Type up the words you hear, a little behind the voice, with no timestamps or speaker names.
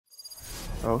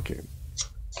Okay.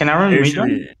 Can I run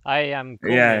rejoin? I am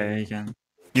cool. Yeah, you can.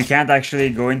 You can't actually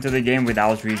go into the game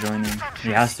without rejoining. He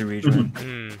has to rejoin.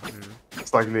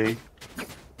 It's like me.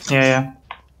 Yeah.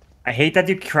 I hate that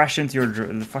you crash into your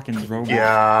the fucking robot.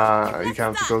 Yeah, you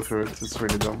can't go through it. It's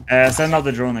really dumb. Send out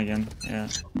the drone again. Yeah.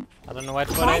 I don't know where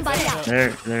to put it.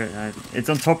 There. It's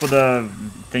on top of the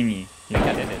thingy. I think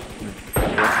I did it.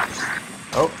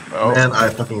 Oh. Man, I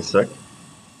fucking suck.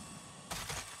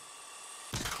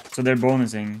 So they're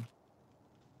bonusing.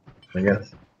 I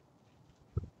guess.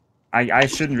 I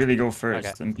shouldn't really go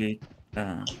first and peek.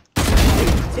 Nice.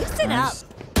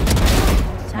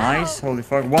 Nice, holy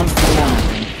fuck. One's for one, I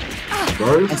think.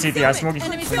 Sorry? And CT, I smoke it.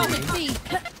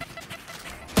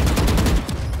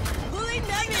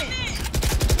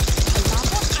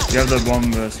 You have the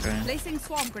bomb burst, right? Placing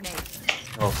swarm grenade.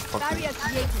 Oh, fuck.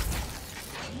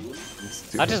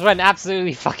 I just went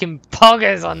absolutely fucking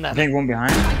poggers on I them. think one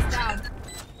behind. Down.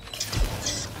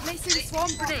 Placing swarm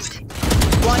grenade.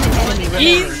 One enemy remaining.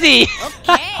 Easy!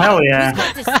 Okay. Hell yeah. Who's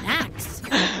got the snacks?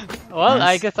 Well, Nice.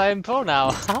 I guess I am pro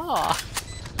now. Ah.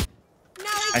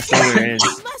 I saw there is.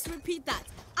 You must repeat that.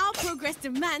 Our progress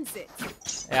demands it.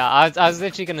 Yeah, I was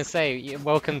literally gonna say,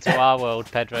 welcome to our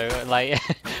world, Pedro. Like,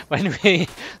 when we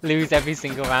lose every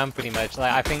single round, pretty much.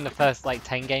 Like, I think the first like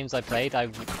 10 games I played, I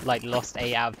like lost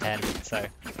 8 out of 10. So.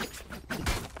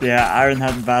 Yeah, Aaron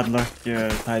had bad luck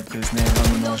tied to his name. I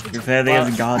don't know. You're failing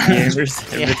as god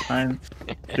gamers every time.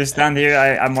 Just stand here.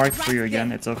 I marked for you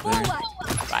again. It's up there.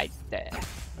 Right there.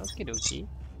 Okie dokie.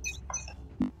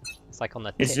 It's like on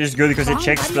the It's tip. just good because it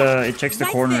checks the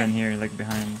corner in here, like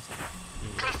behind.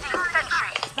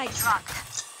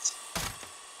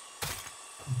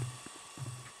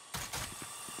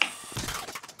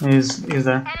 He's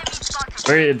there.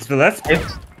 Where it's the left?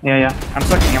 Yeah. I'm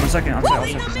sucking.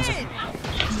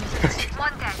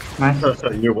 Nice.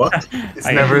 You what? It's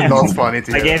never not funny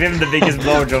to I hear. gave him the biggest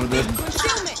blowjob, dude.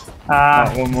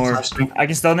 One more. I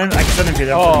can stun him.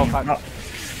 Peter. Oh, fuck. No.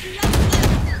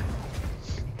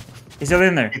 He's still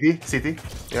in there. CT.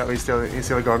 Yeah, he's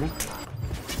still a garden.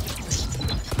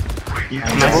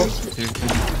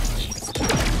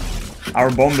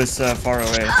 Our bomb is far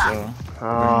away, so.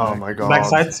 Oh my god.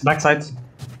 Backsides.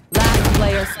 Last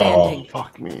player standing.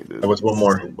 Fuck me, dude. There was one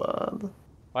more. So bad.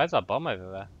 Why is that bomb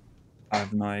over there? I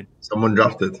have no idea. Someone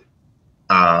dropped it.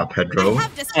 Pedro.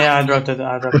 Yeah, I dropped it.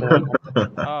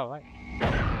 Oh, right.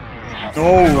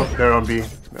 No! They're on B.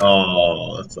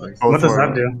 Oh, that sucks. Both What does were-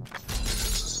 that do?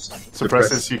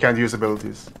 Suppresses, you can't use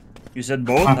abilities. You said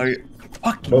both? Are you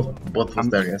fucking? Both was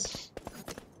there, yes.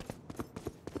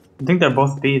 I think they're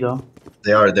both B though.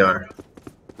 They are.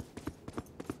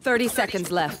 30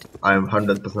 seconds left. I am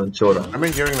 100% sure. I'm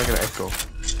hearing like an echo.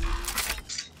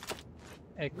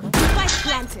 Spike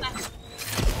planted.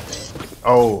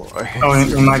 Oh. Oh,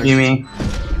 it might be me.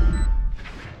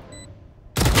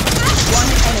 One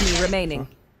enemy remaining.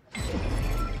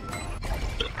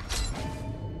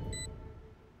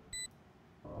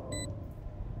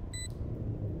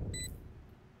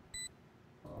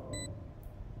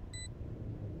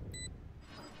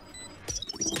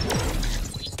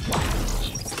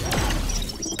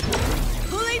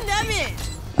 Pulling them in.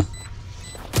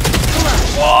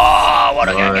 Whoa, what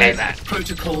a good game that.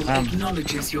 Protocol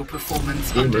acknowledges your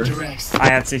performance under duress. I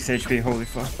had 6 HP, holy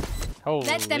fuck. Holy.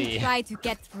 Let them try to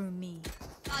get through me.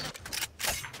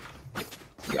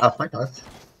 Yeah, fuck that.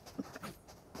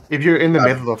 If you're in the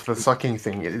middle of the sucking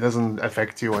thing, it doesn't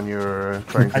affect you when you're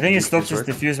trying to. I think it defuse, stops his right?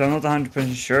 defuse, but I'm not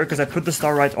 100% sure because I put the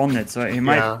star right on it, so he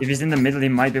might. Yeah. If he's in the middle, he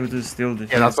might be able to steal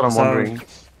defuse. Yeah, that's what I'm So, wondering.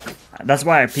 That's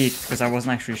why I peeked because I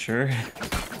wasn't actually sure.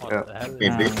 What Yeah. the hell?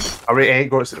 Maybe. Are we A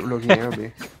goes looking here?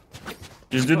 B?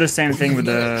 Just do the same thing with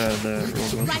the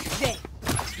Right there.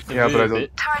 Yeah, but I don't.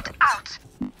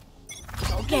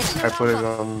 Go get I put it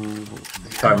on.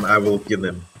 Time I will kill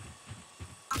him.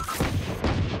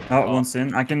 Oh, once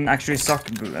in. I can actually suck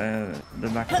the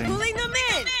back thing. pulling them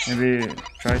in. Maybe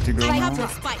try to go I have the now.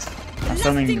 spike. I'm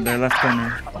stunning the left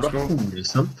corner. Let's go. Holy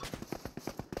son.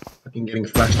 Fucking getting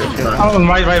flashed every time. Oh,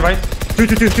 right. Two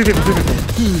people.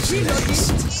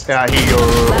 Yeah, he.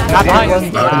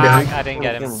 Behind. behind. I didn't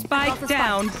get him. Spike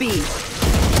down B. To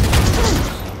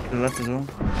the left as well.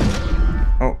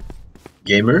 Oh,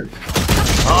 Gamer.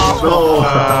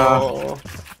 Oh,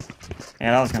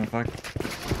 yeah, that was kind of fucked.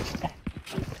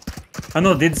 Oh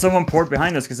no, did someone port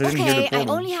behind us because I didn't hear the Okay, I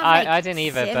portal? only have like I didn't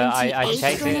either, but I 78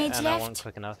 checked it grenades and I left. wasn't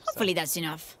quick enough. So. Hopefully that's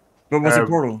enough. But was the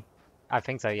portal? I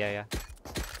think so, yeah.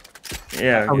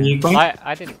 Yeah, Are okay. you going?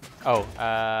 I didn't. Oh,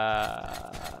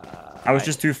 I was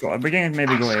just too far. We can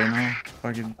maybe go A now.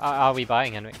 Fuck it. Are we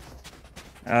buying, Henry?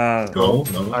 No,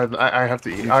 no. I have to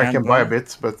eat. You I can can buy a buy.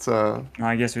 bit, but No,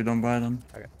 I guess we don't buy them.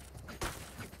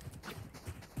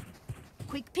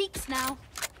 Quick peeks now.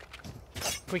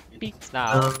 Quick beats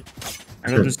now.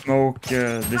 I got to smoke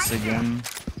this again.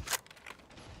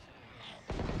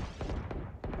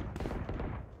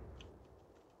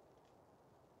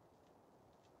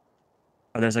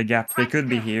 Oh, there's a gap. They could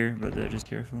be here, but they're just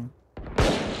careful.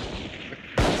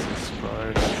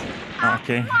 Oh,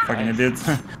 okay, fucking idiot.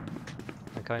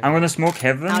 Okay. I'm gonna smoke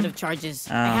heaven. Out of charges.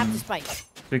 I have the spike. So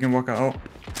we can walk out. Oh,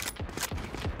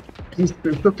 He's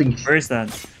looking where is that?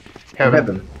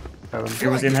 heaven. Heaven. He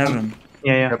was in heaven.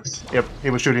 Yeah, yeah. Yep. He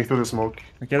was shooting through the smoke.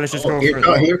 Okay, let's just Oh, go here,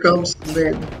 for it. here comes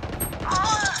the...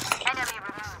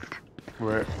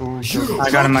 Where? Ooh,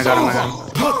 I got him, I got him, I got him.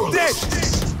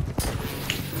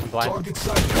 I'm blind.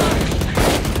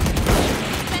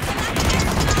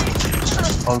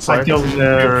 on I site. killed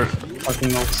You're-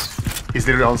 fucking notes. He's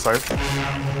literally on site.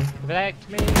 Protect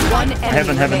me. One enemy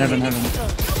Heaven, heaven, remaining. heaven,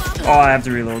 heaven. Oh, I have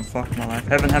to reload. Fuck my life.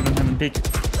 Heaven, heaven, heaven. Peek.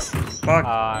 Fuck.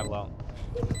 Well.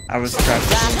 I was trapped.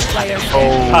 Last player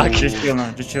Oh, Fuck. Just chill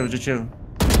now. Just chill, just chill.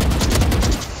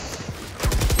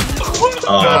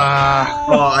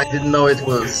 Oh, I didn't know it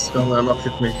was gonna not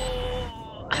hit me.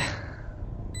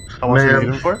 how much Man. you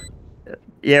need him for?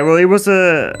 Yeah, well, it was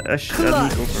a Nico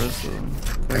for us. So.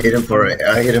 I hit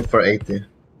him for 80.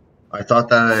 I thought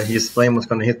that his flame was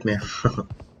gonna hit me.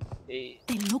 They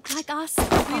look like us.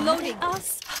 Reloading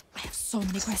us. I have so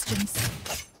many questions.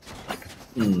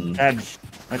 Edge.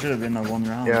 That should have been a 1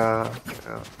 round. Yeah.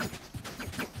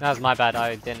 That was my bad.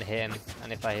 I didn't hit him,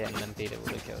 and if I hit him, then Peter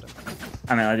would have killed him.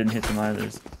 I mean, I didn't hit him either.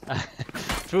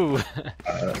 True.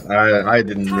 I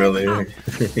didn't really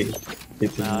hit him.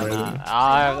 No, no.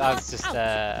 I was just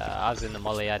I was in the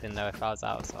molly. I didn't know if I was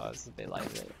out, so I was a bit like.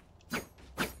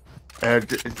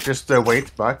 Just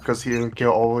wait back, because he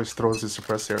always throws his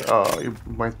suppressor. Oh, you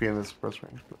might be in the suppress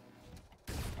range.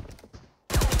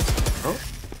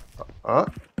 Oh.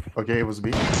 Okay, it was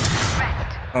B.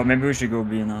 Oh, maybe we should go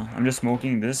B now. I'm just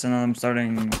smoking this, and I'm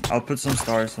starting. I'll put some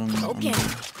stars on. Okay.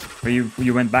 But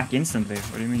you went back instantly.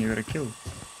 What do you mean you got a kill?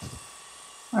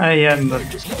 Yeah, but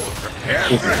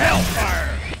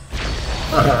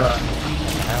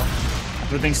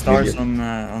Putting stars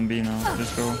on B now.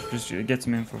 Just go. Just get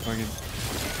some info. Fuck it.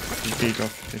 Just peek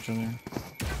off each other.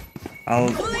 I'll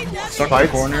suck the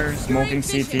corner, smoking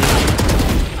CT.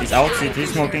 He's out CT,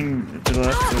 smoking to the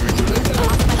left.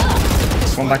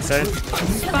 So one backside.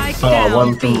 Spike Oh, down.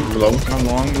 one too long.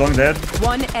 One long dead.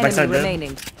 One enemy Backside dead.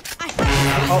 remaining.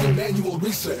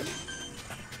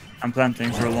 I'm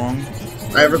planting for a long.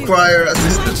 I require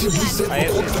assistance.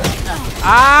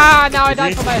 Ah! Now I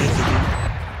died for my.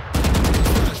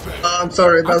 Oh, I'm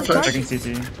sorry, bad flash. Checking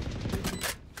CT.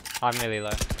 I'm really low.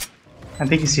 I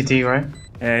think it's CT, right?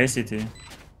 Yeah, ACT.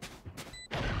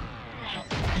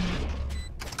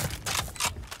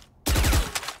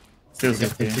 Still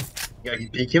CT. Yeah, you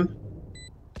peek him.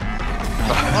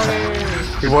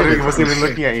 He wasn't even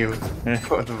looking at you. Yeah.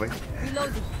 What the fuck?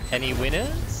 Reloading. Any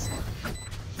winners?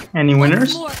 Any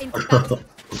winners? More in the battle.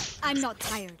 I'm not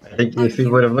tired. I think if he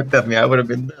would have looked at me, I would have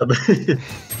been dead.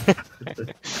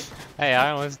 Hey,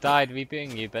 I almost died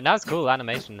VPing you, but now it's cool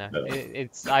animation now.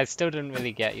 It's I still didn't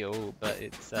really get you all, but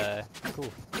it's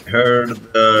cool. Heard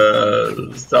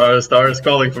the stars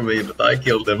calling for me, but I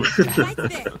killed him. Right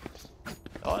there.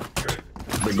 God.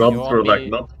 The gods You were want like, me-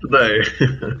 not today.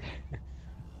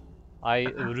 I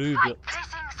rude.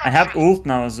 I have ult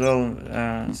now as well,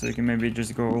 so you can maybe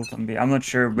just go ult on B. I'm not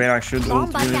sure where I should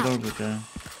ult really though, but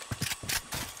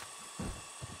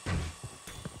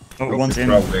oh, one's in.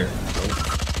 Probably.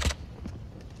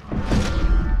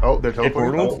 Oh, they're Hey,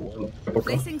 teleporting. portal.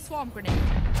 Placing swarm grenade.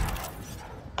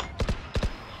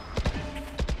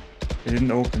 It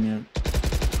didn't open yet.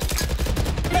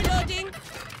 Reloading.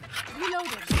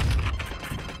 Reloading.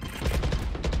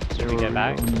 Should we go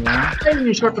back? Hey,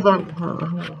 you shot the bomb.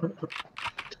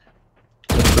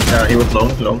 He was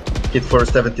long. Hit for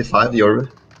 75, Yorvi.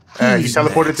 He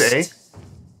teleported to A.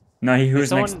 No, he was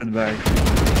someone- next to the bag.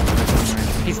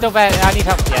 He's still there. I need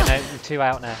help. Yeah, no, 2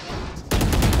 out now.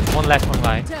 1 left, 1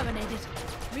 right. Terminated.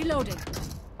 Reloading.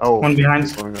 Oh, One behind.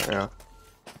 Yeah,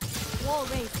 Wall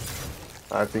raised.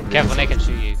 I think. Careful, they can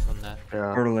shoot you from there.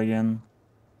 Yeah. Portal again.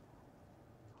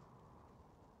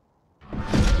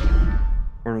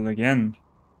 Portal again.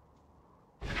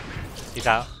 He's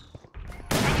out.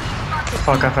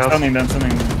 Fuck, I fell. Stunning them.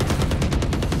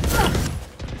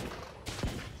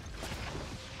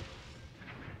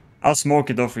 I'll smoke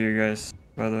it off for you guys,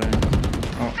 by the way.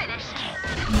 Oh,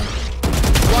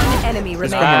 One enemy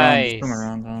just remaining. come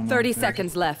around. I don't know. 30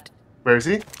 seconds left. Where is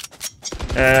he?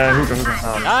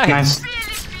 Hookah. Nice.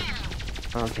 Nice.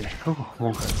 Okay. Oh,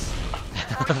 okay.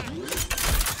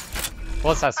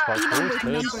 What's that spot Even called? with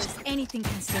numbers, anything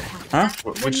can still happen. Huh?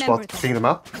 Which Remember spot? that. Picking them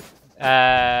up?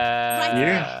 That's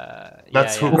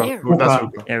yeah. hookah. Hookah. That's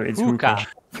hookah. Yeah, it's Hookah. hookah.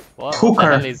 What Hooker.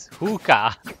 the hell is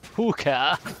hookah?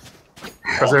 Hookah.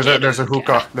 Because there's a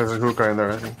hookah. There's a hookah in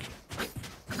there, I think.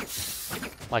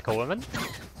 Like a woman?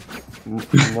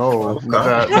 No,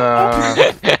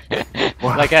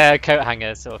 Like a coat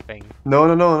hanger sort of thing.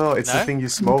 no. It's No? the thing you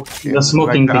smoke. The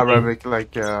smoking like the thing. Arabic,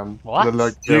 like What?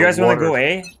 Do you guys want to go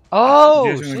A? Oh!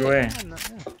 You guys wanna go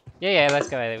shit. Yeah, let's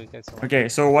go. There we go. Somewhere. Okay,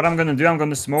 so what I'm gonna do, I'm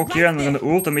gonna smoke here and I'm gonna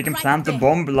ult and we can plant the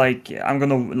bomb like, I'm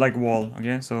gonna like wall,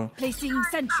 okay? So, Placing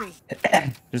sentry.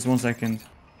 just 1 second.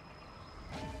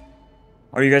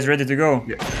 Are you guys ready to go?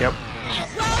 Yep.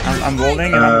 I'm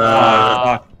walling and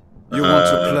I'm... fuck. You want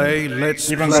to play? Let's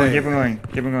Keep on play. going, keep on going,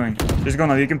 keep on going. Just go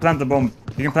now, you can plant the bomb.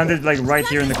 You can plant it like right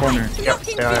here in the corner. Yeah.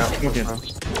 Smoke it.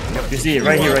 You see it,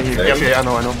 right here, right here. Yep, I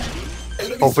know.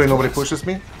 Hopefully nobody pushes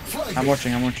me. I'm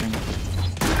watching.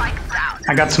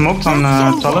 I got smoked on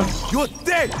toilet. You're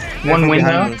dead. One window.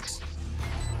 Behind us.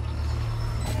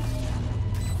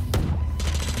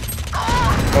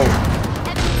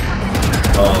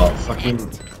 Oh, fucking.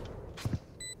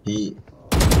 He.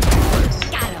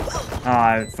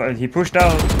 He pushed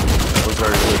out. That was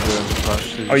very good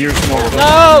flash. Oh, you're smoked.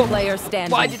 No! Player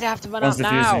standing. Why did it have to run One's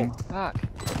out now? defusing. Fuck.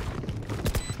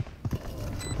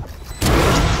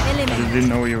 I just didn't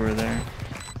know you were there.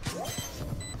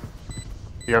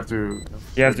 You have to.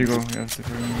 You have to go. Yeah.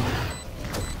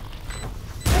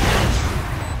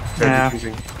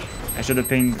 Defusing. I should have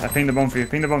pinged. I pinged the bomb for you.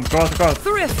 Ping the bomb. Go out.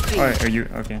 Thrifty. Alright, are you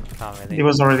okay? Can't really. He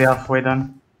was already halfway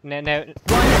done. No. One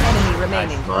enemy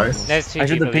remaining. Nice. There's two I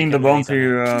should people have who pinged the can bomb really for do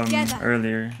you Together.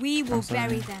 earlier. We will I'm sorry.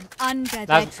 bury them under their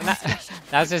That's transgression.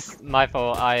 just my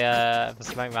fault. The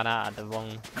smoke ran out at the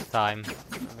wrong time.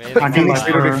 Really I think We it's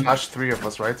literally flashed 3 of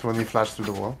us, right? When we flashed through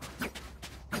the wall.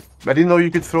 I didn't know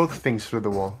you could throw things through the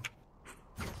wall.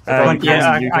 Yeah,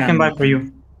 I can buy for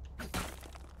you.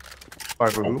 Buy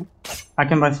for who? I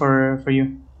can buy for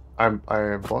you. I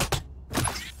bought.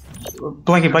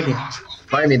 Blanky.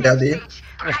 Buy me, daddy.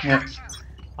 Yeah.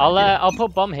 I'll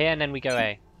put bomb here and then we go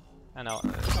A. And I'll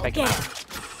take it out.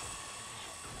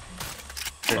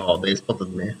 Oh, they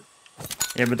spotted me.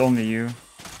 Yeah, but only you.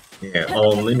 Yeah,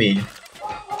 only me.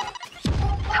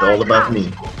 It's all about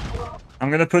me. I'm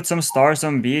gonna put some stars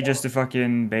on B just to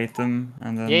fucking bait them,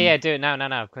 and then. Yeah, do it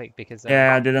now, quick, because.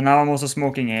 Yeah, I did, and now I'm also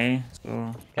smoking A. So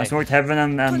I Okay. smoked heaven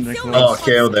and the close. Oh,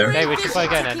 KO there. Okay, we should probably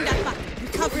go then.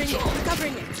 Recovering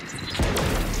it.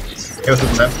 KO to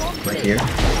the left, like here.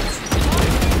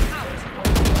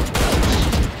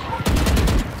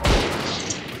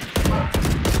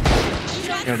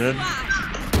 Yeah, dude.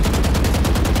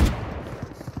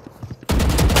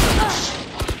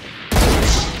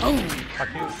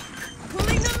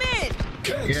 Pulling them in.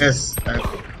 Yes.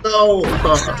 No!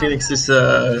 Oh, Phoenix is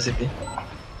city.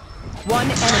 One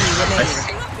enemy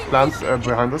remaining. Plant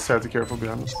behind us. You have to be careful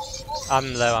behind us.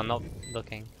 I'm low, I'm not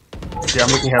looking. Yeah,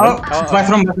 I'm looking heaven. Oh,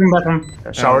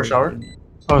 bathroom. Shower.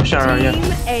 Oh, shower, yeah.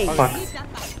 Team A. Fuck.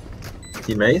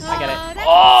 Team Ace? I get it.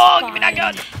 Oh, give me that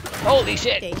gun! Holy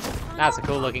shit! That's a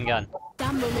cool looking gun.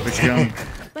 Which gun?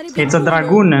 It's a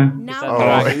Dragoon. It's Oh,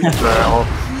 a it's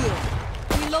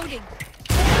Reloading.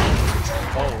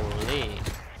 Holy.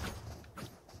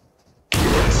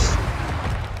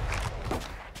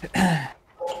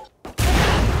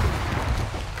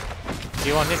 Do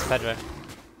you want this, Pedro?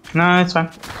 No, it's fine.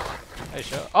 Are you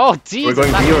sure? Oh, geez! We're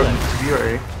going that's B or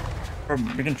good. A. Or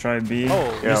we can try B. Oh,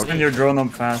 Yeah, Just okay. send your drone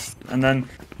up fast, and then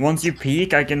once you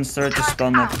peek, I can start to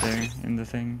stun up there in the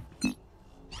thing.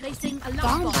 Placing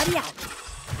alarm bomb.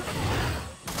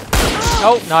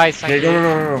 Oh, nice. Thank Okay, you.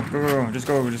 go. Just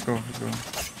go.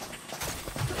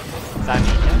 Thank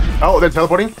you. Oh, they're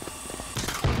teleporting.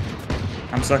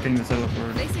 I'm sucking the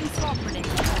teleport. Placing swamp grenade.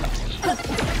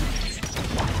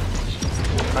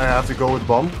 I have to go with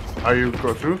bomb. Are you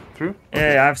go through?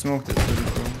 Yeah, I've smoked it. So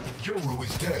just go. Euro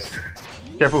is dead.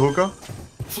 Careful hookah.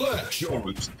 Flash.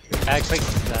 Quick.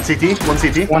 CT. One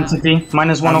CT. 1 CT,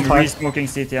 minus I'm 105. re-smoking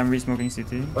CT. I'm re-smoking CT.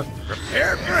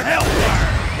 Prepare for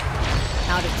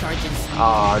hellfire. Out of charges.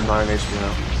 Ah, 9 HP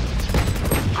now.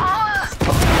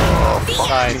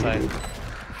 Sorry.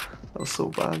 That was so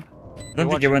bad. I don't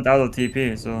think it went out of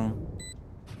TP, so.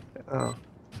 Oh.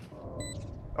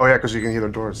 Oh yeah, because you can hear the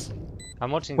doors.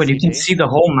 I'm watching Wait, you can CT. see the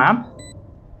whole map?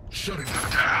 Shutting them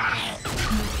down.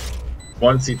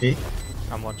 One CT.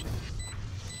 I'm watching.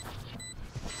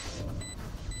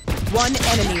 One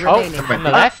enemy Oh, remaining. from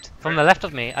the left? From the left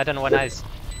of me. I don't know where that is.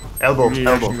 Elbow. He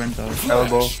Elbow. actually went out.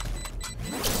 Elbow.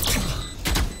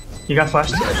 He got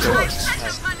flashed.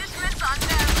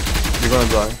 You're gonna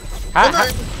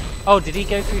die. Oh, did he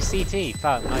go through CT?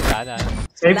 Fuck, my bad.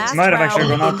 Last Might have actually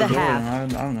round gone out in the the door. half. I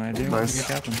don't know. I didn't Nice. think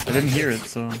it happened. I didn't hear it,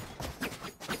 so.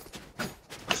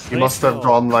 He must have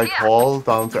gone like wall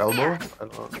down to elbow. I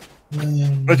don't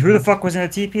know. But who the fuck was in a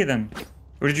TP then?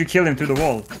 Or did you kill him through the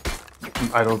wall?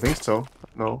 I don't think so.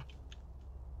 No.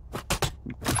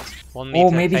 Oh,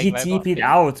 maybe he TP'd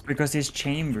out because his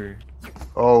chamber.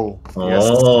 Oh. Yes.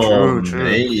 Oh, True.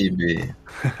 maybe.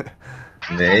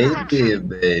 Maybe,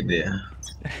 baby.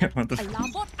 What the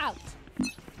Alarm bot out.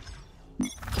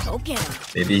 Go get him.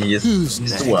 Maybe he is.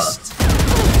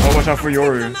 Oh, watch out for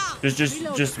Yoru.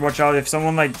 Just watch out. If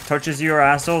someone like touches your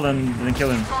asshole, then kill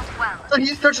him. Oh,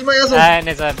 he's touching my asshole. And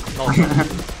there's a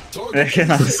Okay,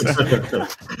 nice.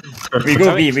 We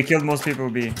go B. We killed most people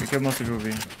B. We killed most people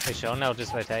B. For sure, no,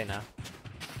 just rotate now.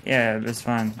 Yeah, it's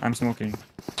fine. I'm smoking.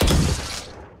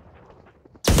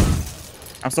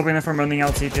 I'm stopping them from running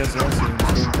out CT as well.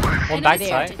 So One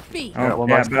backside. B. oh,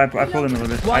 yeah, but I pulled him a little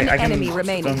bit. One I can enemy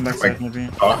remaining. stun backside maybe.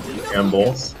 And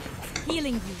balls.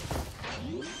 Healing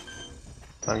you.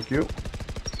 Thank you.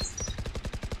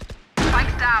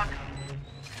 Spike down.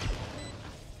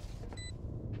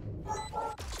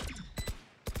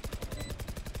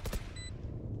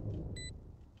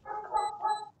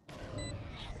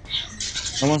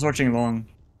 Someone's watching long.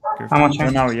 I'm watching. Oh,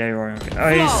 now, yeah, you are. Okay. Oh,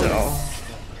 he's. Oh.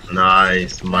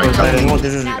 Nice, my I don't know god. what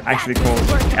this is actually called.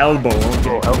 Elbow. Okay.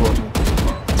 Oh, elbow.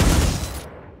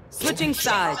 Switching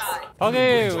sides.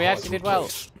 Pogu, we actually did well.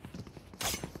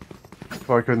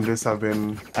 Why couldn't this have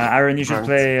been? Aaron, you should ranked?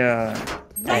 play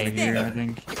Right here, I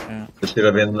think. Yeah. This should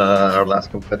have been our last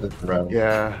competitive round.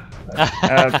 Yeah.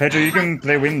 Pedro, you can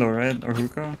play window, right? Or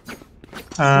hookah?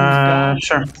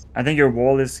 Sure. I think your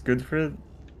wall is good for it.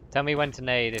 Tell me when to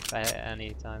nade if at any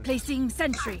time. Placing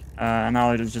sentry. And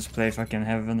I'll just play fucking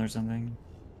heaven or something.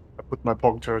 I put my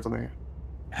pog turret on here.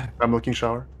 I'm looking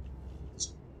shower.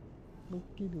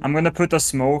 I'm gonna put a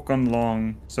smoke on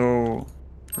long, so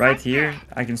right here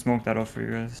I can smoke that off for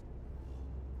you guys.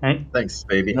 Hey. Thanks,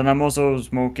 baby. Then I'm also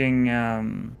smoking.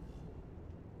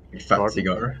 Fat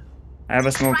cigar. I have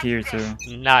a smoke here too.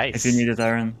 Nice. If you need it,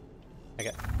 Aaron.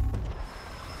 Okay.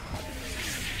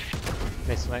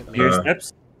 They smoke me. Here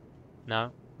steps.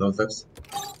 No. No steps.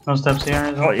 No steps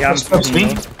here. Oh yeah, I'm Steps B.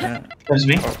 smoking. Yeah. There's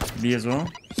B. Oh, B as well.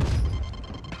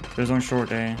 There's one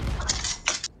short A.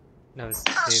 No, it's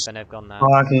two, then they've gone now.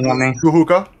 Oh, okay, you got me. Two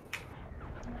hookah.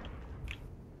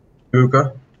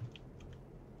 Hookah.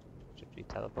 Should be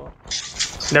teleport.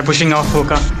 They're pushing off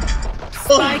hookah.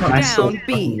 Spike Nice. down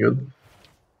B. Good.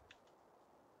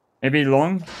 Maybe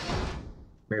long.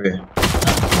 Maybe.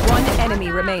 One enemy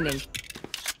remaining.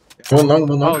 One long,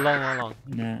 one Oh, long. long.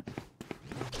 Yeah.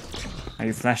 Oh,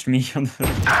 you flashed me on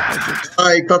the.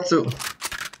 I got to.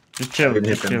 Just chill. Didn't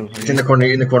hit Just chill. him. It's in the corner,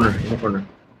 in the corner, in the corner.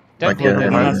 Don't Like, put We them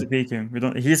don't right have to peek him. We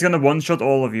don't. He's gonna one shot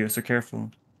all of you, so careful.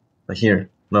 like here.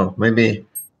 No, maybe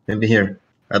here.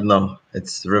 I don't know.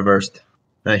 It's reversed.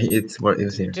 It's what it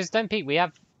was here. Just don't peek, we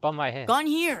have bomb right here. Gone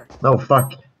here. No,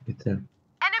 fuck. It's here.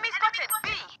 Enemy spotted. B.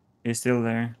 He's still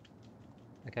there.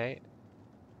 Okay.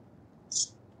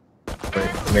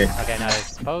 Wait. Okay,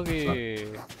 nice.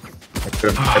 Pogu. I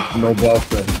could have had no balls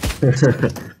then.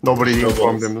 Nobody No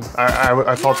informed balls. him.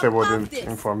 I thought they would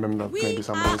inform him that maybe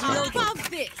somebody was going to. Have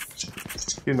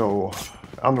this. You know,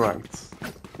 unranked.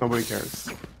 Nobody cares.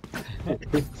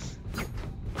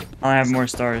 I have more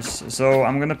stars, so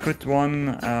I'm gonna put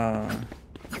one.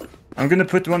 I'm gonna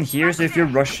put one here. So if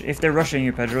they're rushing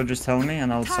you, Pedro, just tell me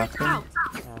and I'll suck them.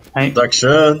 Hey.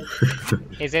 Section.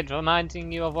 Is it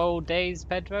reminding you of old days,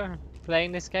 Pedro?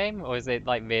 Playing this game? Or is it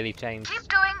like really changed? Keep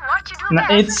doing what you do No,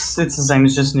 best. it's the same.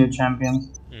 It's just new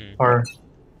champions. Or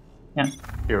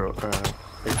Hero.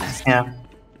 yeah.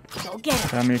 Go get him.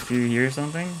 Tell me if you hear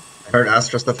something. Heard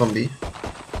Astra stuff on B.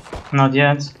 Not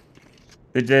yet.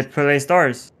 Did they play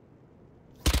stars?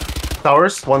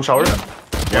 Towers. One shower.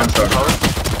 One star.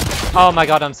 Oh my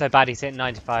god, I'm so bad. He's hitting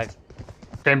 95.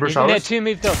 Chamber He's in there, showers. two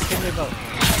moved up.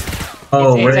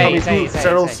 Oh, It's wait. A, it's A, it's A,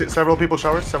 Several it's A. several people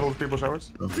showers. Several people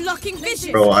showers. Blocking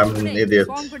vision. Bro, I'm an idiot.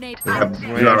 Bomb grenade We out. have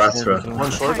we are Astra.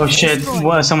 One short. Oh shit!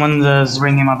 What, someone's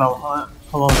ringing my bell.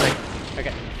 Hold on a sec.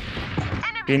 Okay.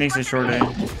 Phoenix is short A.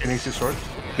 Phoenix is short.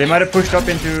 They might have pushed up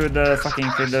into the fucking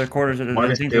the corners of the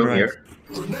Mine is thing to still the right.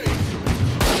 here.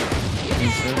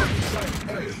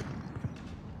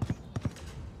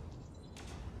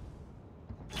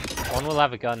 One will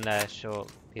have a gun there, short,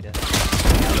 Peter.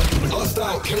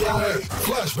 Hostile KIA.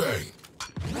 Flashbang.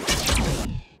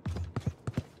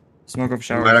 Smoke up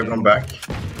shower. Might have gone back.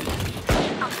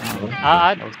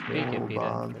 I'd Okay, peek it, Peter.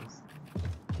 hold on. please.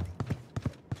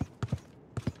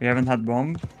 We haven't had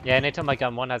bomb. Yeah, anytime my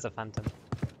gun, one has a phantom.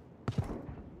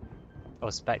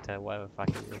 Or Spectre, whatever the fuck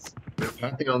it is.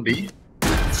 Planting on B.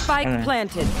 Spike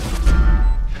planted.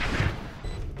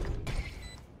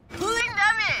 Pulling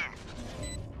them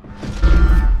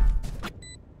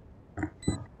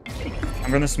in.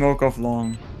 I'm gonna smoke off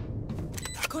long.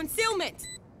 Concealment.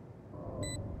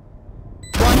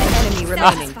 One enemy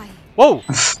remaining. Whoa!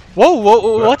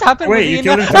 Whoa! What happened? Wait, you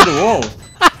killed him through the wall.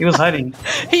 He was hiding.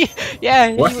 he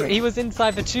was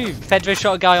inside the tube. Pedro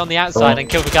shot a guy on the outside and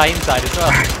killed the guy inside as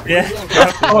well. Yeah.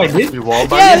 Oh, I did? You wall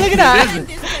Yeah, look at that!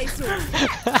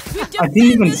 I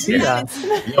didn't even see that.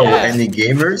 Yo, any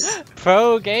gamers?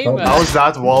 Pro gamer. How is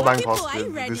that wallbang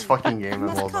possible? This fucking game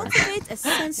is wallbang.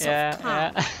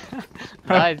 Yeah.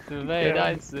 Nice, very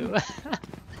nice.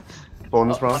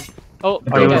 Bonus round. Oh, Oh,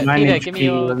 Peter, 9 Peter, HP give me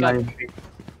your gun. live.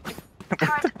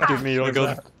 Give me your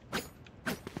gun.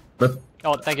 But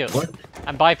Oh, thank you. what?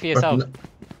 And buy for yourself.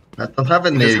 I don't have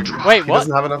any. Wait, He what?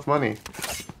 doesn't have enough money.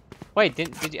 Wait, did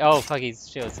you? Oh, fuck, he's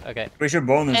shields. Okay. We should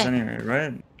bonus anyway,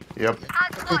 right? Yep.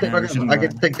 Yeah, we shouldn't I buy.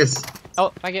 can take this.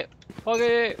 Oh, thank you.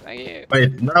 Okay, thank you.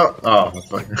 Wait, now. Oh,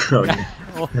 fuck. Okay.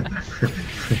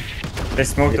 They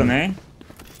smoked on A.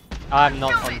 I'm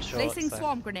not on short. Placing So.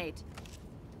 swarm grenade.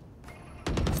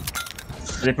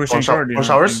 They pushing One short. you know,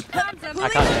 showers? I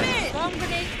can't. Swarm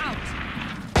grenade out.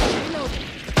 Reloading.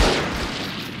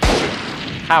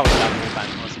 How is that wallbang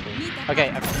possible? Okay.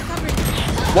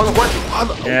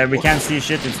 Yeah, we can't see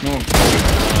shit in smoke.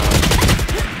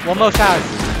 One more shower.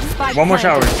 One more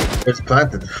shower. It's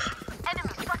planted.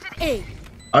 A.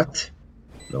 What?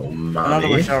 No Another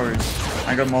one money. showers.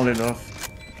 I got mollied off.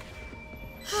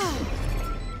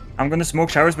 I'm gonna smoke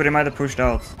showers, but he might have pushed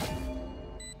out.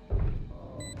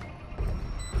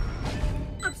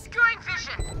 Obscuring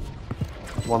vision.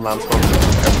 One lamp smoke.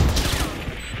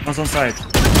 One's on site.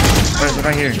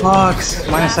 Right here. Fuck.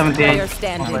 Minus 78. Player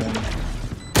standing.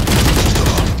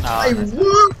 I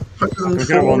won! We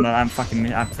could have won that.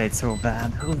 I played so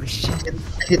bad. Holy shit.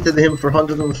 Hit him for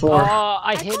 104. Oh,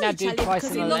 I hit that dude Charlie, twice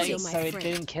because in he the loves leg, you, my so it friend.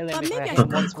 didn't kill him But if I maybe I hit can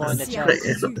once more in the conceal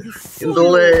chest. In the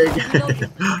leg.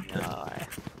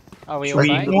 Are we all We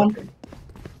buying? won?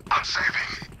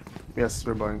 Yes,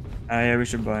 we're buying. Yeah, we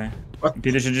should buy. What?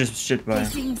 Peter should just shit buy.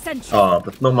 Placing sentry. Oh,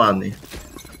 but no money.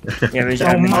 Yeah, we should Oh,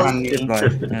 I mean, man. shit buy.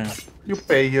 Yeah. You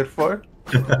pay here for?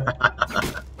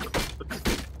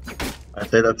 I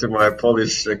say that to my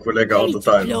Polish colleague all the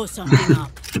time. Blow something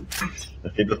up.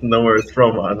 He doesn't know where it's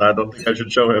from, and I don't think I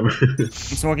should show him. I'm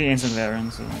smoking instant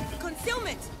Valorant, so.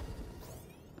 Concealment.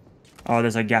 Oh,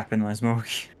 there's a gap in my smoke.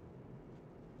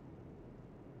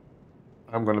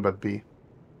 I'm gonna bet B.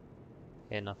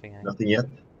 Yeah, nothing. Nothing yet.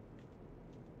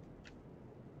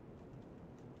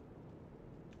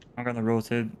 I'm gonna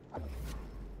rotate.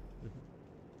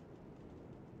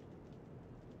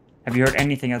 Have you heard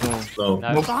anything at all? So,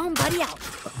 No. Bomb buddy out.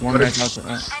 One right out.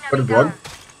 what is one?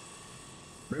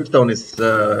 Brimstone is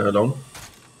long.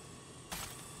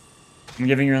 I'm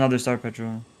giving you another star,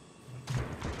 Petro.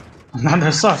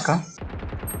 Another suck, huh?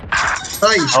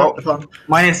 Ay, shot.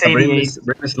 Minus Brim 88.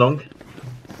 is long.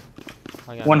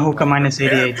 Okay. One hookah minus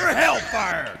 88.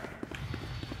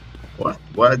 What?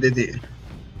 Why did he?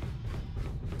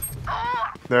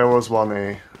 There was one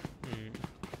A.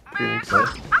 Phoenix, I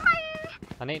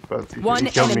need. but he One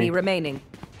killed enemy me. remaining.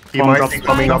 He One might drop. be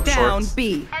coming up Down short.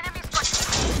 B.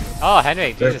 Oh,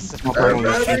 Henry, Jesus.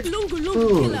 Lungu lungu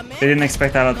killer, man. They didn't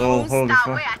expect that at all. Holy That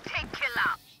fuck. way I take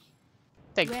killer.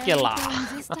 Tequila.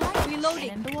 Reloading.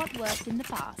 Remember what worked in the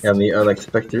past. Any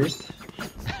unexpecteds?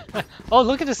 Oh,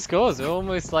 look at the scores. We're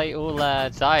almost like all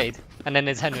died. And then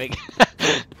there's Henrik.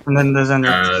 And then there's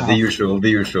another. The usual, the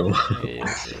usual.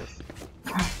 Yes, yes.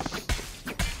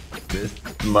 This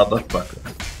motherfucker.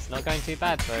 It's not going too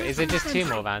bad, though. Is it just 2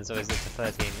 more rounds or is it to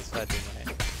 13? It's 13, right?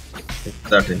 It's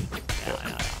 13.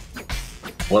 Yeah.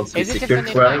 Once we Is it secure different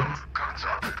in 12. ranked?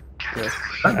 Yes.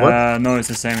 What? No, it's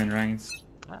the same in ranked.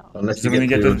 Unless So you when you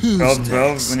get get to... to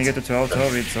 12-12, when you get to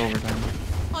 12-12, it's overtime.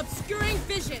 Obscuring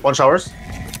vision. One showers.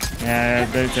 Yeah,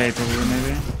 there's a probably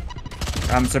maybe.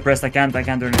 I'm suppressed. I can't do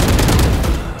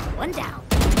anything. One down.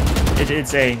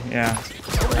 It's A. Yeah.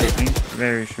 I think.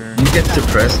 Very sure. You get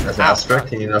suppressed as an abstract,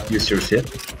 can you not use your shit?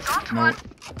 No.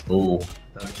 Oh,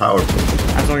 that's powerful.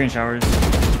 I'm talking showers.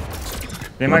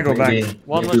 They might go back.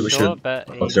 One maybe we was should- short, but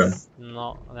Oh, sorry. he's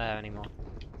not there anymore.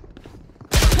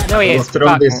 No, he is. Throw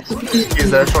Back. this.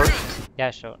 He's there short.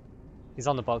 Yeah, short. He's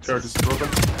on the box. Short is broken.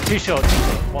 2 short.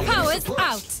 1 Powers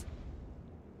out.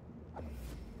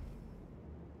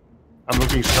 I'm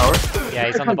looking shower. Yeah,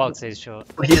 he's on the box. He's short.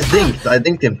 He's dinked. I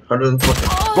dinked him.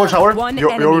 140. One shower. One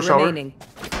Your enemy shower. remaining.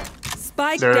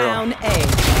 Spike There you go. down A.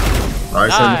 Nice.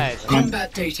 Nice.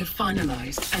 Combat data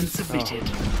finalized and submitted.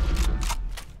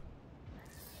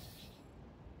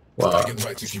 Wow. Bragging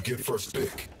rights if you get first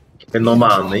pick. And no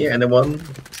money, anyone?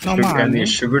 No Any money.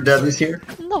 sugar daddies here?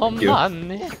 No you.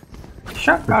 money.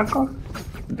 Shaka.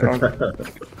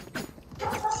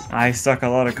 I suck a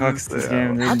lot of cocks this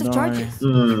game, dude. Out of Don't charges.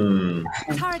 worry.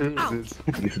 Turret out.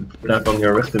 You should put that on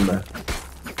your resume.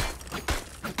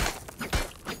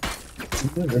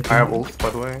 I have ult, by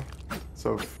the way.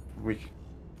 So if we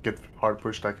get hard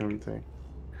pushed, I can retake.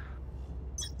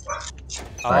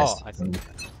 Oh, I see.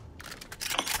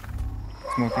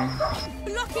 Smoking.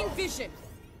 Blocking vision.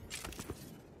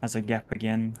 Has a gap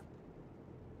again.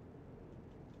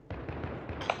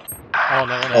 Oh,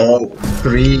 no, no. All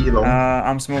three, you know.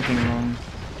 I'm smoking wrong.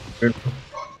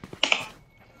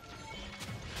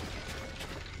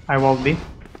 I walled B.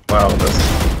 Wow,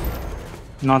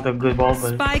 that's Not a good wall,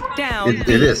 but Spike down. it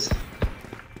is.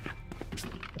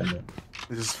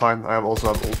 This is fine. I also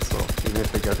have ult, so even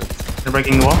if they get it. they're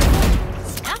breaking the wall.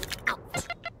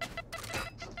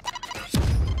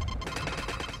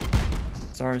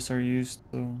 Stars are used,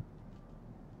 so...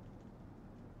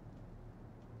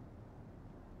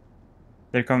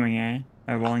 They're coming, eh?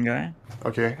 I have one guy.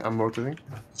 Okay, I'm rotating.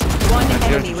 One That's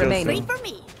enemy good, remaining. For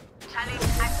me.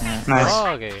 Nice.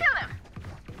 Oh, okay.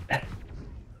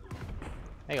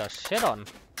 They got shit on.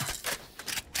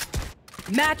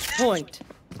 Match point.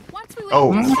 Once we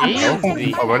Oh,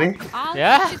 Easy. already? I'll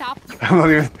Yeah? switch it up. I'm not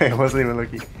even. I wasn't even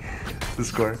lucky to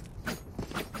score.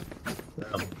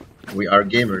 We are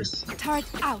gamers. Turret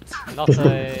out. Not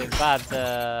a bad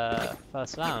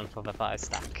first round for the 5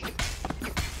 stack.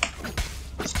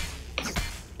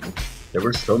 There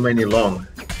were so many long.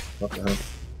 What the hell?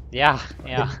 Yeah,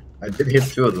 yeah. I did hit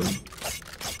 2 of them.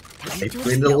 Hit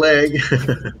me in the leg.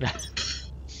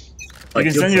 You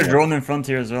can send your drone in front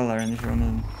here as well, Aaron, if you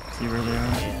wanna see where they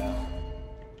are. Yeah.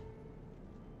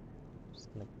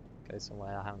 Just gonna go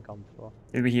somewhere I haven't gone before.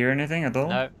 Did we hear anything at all?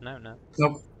 No, no, no.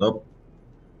 Nope. Nope.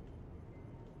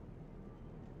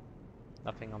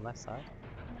 Nothing on that side.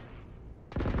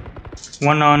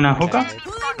 One on hookah,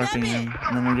 Fucking him.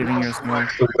 And then I'm giving you a smoke.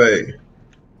 Away.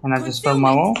 and I just fell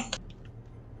my wall.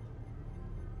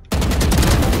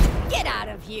 Get out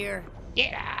of here.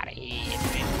 Get out of here,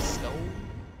 brimstone.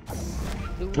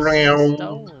 Brown.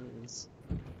 Stones.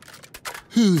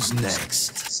 Who's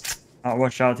next? Oh,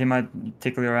 watch out, he might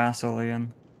tickle your asshole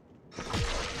again.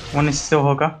 One is still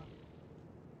hookah.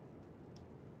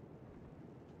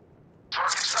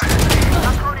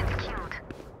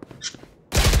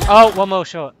 Oh, one more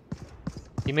shot.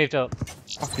 He moved up.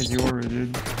 Fuck is yours,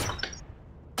 dude.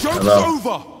 Joke's Hello.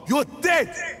 over! You're dead!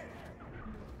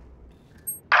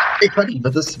 Hey,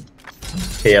 helvetes.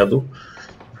 Pedo.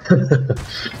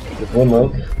 One more.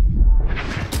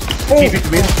 Keep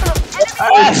it mid.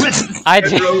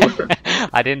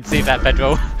 I didn't see that,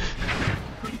 Pedro.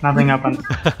 Nothing happened.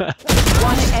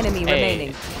 One enemy Hey. remaining.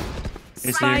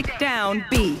 Is Spike down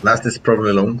B. Last is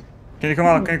probably long. Can you come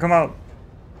out? Can you come out?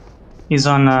 He's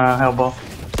on elbow.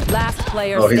 Last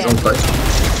player Oh, he's on standing. touch.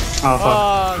 Oh fuck.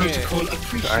 Oh, okay. Protocol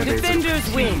appreciated.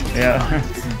 Defenders win. Yeah.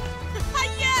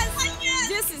 Yes.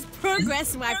 This is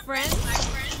progress, my friend.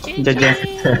 GG.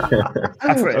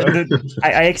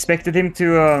 I expected him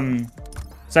to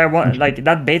so I want like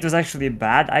that bait was actually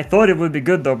bad. I thought it would be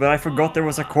good though, but I forgot there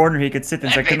was a corner he could sit in,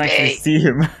 so I couldn't actually see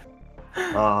him.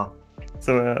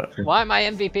 So Why am I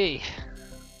MVP?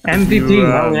 MVP. You,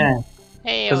 Oh yeah.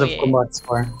 Hey, Because oh, of yeah. combat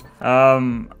score.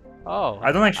 Oh.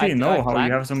 I don't actually know how blanked.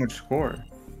 you have so much score.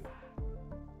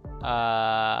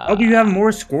 How How do you have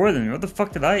more score than me? What the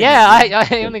fuck did I Yeah,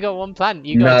 do? I only got 1 plant.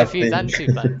 You got Nothing. defuse and 2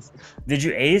 plants. Did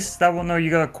you ace that one? No, you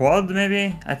got a quad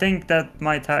maybe? I think that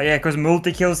might have... Yeah, because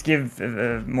multi-kills give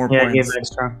more Yeah, points. give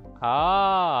extra.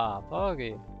 Ah,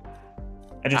 bogey.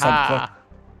 I just had pluck.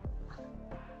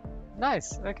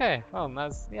 Nice. Okay. Well,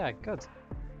 that's good.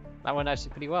 That went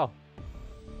actually pretty well.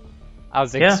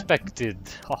 As Yeah. expected.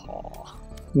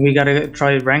 We gotta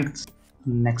try ranked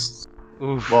next.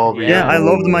 Oof, Well, Yeah, I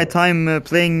loved my time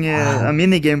playing a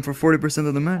minigame for 40%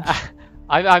 of the match.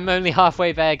 I'm only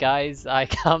halfway there, guys. I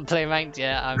can't play ranked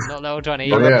yet. I'm not level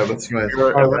 20. Oh yeah, that's right.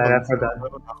 Oh, right, I forgot.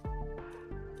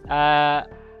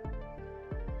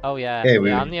 Oh yeah. Hey,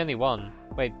 Yeah, I'm the only one.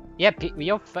 Wait. Yeah,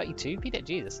 you're 32, Peter.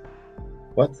 Jesus.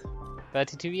 What?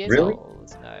 32 years Really?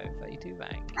 old. No, 32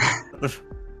 rank.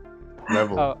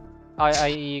 Level. Oh, are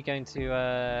you going to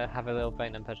have a little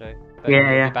break then, Pedro? But Yeah, you'll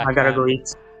be yeah. back I gotta go around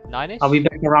eat. 9ish? I'll be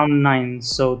back around 9,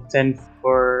 so 10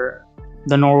 for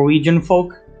the Norwegian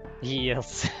folk.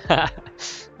 Yes.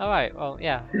 Alright, well,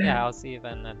 yeah, I'll see you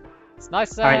then. It's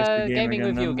nice Alright, game gaming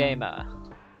again with you, then. gamer.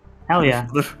 Hell yeah.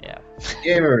 Yeah.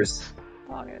 Gamers.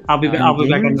 I'll be back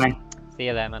at 9. See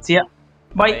you there, man. See ya.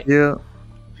 Bye. Yeah.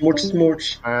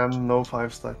 Smooch. And no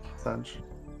 5-stack, Sanj.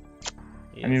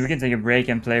 I mean, we can take a break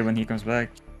and play when he comes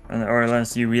back. Or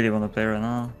unless you really want to play right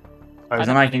now. I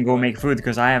Then I can go make food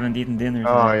because I haven't eaten dinner.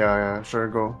 Oh, today. yeah, sure,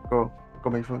 go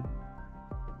make food.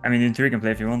 I mean, you 3 can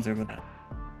play if you want to, but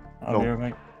I'll be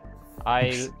right back.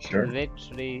 I Sure.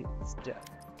 literally.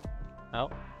 Oh.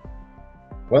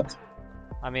 What?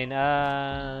 I mean,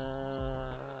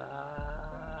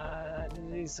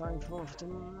 something for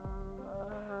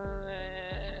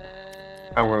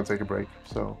I'm gonna take a break,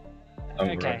 so.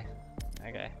 Okay.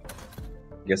 Okay.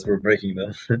 Guess we're breaking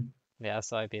then. Yeah,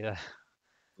 so I'd be there.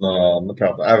 No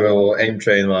problem. I will aim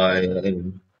train my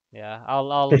aim. Yeah,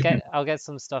 I'll get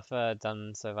some stuff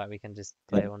done so that we can just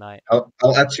play all night.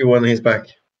 I'll add you when he's back.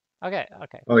 Okay.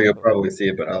 Oh, you'll Cool. probably see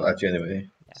it, but I'll add you anyway.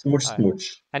 Yeah.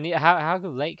 Smooch. And how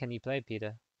late can you play,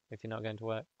 Peter, if you're not going to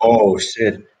work? Oh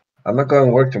shit. I'm not going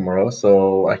to work tomorrow,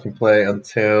 so I can play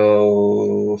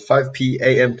until 5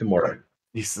 p.m. tomorrow.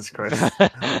 Jesus Christ.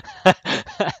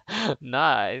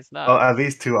 Nice. Well, at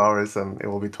least 2 hours and it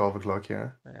will be 12 o'clock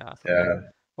here. Yeah.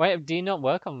 Wait, do you not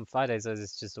work on Fridays or is it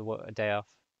just a day off?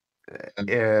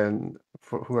 And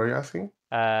who are you asking?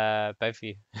 Both of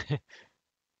you.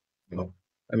 No.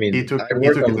 I mean, He took I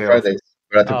work a on day Fridays,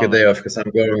 but I took a day okay. off because I'm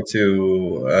going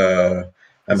to.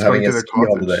 I'm He's having going a to the ski cottage.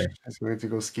 holiday. He's going to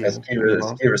go A skiing. ski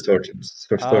resort.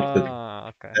 Oh,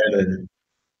 okay.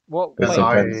 What? With Wait.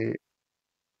 some friends.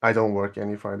 I don't work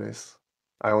any Fridays.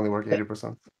 I only work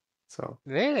 80%. So.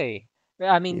 Really?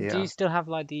 I mean, do Yeah. you still have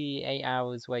like the 8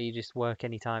 hours where you just work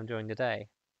any time during the day?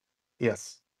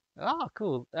 Yes. Oh,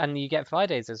 cool. And you get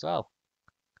Fridays as well.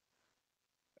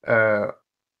 Are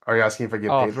you asking if I get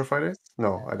paid Off. for Fridays?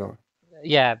 No, I don't.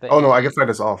 Yeah, but Oh no, I get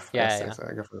Fridays off. Yeah, Yes,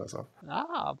 I get Fridays off.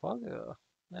 Ah, bugger.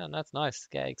 Yeah, that's nice.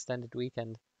 Get extended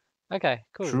weekend. Okay,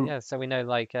 cool. True. Yeah, so we know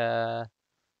like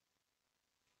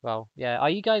well, yeah. Are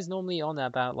you guys normally on at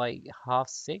about like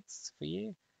 6:30 for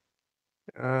you?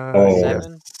 Oh.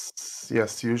 7?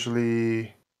 Yes,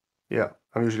 usually. Yeah,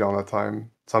 I'm usually on that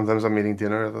time. Sometimes I'm eating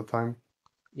dinner at that time.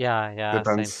 Yeah,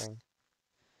 Depends. same thing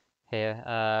here.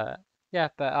 Yeah,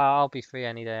 but I'll be free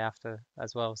any day after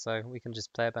as well, so we can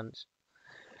just play a bunch.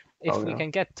 If we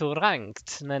can get to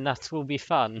ranked, then that will be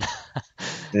fun.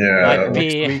 Yeah.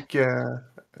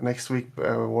 Next week,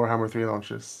 Warhammer 3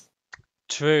 launches.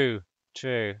 True.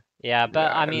 Yeah,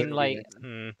 but Yeah, I mean, like,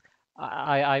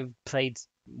 I've played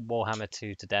Warhammer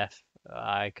 2 to death.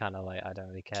 I kind of like, I don't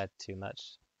really care too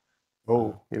much.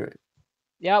 Oh,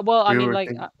 Yeah, well, I we mean, were like,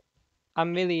 thinking-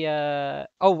 I'm really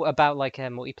oh, about like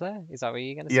multiplayer? Is that what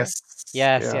you're gonna say?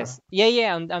 Yes.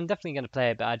 Yeah. I'm definitely gonna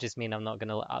play it, but I just mean I'm not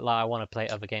gonna like I want to play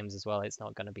other games as well. It's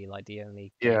not gonna be like the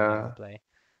only game I will play.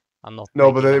 I'm not. No,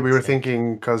 but making that we were mistake.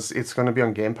 thinking because it's gonna be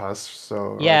on Game Pass,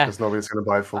 so Yeah. because nobody's gonna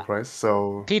buy it full price.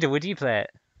 So Peter, would you play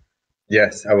it?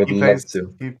 Yes, I would love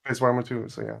to. He plays Warhammer 2,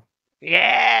 so yeah.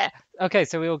 Yeah. Okay,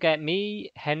 so we'll get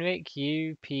me, Henrik,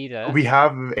 you, Peter. We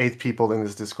have 8 people in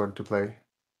this Discord to play.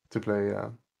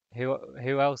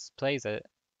 Who else plays it?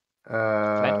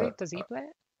 Frederick, does he play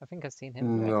it? I think I've seen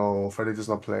him play. No, Frederick does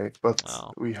not play it, but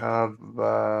we have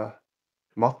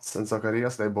Mats and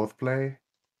Zacharias. They both play.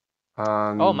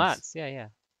 And Oh, Mats, yeah.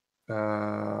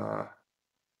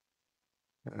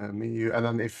 Me, you, and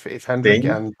then if Henrik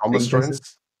and Thomas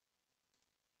joins,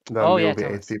 then we'll be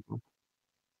Thomas. 8 people.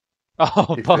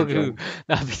 Oh, Bogu,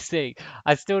 that'd be sick.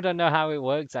 I still don't know how it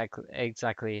works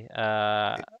exactly.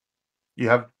 You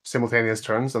have simultaneous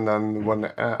turns, and then when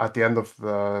at the end of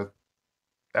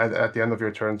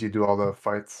your turns, you do all the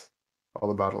fights, all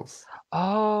the battles.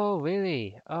 Oh,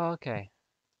 really? Oh, okay.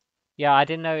 Yeah, I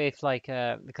didn't know if like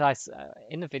because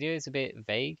in the video it's a bit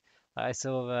vague. I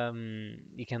saw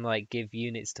you can like give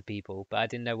units to people, but I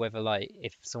didn't know whether like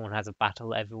if someone has a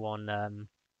battle, everyone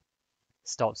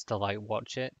stops to like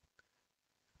watch it.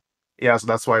 Yeah, so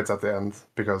that's why it's at the end,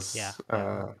 because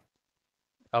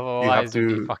otherwise it'd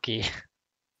be fucky.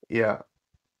 Yeah.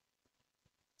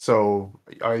 So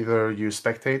either you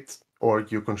spectate or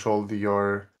you control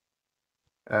your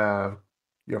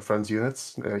friends'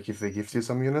 units, like if they gift you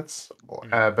some units.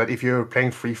 But if you're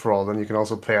playing free for all, then you can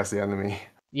also play as the enemy.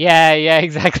 Yeah,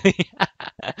 exactly.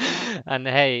 And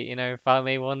hey, you know,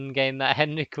 finally one game that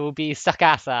Henrik will be suck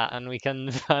ass at, and we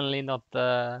can finally not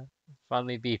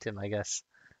finally beat him, I guess,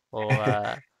 or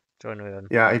join with him.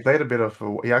 Yeah, he played a bit of.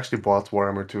 He actually bought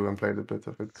Warhammer 2 and played a bit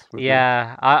of it.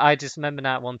 Yeah, I just remember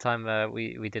that one time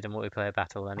we did a multiplayer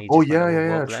battle, and he just Oh went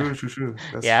yeah, all true. That's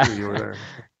true. You were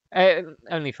there.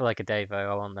 Only for like a day though.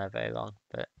 I wasn't there very long,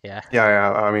 but yeah.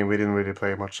 Yeah. I mean, we didn't really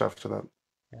play much after that.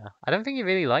 Yeah, I don't think he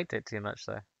really liked it too much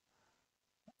though.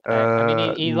 I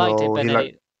mean, he liked it, but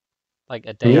then like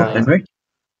a day Who? later. Henrik?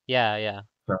 Yeah.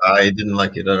 I didn't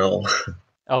like it at all.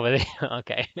 Oh really?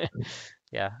 Okay.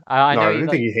 Yeah. I No, know I you didn't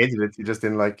think like. he hated it. He just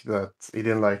didn't like that. He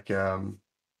didn't like.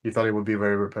 He thought it would be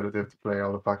very repetitive to play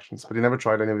all the factions, but he never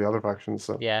tried any of the other factions.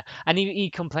 So. Yeah, and he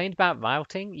complained about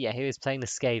routing. Yeah, he was playing the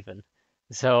Skaven.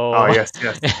 Oh So, yes,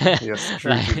 yes. True,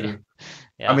 true, like, true.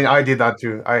 I yeah. mean, I did that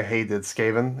too. I hated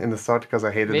Skaven in the start because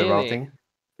I hated the Really? routing.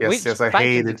 Which Yes, I faction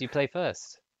hated. did you play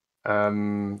first?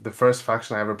 The first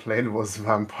faction I ever played was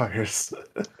vampires.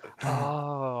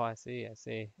 Oh, I see.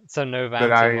 So no But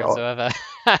routing whatsoever.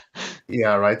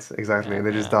 yeah, right, exactly.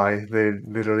 They just Yeah. die. They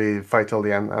literally fight till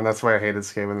the end, and that's why I hated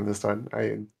Skaven in the start.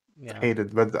 I Yeah.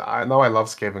 hated, but now I love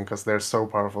Skaven because they're so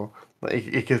powerful. Like,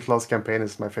 Ikit campaign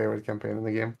is my favorite campaign in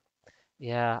the game.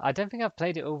 Yeah, I don't think I've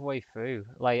played it all the way through.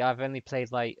 Like I've only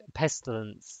played like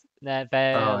Pestilence. They're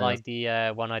Oh yes. like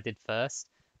the one I did first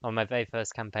on my very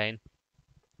first campaign.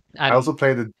 I also And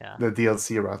played yeah, the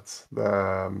DLC rats,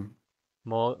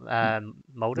 more the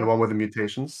Molder. one with the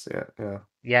mutations. Yeah, yeah.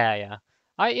 Yeah.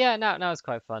 Yeah, now it's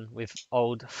quite fun with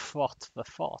old Frot the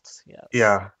Fort. Yes.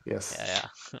 Yeah, yes.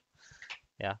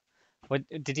 Yeah. What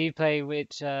did you play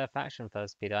which faction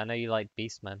first, Peter? I know you like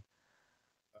Beastmen.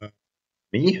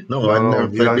 Me? No, I No, never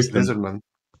he played likes Beastman. Lizardman.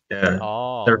 Yeah.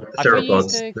 Oh, I thought you used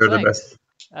Theropods, to they're the collect best.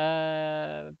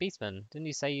 Beastmen. Didn't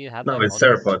you say you had No, like it's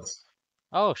models? theropods.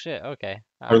 Oh shit, okay.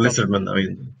 Or I got lizardmen, I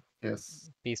mean. Yes.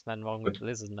 Beastmen wrong But, with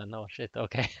Lizardmen. Oh shit,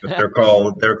 okay. but they're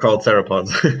called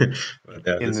theropods. But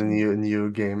yeah, In the lizardmen.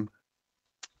 new game.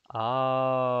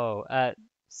 Oh,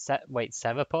 wait,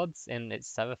 Cephalopods in its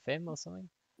Seraphim or something?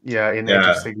 Yeah, in Age of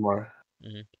Yeah, Sigmar.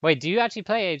 Wait, do you actually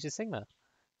play Age of Sigmar?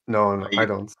 No, I I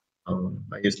don't.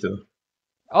 I used to.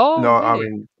 Oh, No, I really?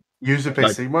 mean, you used to play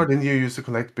Like Sigmar. Didn't you used to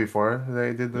collect before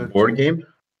they did the the board change? game?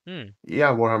 Hmm.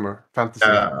 Yeah, Warhammer Fantasy,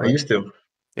 Yeah, I right? used to.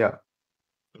 Yeah.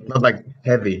 Not like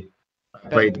heavy. I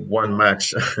But played one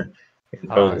match in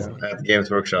I total Yeah. see. at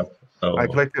Games Workshop. I So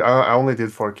collected. I only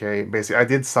did 4K. Basically, I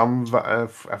did some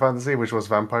fantasy, which was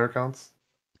vampire counts,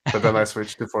 but then I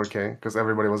switched to 4K because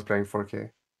everybody was playing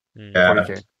 4K, yeah.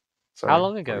 40K. How Sorry,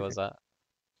 long ago 40K. was that?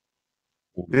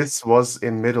 This was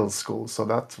in middle school, so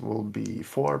that will be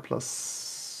 4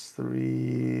 +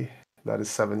 3. That is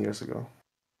 7 years ago.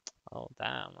 Oh,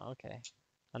 damn. Okay.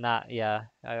 And that, yeah,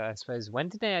 I suppose. When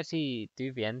did they actually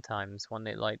do the end times? When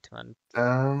it like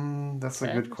 2010, That's a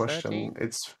good 13? question.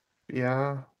 It's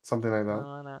yeah, something like that.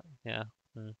 Oh, no. Yeah.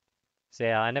 So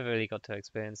yeah, I never really got to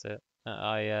experience it.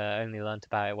 I only learnt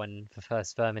about it when the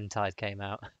first Vermintide came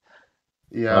out.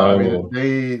 Yeah, I mean Oh,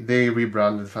 they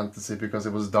rebranded fantasy because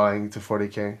it was dying to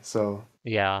 40K. So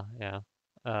Yeah.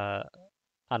 Uh,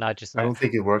 and I just I know. don't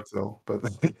think it worked though. But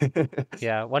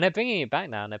Yeah, well, they're bringing it back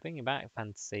now. They're bringing back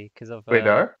fantasy because of wait,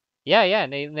 there? yeah,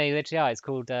 they literally are. It's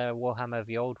called Warhammer: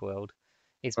 The Old World.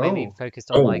 It's mainly Oh,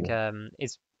 focused on like oh,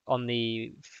 it's on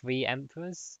the three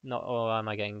emperors. Not, or am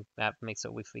I getting that mixed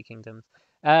up with Three Kingdoms?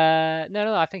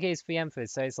 No, I think it is three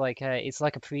emperors. So it's like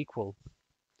a prequel.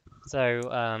 So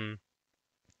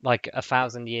like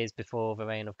 1,000 years before the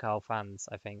reign of Karl Franz,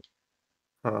 I think.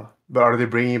 but are they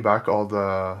bringing back all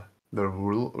the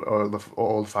rule or the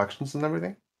old factions and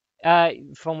everything?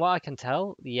 From what I can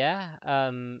tell, yeah.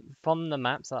 From the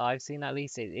maps that I've seen, at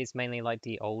least, it's mainly like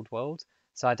the old world.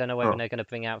 So I don't know whether Oh, they're going to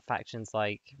bring out factions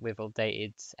like with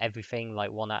updated everything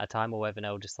like one at a time, or whether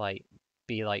they'll just like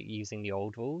be like using the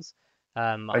old rules.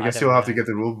 I I guess don't you'll really have to know. get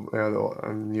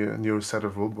a new set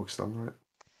of rule books then, right?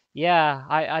 Yeah,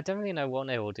 I don't really know what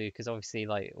they will do because obviously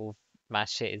like all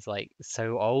match shit is like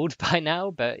so old by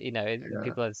now, but you know Yeah.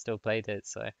 people have still played it.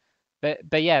 So,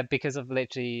 but yeah, because of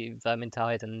literally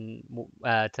Vermintide and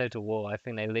Total War, I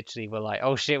think they literally were like,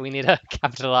 oh shit, we need to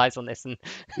capitalize on this, and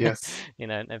Yes. you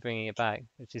know they're bringing it back,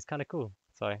 which is kind of cool.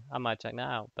 So I might check that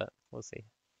out, but we'll see.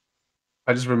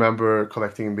 I just remember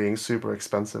collecting being super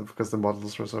expensive because the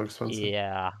models were so expensive.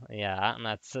 Yeah, and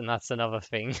that's another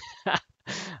thing.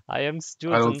 I am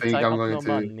I don't student, think I I'm got going no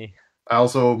to. money. I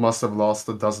also must have lost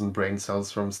a dozen brain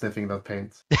cells from sniffing that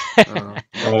paint.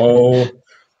 oh,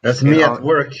 that's In me at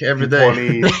work every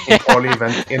day.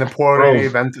 in a Bro, poorly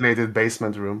ventilated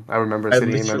basement room. I remember I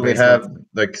sitting in my literally basement. have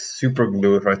like super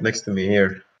glue right next to me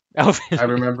here. Oh, I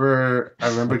really? remember I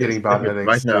can getting bad sniff it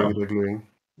right headaches doing now. the gluing.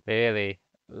 Really?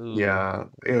 Ooh. Yeah,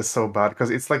 it was so bad because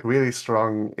it's like really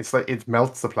strong. It's like it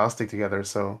melts the plastic together,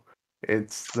 so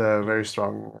it's the very Mm.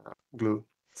 strong glue.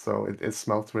 So it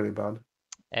smelt really bad.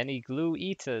 Any glue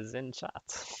eaters in chat?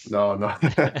 No, no,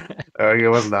 it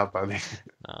wasn't that bad.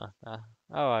 No.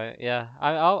 All right, yeah.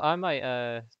 I might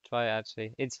try it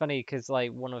actually. It's funny because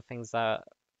like one of the things that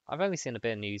I've only seen a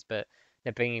bit of news, but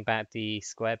they're bringing back the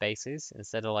square bases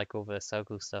instead of like all the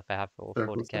circle stuff they have for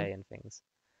Circle stuff. 40K and things.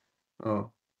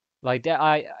 Oh. Like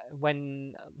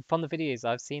when from the videos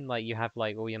I've seen, like you have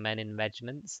like all your men in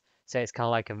regiments, so it's kind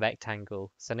of like a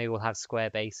rectangle. So they will have square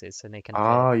bases, and they can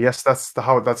fit. Ah, yes, that's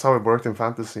how it worked in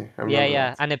fantasy. I Yeah, remember yeah,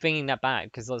 that. and they're bringing that back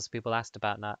because lots of people asked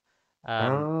about that.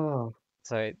 Oh,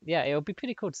 So yeah, it'll be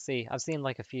pretty cool to see. I've seen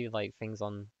like a few like things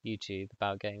on YouTube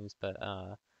about games, but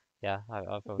yeah, I've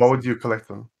what would obviously. you collect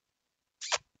then?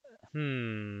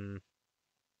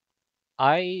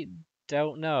 I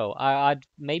don't know. I'd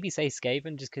maybe say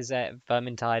Skaven just because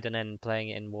Vermintide and then playing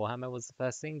it in Warhammer was the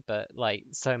first thing, but like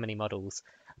so many models.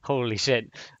 Holy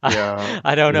shit. Yeah,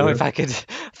 I don't know Yeah. if I could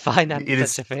finance it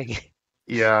such is. a thing.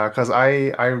 Yeah, because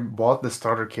I bought the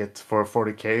starter kit for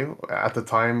 40K. At the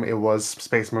time, it was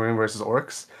Space Marine versus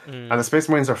Orcs, and the Mm. Space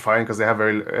Marines are fine because they have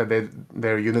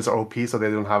their units are OP, so they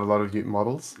don't have a lot of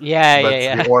models. Yeah, But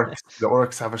yeah, the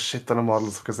orcs have a shit ton of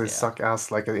models because they yeah. suck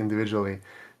ass like individually.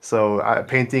 So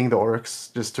painting the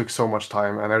orcs just took so much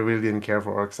time, and I really didn't care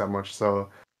for orcs that much. So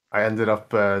I ended up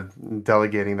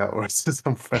delegating that orcs to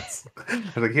some friends. I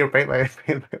was like, here, paint my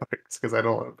orcs because I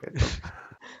don't want to paint them.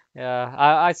 Yeah,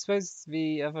 I suppose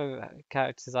the other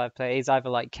characters I play is either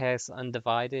like Chaos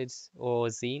Undivided or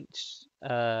Tzeentch,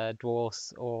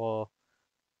 Dwarfs or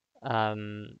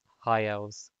High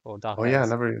Elves or Dark Oh yeah, I Elves.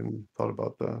 never even thought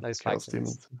about the Those Chaos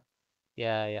factions. Demons.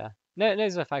 Yeah, yeah. No,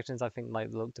 those are factions I think like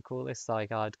look the coolest,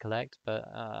 like I'd collect, but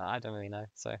I don't really know.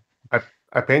 So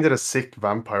I painted a sick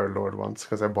vampire lord once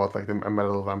because I bought like a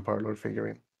metal vampire lord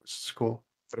figurine, which is cool.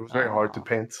 But it was very hard to ah,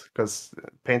 paint because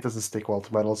paint doesn't stick well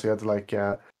to metal, so you had to like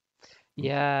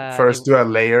yeah, first do a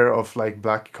layer of like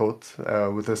black coat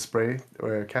with a spray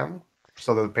can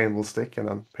so that the paint will stick, and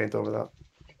then paint over that.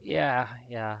 yeah.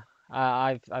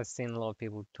 I've seen a lot of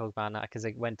people talk about that because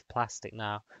it went to plastic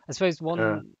now. I suppose Yeah,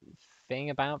 one thing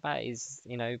about that is,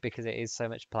 because it is so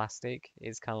much plastic,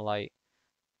 it's kind of like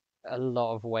a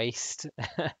lot of waste.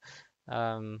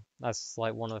 That's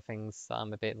like one of the things that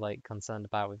I'm a bit like concerned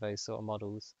about with those sort of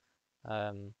models.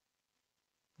 Um,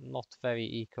 Not very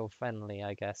eco-friendly,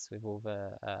 I guess, with all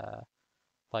the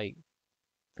like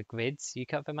the grids you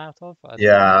cut them out of. I don't know.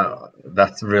 Yeah,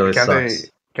 that really can they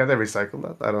sucks. can they recycle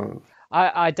that? I don't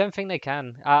I don't think they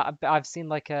can. I've seen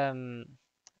like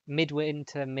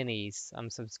Midwinter Minis. I'm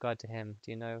subscribed to him.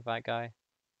 Do you know that guy?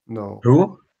 know.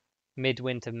 Who?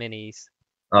 Midwinter Minis.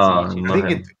 He's a Oh, YouTube I not think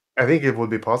channel. it him. I think it would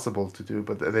be possible to do,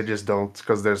 but they just don't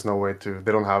because there's no way to.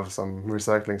 They don't have some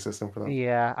recycling system for that.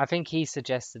 Yeah, I think he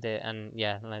suggested it, and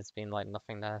yeah, and there's been like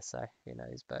nothing there, so who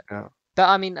knows? Yeah. But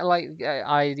I mean, like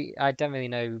I don't really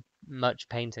know much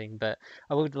painting, but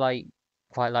I would like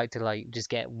quite like to like just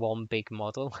get one big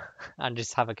model and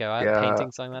just have a go at Yeah,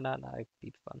 painting something like that. That would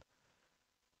be fun.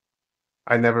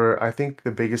 I think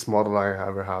the biggest model I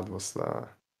ever had was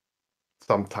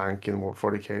some tank in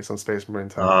 40K, some Space Marine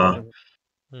tank.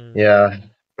 Hmm. Yeah.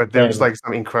 But there was Same. like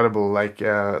some incredible, like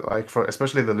for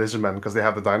especially the lizardmen because they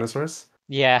have the dinosaurs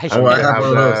Yeah, Oh, and I they have have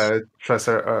one of those. the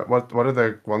treasure. What are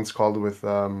the ones called with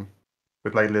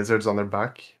like lizards on their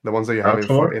back? The ones that you have in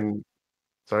for Carnotaur? in.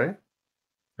 Sorry.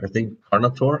 I think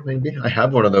Carnotaur, maybe? I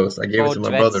have one of those. I gave it or to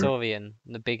my brother. Dreadsaurian,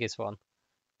 the biggest one,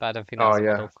 but I don't think Oh that's a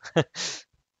yeah. model.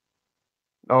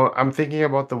 Oh, I'm thinking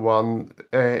about the one.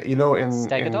 In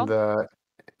Stegodon? the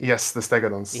yes, the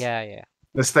stegodons. Yeah, yeah.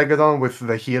 The stegodon with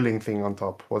the healing thing on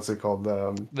top. What's it called?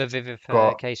 The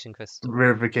God, vivification crystal.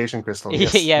 verification crystal.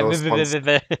 Yes, Yeah, those ones.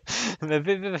 the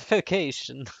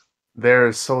vivification.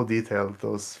 They're so detailed,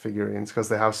 those figurines, because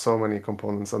they have so many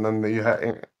components. And then you have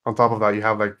on top of that, you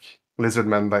have like lizard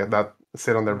men that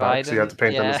sit on their back, so you have Raiden, to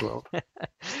paint them yeah. as well.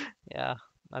 Yeah,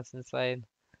 that's insane.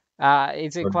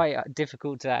 Is it But, quite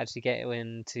difficult to actually get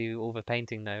into all the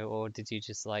painting though, or did you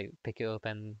just like pick it up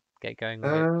and get going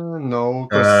with it? No,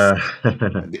 because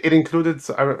uh, it included.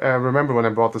 I remember when I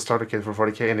bought the starter kit for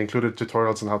 40K, it included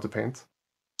tutorials on how to paint.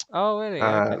 Oh, really?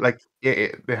 Okay. Like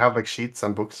they have like sheets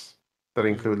and books that Mm.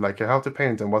 include like how to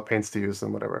paint and what paints to use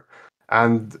and whatever.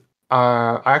 And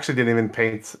I actually didn't even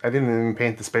paint. I didn't even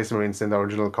paint the Space Marines in the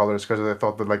original colors because I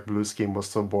thought the like blue scheme was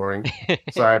so boring.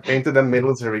 So I painted them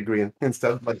military green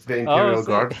instead, like the Oh, Imperial sick.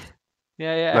 Guard,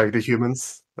 Yeah, like the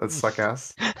humans that suck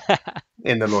ass yeah.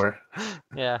 in the lore.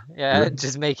 Yeah,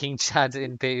 just making Chad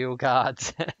Imperial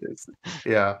Guards. It's-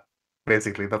 yeah,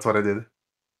 basically that's what I did.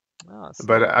 Oh,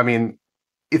 But sick. I mean,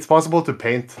 it's possible to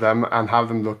paint them and have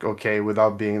them look okay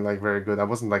without being like very good. I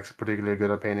wasn't like particularly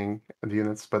good at painting the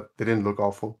units, but they didn't look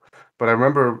awful. But I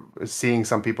remember seeing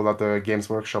some people at the Games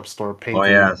Workshop store oh painting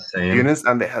yeah, same. units,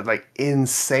 and they had like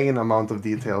insane amount of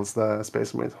details. The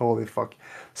Space Marines, holy fuck!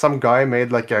 Some guy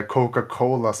made like a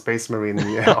Coca-Cola Space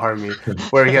Marine army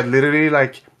where he had literally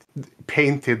like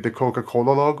painted the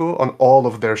Coca-Cola logo on all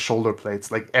of their shoulder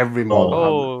plates. Like every model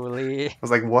had it. Holy. I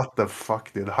was like, what the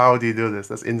fuck, dude? How do you do this?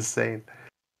 That's insane.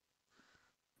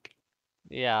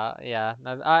 Yeah, yeah.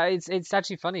 No, it's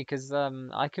actually funny because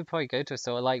I could probably go to a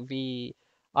store like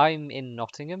I'm in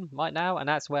Nottingham right now, and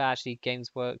that's where actually Games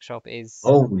Workshop is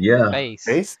Oh yeah. based.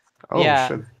 Based? Oh Yeah,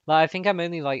 shit. like I think I'm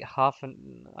only like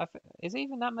is it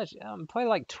even that much? I'm probably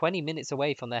like 20 minutes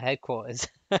away from their headquarters.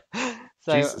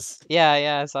 So Jesus.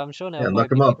 yeah. So I'm sure Yeah, there'll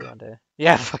knock probably him be up. people around here.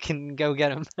 Yeah, fucking go get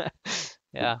them.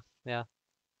 Yeah, yeah.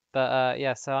 But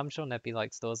yeah, so I'm sure there'd be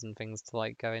like stores and things to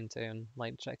like go into and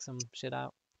like check some shit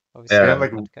out. Obviously, We Yeah. have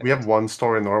like after we have COVID. one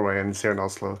store in Norway and it's here in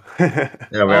Oslo.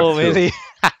 Yeah, we have Oh, two. really?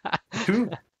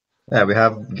 Two? Yeah, we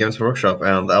have Games Workshop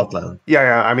and Outland.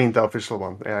 Yeah. I mean the official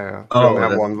one. Yeah. We only Oh,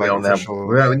 have one we like only have.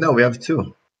 official. No, we have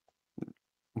two.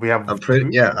 We have I'm pretty.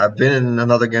 two? Yeah, I've been in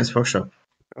another Games Workshop.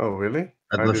 Oh really?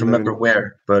 I I don't didn't remember even.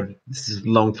 where, but this is a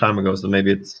long time ago, so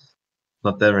maybe it's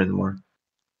not there anymore.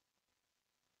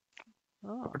 I'm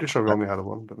Oh. pretty sure we Uh, only had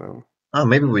one, but no. Oh,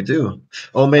 maybe we do.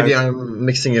 Or maybe I I'm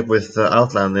mixing it with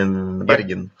Outland in yeah.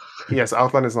 Bergen. Yes,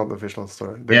 Outland is not the official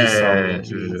store. They Yeah, just yeah, sell yeah, the yeah,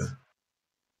 true, true. units.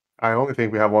 I only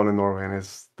think we have one in Norway, and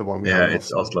it's the one we have Yeah, in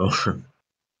it's Oslo. Oslo.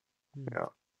 Yeah,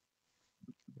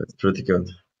 It's pretty good.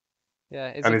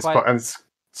 Yeah, is and it it's quite? and it's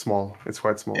small. It's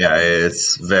quite small. Yeah,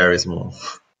 it's very small.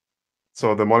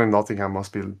 So the one in Nottingham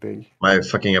must be big. My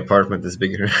fucking apartment is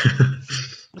bigger.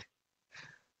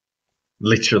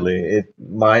 Literally,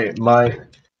 my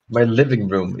living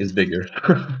room is bigger.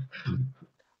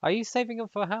 Are you saving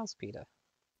up for a house, Peter?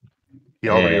 He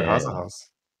already has a And house,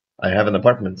 I have an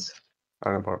apartment.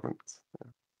 an apartment.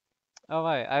 Oh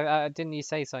right, I didn't you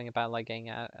say something about like getting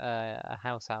a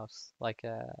house like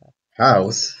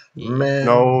House? yeah. Man.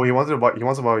 No, he wants to buy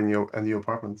a new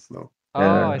apartment. No. Oh,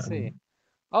 Yeah, I see.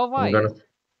 Oh I'm right. gonna.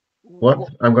 What?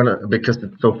 I'm gonna because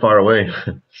it's so far away.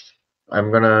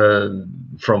 I'm gonna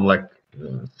from like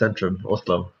central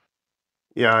Oslo.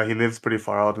 Yeah, he lives pretty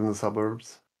far out in the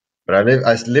suburbs. But I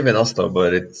live in Oslo,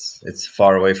 but it's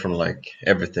far away from like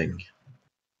everything.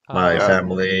 My Yeah,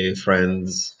 family,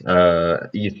 friends,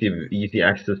 easy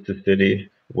access to city,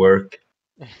 work.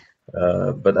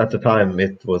 But at the time,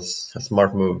 it was a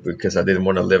smart move because I didn't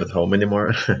want to live at home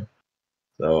anymore.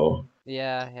 So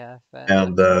yeah, fair enough.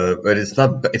 and but it's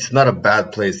not a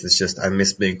bad place. It's just I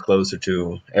miss being closer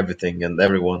to everything and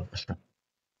everyone.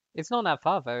 It's not that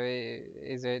far though.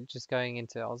 Is it just going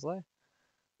into Oslo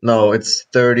No, it's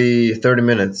 30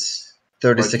 minutes,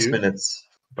 by 36 tube, minutes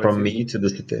by from tube, me to the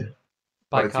city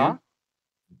by by tube, car?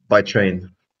 by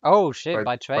train. Oh shit, by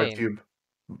by by train. tube,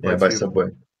 Yeah, by by tube. subway.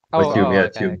 By Oh, tube, yeah,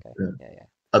 okay, tube. okay. Yeah.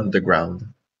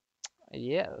 Underground.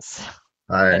 Yes.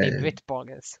 Any I Brit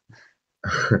bloggers?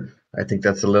 I think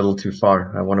that's a little too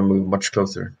far. I want to move much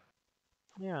closer.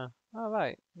 Yeah. All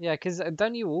right. Yeah, because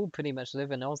don't you all pretty much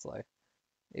live in Oslo?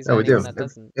 Is Yeah, there we do. anyone that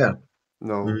doesn't? Yeah.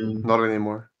 No, Mm, not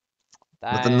anymore.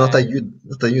 Dang. not that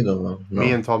you don't know. Me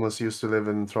No. and Thomas used to live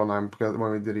in Trondheim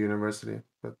when we did university,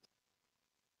 but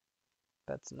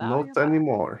But now not you're back.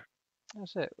 anymore. Oh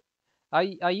shit. Are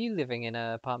you living in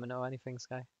an apartment or anything,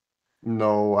 Sky?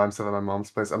 No, I'm still at my mom's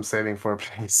place. I'm saving for a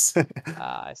place.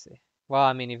 Ah, I see. Well,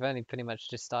 I mean, you've only pretty much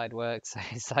just started work, so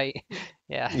it's like,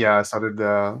 yeah, Yeah, I started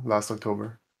last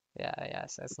October. yeah.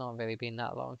 So it's not really been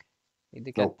that long. Need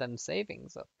to get Nope, them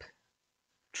savings up.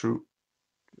 true.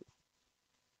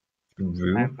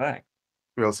 I'm back.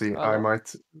 We'll see. I Hello.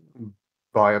 might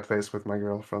buy a place with my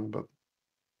girlfriend, but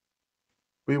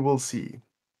we will see.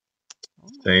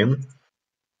 Same.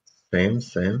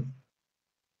 Same.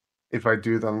 If I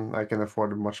do, then I can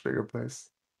afford a much bigger place,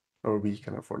 or we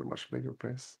can afford a much bigger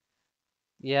place.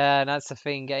 Yeah, and that's the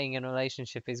thing. Getting in a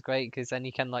relationship is great because then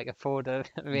you can like afford a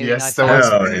really Yes, nice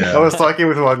house. Oh I yeah. was talking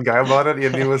with one guy about it,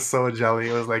 and he was so jelly.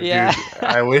 He was like, Yeah. "Dude,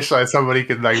 I wish somebody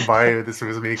could like buy this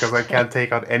with me because I can't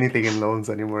take out anything in loans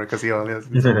anymore because he's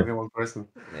only one person.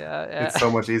 Yeah. It's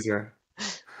so much easier."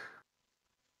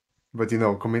 But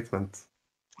commitment.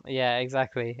 Yeah,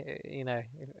 exactly. You know,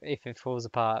 if it falls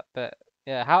apart. But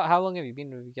yeah, how long have you been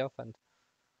with your girlfriend?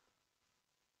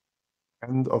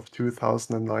 End of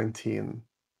 2019.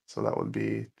 So that would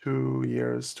be 2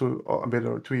 years, a bit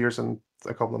over 2 years and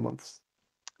a couple of months.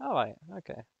 Oh, right.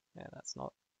 Okay. Yeah, that's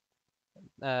not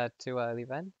too early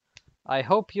then. I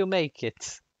hope you make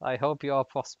it. I hope you are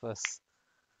prosperous.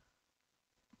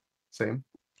 Same.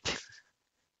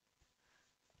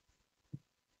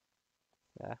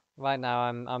 Yeah. Right now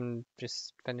I'm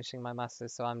just finishing my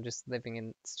masters, so I'm just living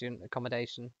in student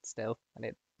accommodation still,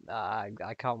 and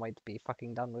I can't wait to be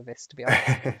fucking done with this, to be honest.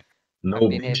 No I've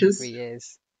been here for beaches? 3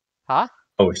 years. Huh?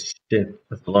 Oh shit,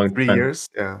 that's a long 3 time. years.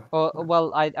 Yeah.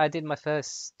 Well, I did my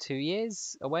first 2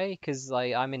 years away because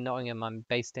like I'm in Nottingham. I'm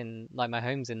based in like my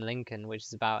home's in Lincoln, which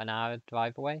is about an hour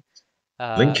drive away.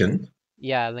 Lincoln?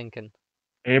 Yeah, Lincoln.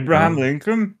 Abraham Oh.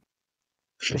 Lincoln?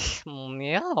 Yes,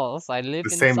 I live The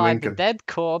same inside the Lincoln. dead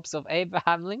corpse of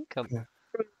Abraham Lincoln. Yeah.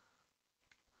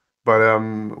 But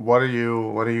what are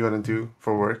you gonna do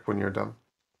for work when you're done,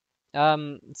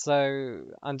 So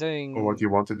I'm or what do doing you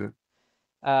want to do?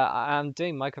 I'm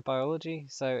doing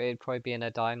microbiology, so it'd probably be in a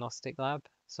diagnostic lab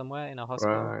somewhere in a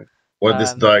hospital. Right. What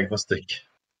is Um, diagnostic?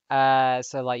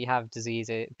 so like you have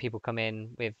diseases, people come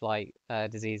in with like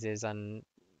diseases, and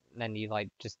then you like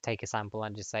just take a sample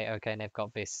and just say, okay, they've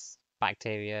got this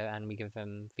bacteria, and we give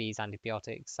them these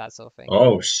antibiotics, that sort of thing.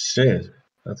 Oh shit,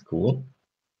 that's cool.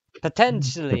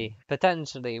 Potentially,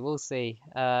 we'll see.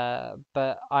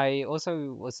 But I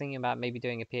also was thinking about maybe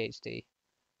doing a PhD,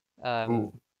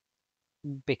 Ooh.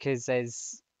 because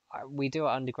we do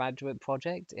an undergraduate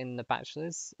project in the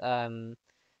bachelor's, and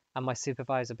my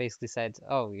supervisor basically said,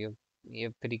 "Oh,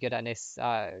 you're pretty good at this.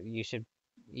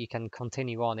 You can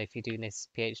continue on if you do this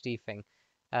PhD thing,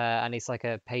 and it's like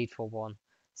a paid for one,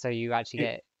 so you actually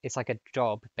get it's like a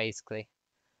job basically."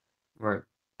 Right.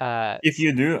 If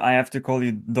you do, I have to call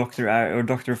you Dr. or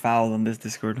Dr. Foul on this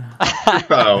Discord.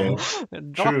 Wow.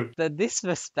 True. The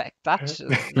disrespect,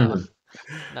 actually, no,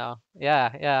 no,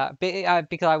 yeah,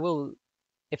 because I will.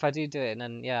 If I do it,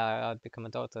 then yeah, I'd become a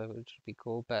doctor, which would be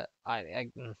cool. But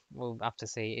we'll have to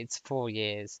see. It's 4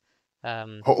 years.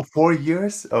 Oh, 4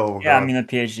 years? Oh Yeah, I God. mean a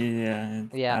PhD. Yeah,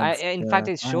 Yeah. that's In fact,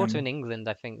 it's shorter time. in England.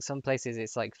 I think some places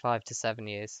it's like 5 to 7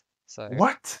 years. So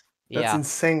What? That's yeah,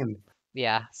 insane.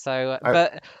 yeah. So, I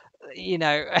but you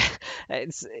know,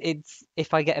 it's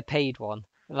if I get a paid one,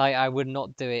 like I would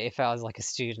not do it if I was like a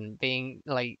student, being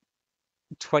like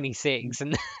 26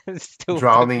 and still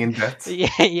drowning in debt.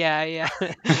 yeah.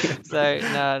 So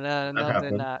no, That not doing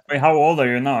happened. that. Wait, how old are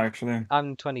you now, actually?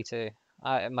 I'm 22.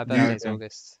 My Do you birthday's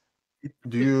August.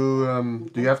 do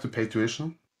you have to pay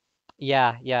tuition?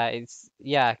 Yeah, yeah,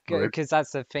 Right. because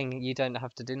that's the thing. You don't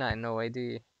have to do that in Norway, do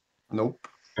you? Nope.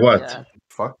 What? Yeah,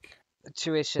 Fuck. What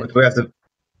tuition we have to?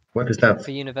 What is that?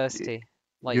 for university.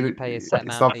 Like you You pay a set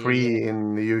it's amount not a free year.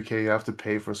 in the UK. You have to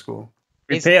pay for school.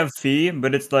 We Is pay a fee,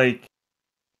 but it's like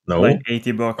No.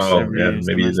 80 bucks Oh yeah, every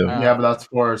maybe you do. semester. Yeah, but that's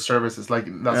for services. Like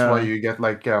that's why Yeah, you get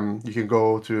like you can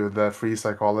go to the free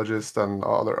psychologist and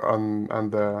other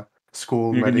and the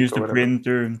school you can use medic or the whatever.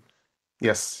 printer.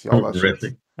 Yes, all that shit.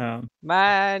 Really? Yeah.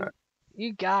 Man,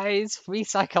 you guys, free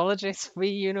psychologists,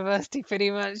 free university,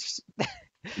 pretty much.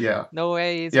 Yeah.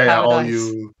 Norway is Yeah.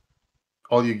 paradise.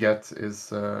 All you get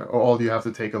is or all you have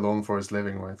to take a loan for is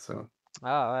living, right? So Oh,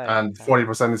 right, and okay.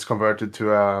 40% is converted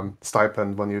to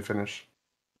stipend when you finish.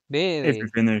 If you Really?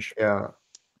 finish. Yeah, if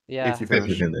Yeah. you If you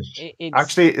finish. finish. It's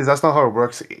Actually, that's not how it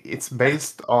works. It's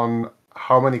based on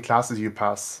how many classes you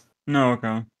pass. No,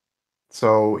 okay.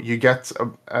 So you get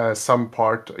some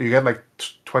part. You get like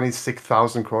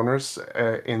 26,000 kroners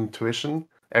in tuition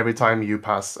every time you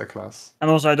pass a class. And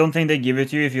also, I don't think they give it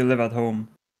to you if you live at home.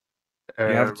 You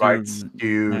have Right? to.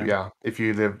 You Yeah. yeah. If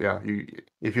you live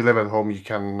if you live at home, you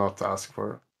cannot ask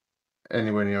for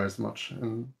anywhere near as much.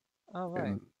 oh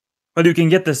right. But you can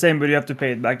get the same, but you have to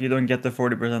pay it back. You don't get the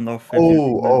 40% off if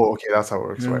you. Okay, that's how it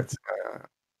works, Yeah. right?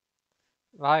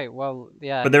 Right, well,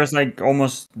 yeah. But there's like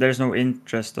there's no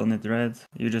interest on it, right?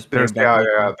 You just pay There's back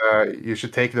later. you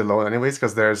should take the loan anyways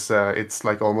because there's it's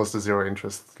like almost a zero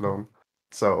interest loan.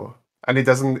 So and it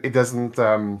doesn't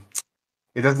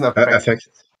Affect.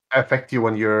 affect you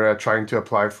when you're trying to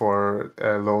apply for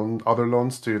other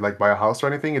loans to like buy a house or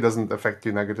anything. It doesn't affect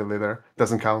you negatively there. It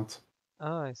doesn't count.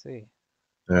 Oh, I see.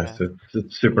 Yeah, Yeah. so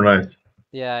it's super nice.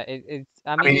 Yeah, it's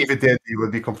I I mean mean, if it did, you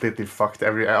would be completely fucked.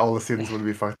 All the students would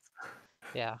be fucked.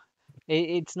 yeah.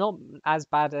 It's not as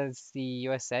bad as the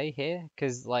USA here,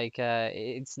 because like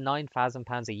it's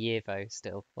 £9,000 a year though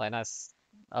still. Like that's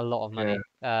a lot of Yeah.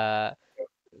 money.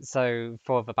 So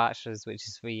for the bachelor's, which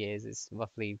is 3 years, it's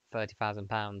roughly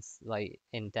 £30,000 like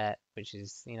in debt, which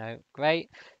is,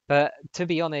 great. But to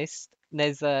be honest,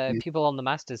 there's people on the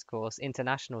master's course,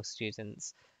 international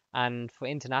students, and for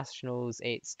internationals,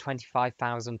 it's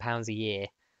 £25,000 a year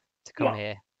to come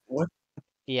here. What?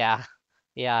 Yeah,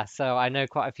 yeah. So I know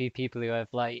quite a few people who have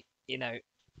like,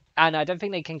 and I don't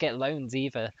think they can get loans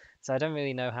either. So I don't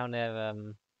really know how they're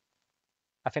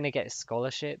I think they get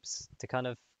scholarships to kind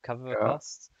of cover the Yeah.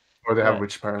 costs. Or they have But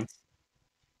rich parents.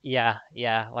 yeah.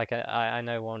 Like I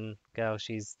know one girl,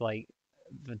 she's like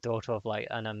the daughter of like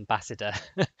an ambassador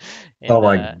in Oh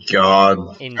my god.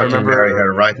 in I can Germany. marry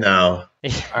her right now. I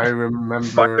Bind her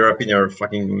remember up in your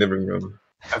fucking living room.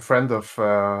 a friend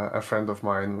of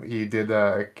mine, he did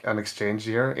an exchange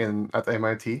year at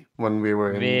MIT when we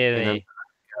were in Really? America,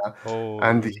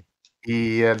 and Holy.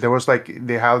 there was like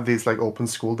they have these like open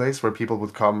school days where people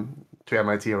would come to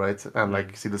MIT, right, and Mm.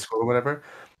 like see the school or whatever.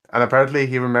 And apparently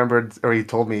he remembered, or he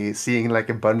told me, seeing like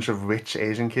a bunch of rich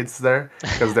Asian kids there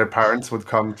because their parents would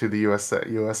come to the US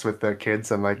with their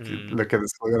kids and like Mm. look at the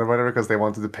school or whatever because they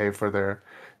wanted to pay for their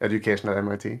education at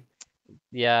MIT.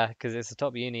 Yeah, because it's the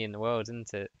top uni in the world,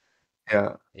 isn't it?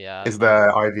 Yeah, Yeah, it's nice.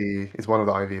 It's one of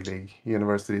the Ivy League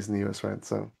universities in the US, right?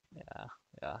 So, Yeah,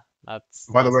 yeah. That's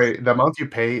by the that's way, the amount you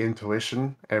pay in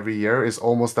tuition every year is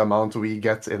almost the amount we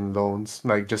get in loans,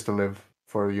 like just to live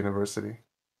for university.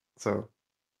 So,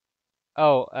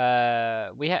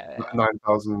 Oh, we have.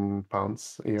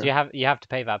 £9,000 a Do you year. have to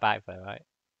pay that back though, right?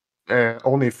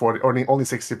 Only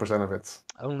 60% of it.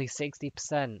 Only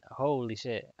 60%. Holy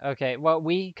shit. Okay, well,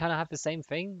 we kind of have the same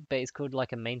thing, but it's called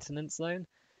like a maintenance loan.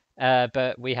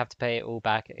 But we have to pay it all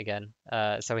back again.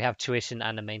 So we have tuition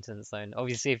and a maintenance loan.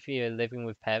 Obviously, if you're living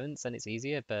with parents, then it's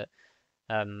easier, but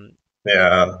um,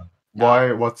 Yeah. uh,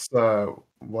 Why? What's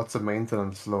a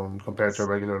maintenance loan compared to a s-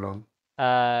 regular loan?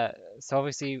 uh, so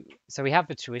obviously, so we have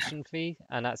the tuition fee,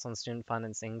 and that's on Student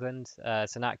Finance England.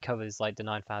 So that covers like the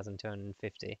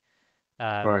 9,250.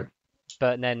 Right. Um,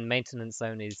 but then maintenance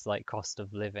loan is like cost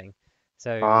of living.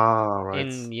 So Ah, right.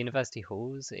 in university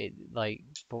halls, it like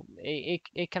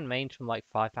it can range from like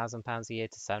 £5,000 a year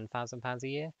to £7,000 a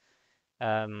year.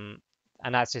 Um,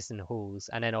 and that's just in halls.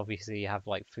 And then obviously you have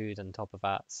like food on top of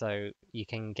that. So you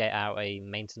can get out a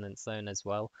maintenance loan as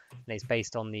well. And it's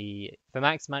based on the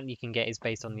max amount you can get is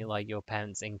based on like your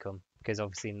parents' income because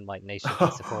obviously like they should be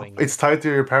supporting you. It's tied to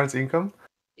your parents' income?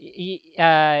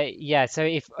 Yeah. So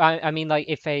if I mean like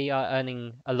if they are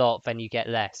earning a lot, then you get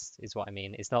less, is what I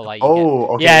mean. It's not like you get.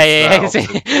 Oh, okay, Yeah, it's the yeah, opposite.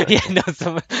 yeah. Yeah, Okay. no,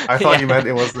 some. I thought Yeah. you meant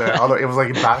it was the other. It was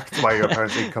like backed by your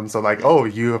parents' income. So like, oh,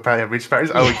 you apparently have rich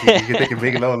parents. Oh, you can take a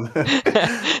big loan.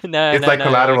 No, It's no, like no.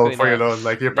 collateral Luckily for your not. loan.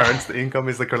 Like your parents' income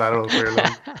is the collateral for your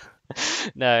loan.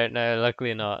 No, no.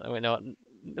 Luckily not. We're not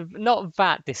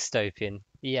that dystopian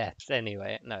yet.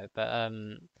 Anyway, no. But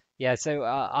yeah. So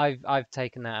I've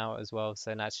taken that out as well.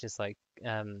 So that's just like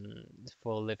um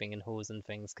for living in halls and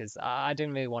things because I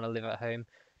don't really want to live at home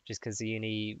just because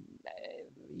the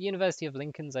University of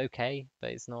Lincoln's okay,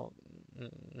 but it's not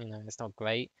it's not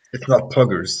great. It's not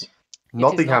puggers.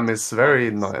 It is not Nottingham is very bogus.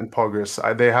 in progress.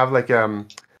 They have like the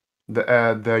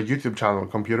YouTube channel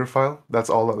Computer File. That's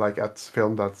all like at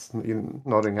filmed at Oh,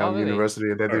 Nottingham really?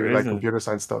 University. They Or do is like it? computer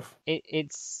science stuff.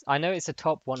 It's I know it's a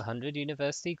top 100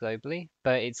 university globally,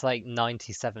 but it's like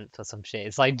 97th or some shit.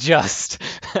 It's like just,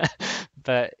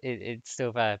 but it's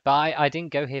still there. But I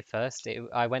didn't go here first.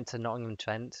 I went to Nottingham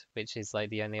Trent, which is like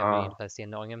the only other Ah, university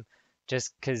in Nottingham,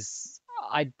 just because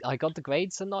I got the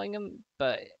grades for Nottingham,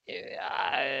 but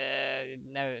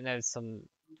no some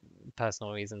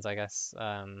personal reasons I guess.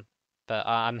 But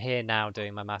I'm here now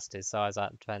doing my masters, so I was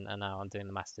at Trent and now I'm doing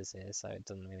the masters here, so it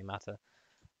doesn't really matter.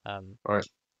 Um, all right.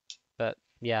 but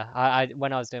yeah, I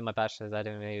when I was doing my bachelor's, I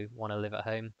didn't really want to live at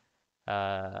home.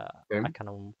 I Same. kind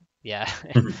of yeah,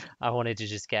 I wanted to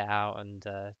just get out and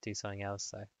do something else.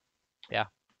 So yeah,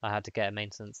 I had to get a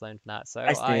maintenance loan for that. So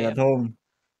I stayed at home.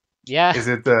 yeah, Is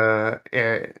it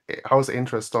how's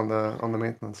interest on the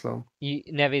maintenance loan?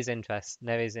 there is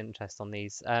interest on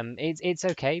these. It's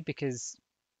okay because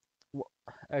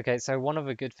okay, so one of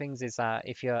the good things is that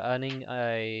if you're earning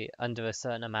a under a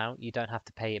certain amount, you don't have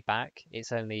to pay it back.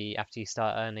 It's only after you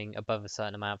start earning above a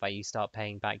certain amount that you start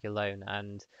paying back your loan.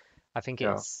 And I think Yeah.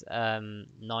 it's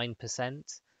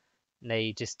 9%.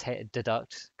 They just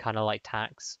deduct kind of like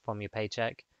tax from your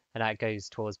paycheck, and that goes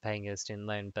towards paying your student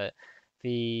loan. But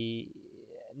the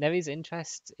there is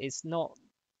interest. It's not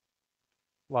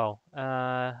well,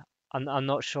 I'm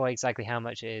not sure exactly how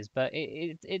much it is, but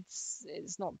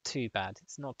it's not too bad.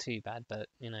 It's not too bad, but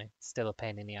it's still a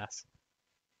pain in the ass.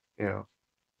 Yeah.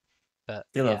 But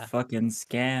Still a yeah, fucking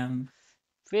scam.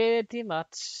 pretty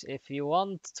much. If you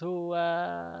want to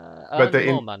But earn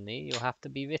more money, you have to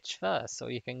be rich first, so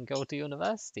you can go to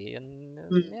university. And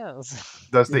yes,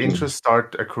 does the interest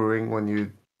start accruing when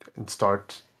you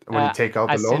take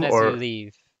out the as soon loan as you or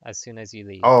leave, as soon as you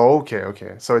leave. oh,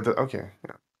 okay. So okay.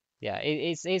 Yeah. Yeah,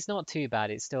 it's not too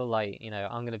bad. It's still like,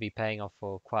 I'm gonna be paying off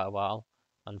for quite a while,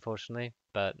 unfortunately,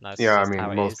 but that's Yeah, I just mean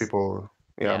how it is.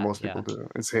 Yeah, most yeah, people do.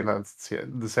 It's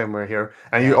the same way here.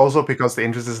 And you but also, because the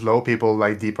interest is low, people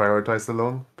like deprioritize the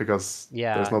loan because there's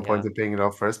yeah, no point yeah. in paying it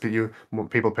off first. But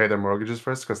people pay their mortgages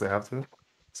first because they have to.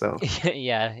 So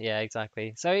Yeah, yeah,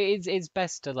 exactly. So it's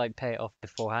best to like pay it off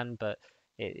beforehand, but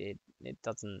it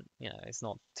doesn't, it's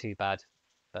not too bad,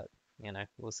 but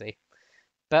we'll see.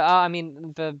 But I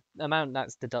mean, the amount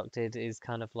that's deducted is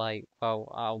kind of like, well,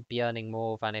 I'll be earning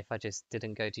more than if I just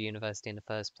didn't go to university in the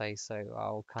first place, so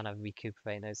I'll kind of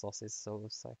recuperate those losses, sort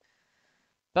of. So,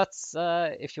 but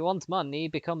if you want money,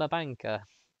 become a banker.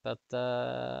 But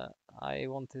I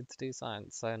wanted to do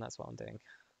science, so that's what I'm doing.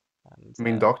 And I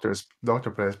mean, doctor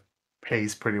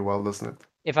pays pretty well, doesn't it?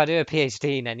 if I do a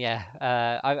PhD, then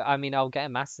yeah, I mean, I'll get a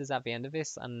master's at the end of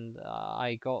this, and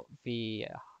I got the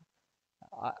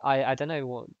I don't know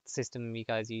what system you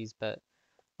guys use, but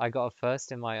I got a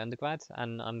first in my undergrad,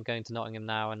 and I'm going to Nottingham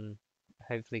now, and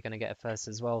hopefully going to get a first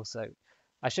as well. So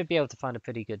I should be able to find a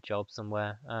pretty good job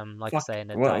somewhere. Like I Fuck. say,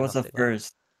 in a What's the diagnostic lab.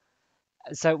 first?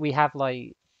 So we have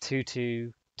like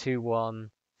 2-2, 2-1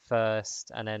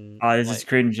 first, and then Oh, it's like just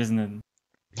cringe, isn't it?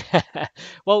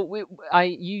 well,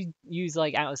 you use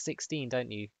like out of 16,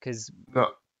 don't you? Because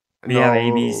No, We have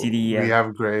A, B, C, no, D, E, we F.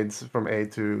 have grades from A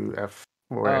to F,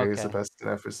 where oh, A is the okay. best and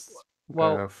F is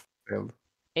Well, failed.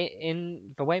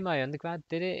 in the way my undergrad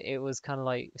did it, it was kind of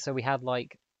like, so we had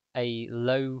like a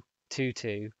low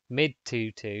 2-2, mid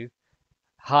 2-2,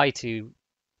 high 2-2,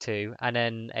 and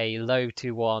then a low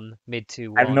 2-1, mid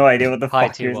I have 2-1, no idea what the high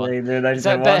fuck you're 2-1. saying, dude. I just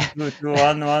So, said but 1, 2, 2,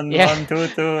 1, 1, yeah, 1, 2,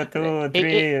 2, 2, it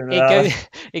 3. it goes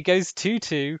it goes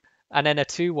 2-2 and then a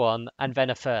 2-1 and then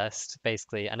a first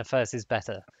basically, and a first is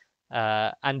better.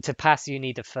 And to pass you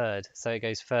need a third, so it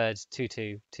goes third,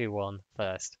 2-2, 2-1,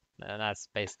 first, and that's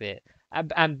basically it.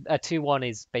 And a 2-1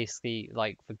 is basically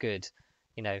like for good,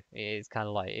 you know. It's kind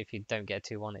of like if you don't get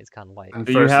a 2-1, it's kind of like And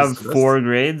So you first is have the best. 4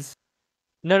 grades?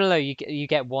 no, you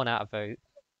get one out of those.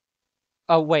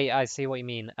 Oh wait, I see what you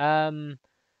mean. Kind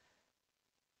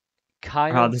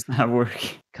How of, does that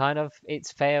work? kind of.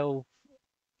 It's fail.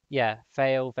 Yeah,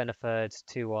 fail, then a third,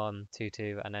 2-1,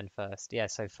 2-2, and then first. Yeah,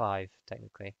 so 5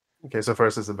 technically. Okay, so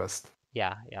first is the best.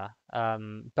 Yeah, yeah.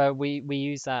 But we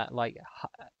use that like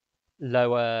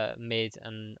lower, mid,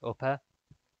 and upper.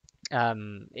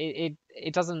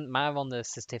 It doesn't matter on the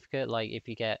certificate. Like if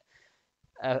you get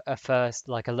a first,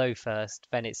 like a low first,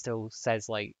 then it still says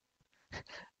like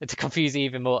to confuse you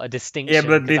even more, a Yeah, distinction,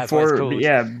 but because that's what it's before, called.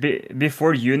 yeah,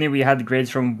 before uni, we had grades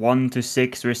from 1 to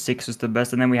 6, where 6 was the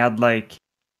best, and then we had like,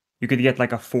 you could get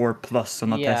like a 4 plus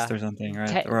on a test Yeah. or something,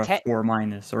 right? Te Or a te 4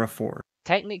 minus, or a 4.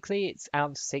 Technically, it's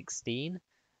out of 16.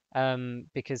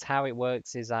 Because how it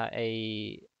works is that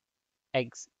a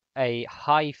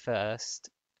high first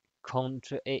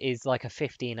contra is like a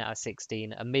 15 out of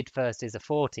 16, a mid first is a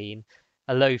 14,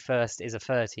 a low first is a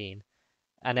 13,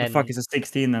 and The fuck then is a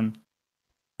 16 then?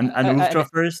 An an ultra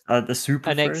first? The super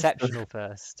an first? exceptional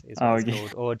first is Oh, what it's okay.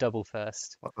 code, or a double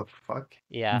first. What the fuck?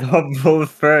 Yeah, Double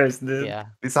first, dude. yeah.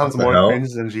 This sounds What the more hell?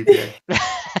 cringe than GPA.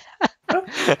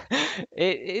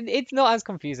 It's not as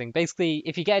confusing. Basically,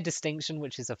 if you get a distinction,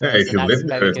 which is a Yeah, first, if then you that's live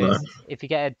there, very it's good. nice. If you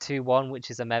get a 2-1, which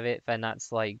is a merit, then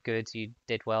that's like good, you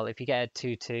did well. If you get a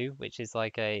 2-2, which is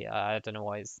like a I don't know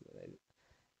why it's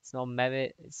not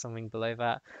merit, it's something below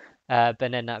that. But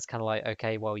then that's kind of like,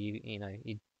 okay, well, you know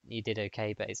you did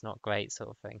okay, but it's not great, sort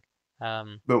of thing.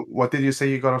 But what did you say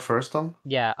you got a first on?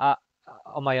 Yeah,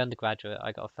 on my undergraduate,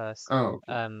 I got a first Oh,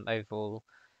 okay. overall,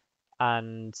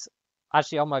 and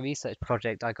actually on my research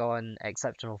project, I got an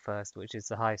exceptional first, which is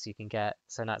the highest you can get.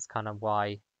 So that's kind of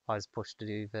why I was pushed to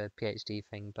do the PhD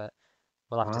thing, but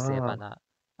we'll have to see about Ah, that.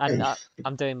 And Nice.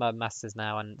 I'm doing my masters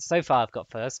now, and so far I've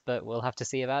got first, but we'll have to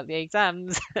see about the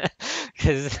exams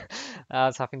because I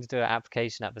was having to do an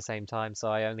application at the same time,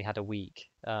 so I only had a week.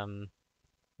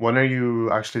 when are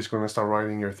you actually going to start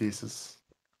writing your thesis?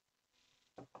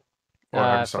 Or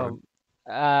have you started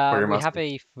From for your we have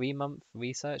master's? a 3-month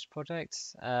research project,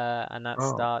 and that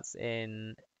Oh, starts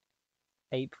in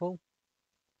April.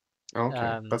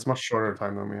 okay. That's much shorter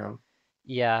time than we have.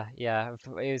 Yeah, yeah.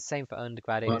 It was same for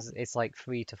undergrad. Well, It's like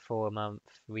 3 to 4 month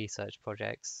research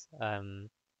projects.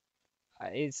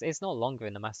 It's not longer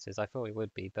in the masters. I thought it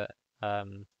would be, but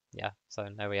yeah. So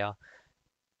there we are.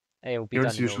 It'll be done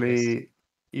Yours in August. usually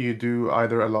you do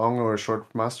either a long or a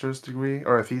short master's degree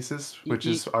or a thesis, You which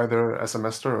you, is either a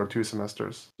semester or 2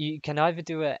 semesters. you can either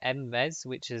do a MRes,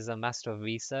 which is a Master of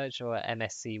Research, or a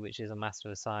MSc, which is a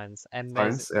Master of Science. MRes,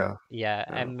 Science, yeah, yeah,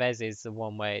 yeah. MRes is the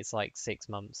one where it's like 6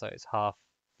 months, so it's half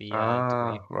the degree.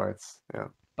 Ah, right, yeah.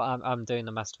 But I'm doing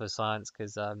the Master of Science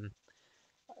because I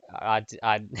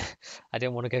I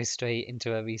didn't want to go straight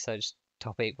into a research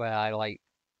topic where I like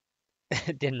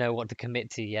didn't know what to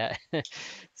commit to yet.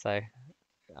 So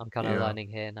I'm kind of Yeah. learning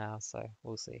here now, so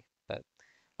we'll see. But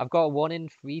I've got a 1 in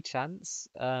 3 chance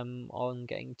on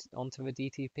getting onto the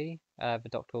DTP, the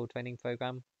doctoral training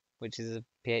program, which is a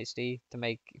PhD to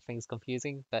make things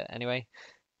confusing. But anyway,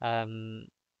 um,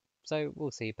 So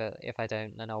we'll see. But if I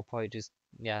don't, then I'll probably just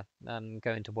go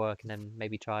into work and then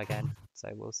maybe try again. So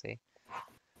we'll see.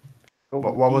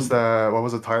 What was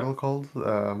the title called?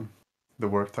 The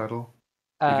work title?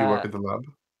 If you work at the lab?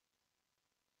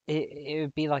 It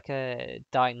would be like a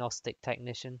diagnostic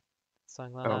technician,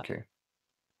 something like that. Okay.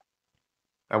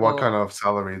 And what kind of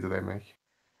salary do they make?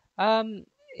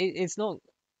 It's not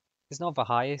the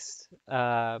highest,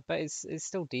 but it's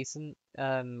still decent.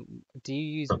 Do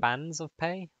you use bands of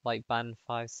pay, like band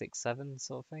 5, 6, 7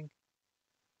 sort of thing?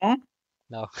 Huh?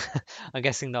 No, I'm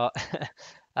guessing not.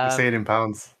 You say it in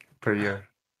pounds per year.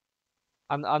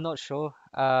 I'm not sure.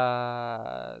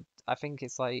 I think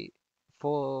it's like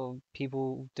for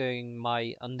people doing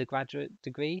my undergraduate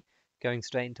degree, going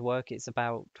straight into work, it's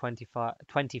about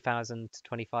 20,000 to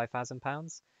 25,000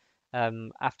 pounds.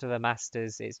 After a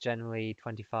master's, it's generally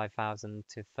 25,000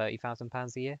 to 30,000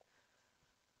 pounds a year.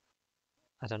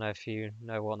 I don't know if you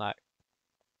know what that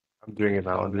I'm doing it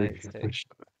now. I'm doing correlates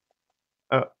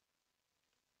to.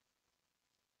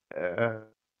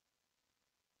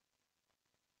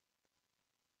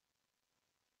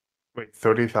 Wait,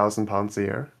 30,000 pounds a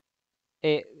year?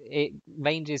 It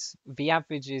ranges. The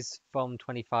average is from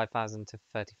 25,000 to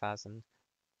 30,000.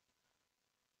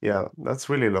 Yeah, that's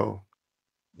really low.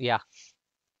 Yeah,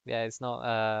 it's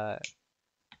not.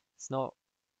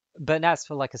 But that's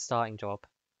for like a starting job.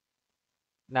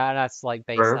 Now that's like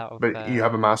based Sure, out of. but you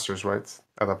have a master's, right?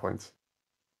 At that point.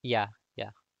 Yeah.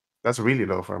 That's really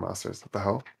low for a master's. What the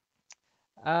hell?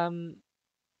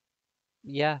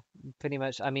 Yeah, pretty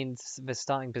much. I mean, the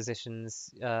starting positions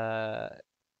are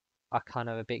kind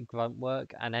of a bit grunt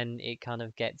work, and then it kind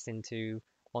of gets into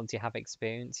once you have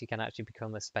experience, you can actually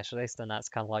become a specialist, and that's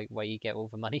kind of like where you get all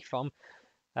the money from.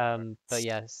 But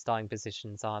yeah, starting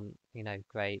positions aren't,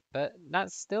 great, but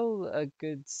that's still a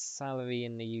good salary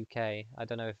in the UK. I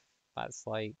don't know if that's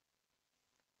like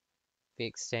the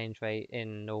exchange rate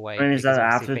in Norway, Is because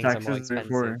that obviously after things are more taxes or expensive.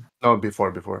 before? No,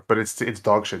 before. But it's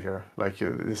dog shit here. Like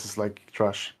this is like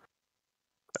trash.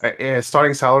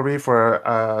 Starting salary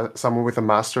for someone with a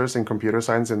master's in computer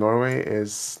science in Norway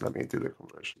is, let me do the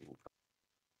conversion.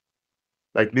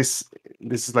 Like this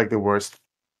is like the worst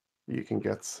you can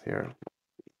get here.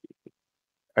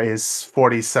 Is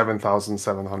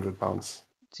 47,700 pounds.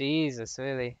 Jesus,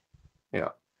 really? Yeah.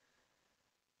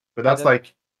 But that's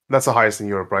the highest in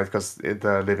Europe, right? Because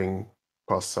the living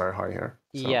costs are high here.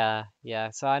 So.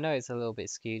 Yeah. So I know it's a little bit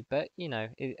skewed, but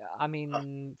I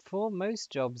mean, for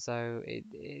most jobs though,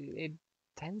 it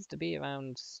tends to be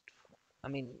around. I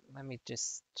mean, let me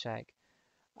just check.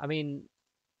 I mean,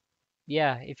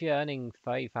 yeah, if you're earning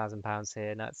 £30,000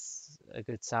 here, that's a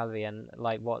good salary, and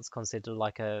like what's considered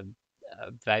like a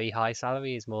very high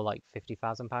salary is more like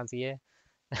 £50,000 a year.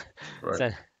 Right. So,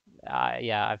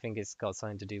 yeah, I think it's got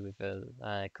something to do with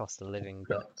the cost of living,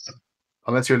 but.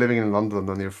 Unless you're living in London,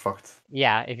 then you're fucked.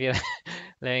 Yeah, if you're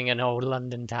living in an old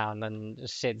London town, then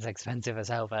shit's expensive as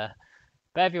hell there.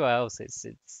 But everywhere else,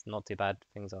 it's not too bad.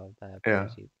 Things are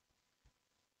pretty cheap.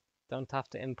 Don't have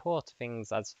to import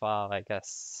things as far, I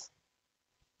guess.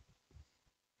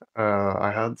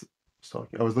 I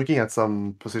was looking at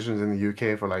some positions in the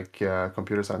UK for like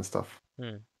computer science stuff,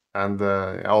 and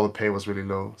all the pay was really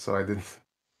low, so I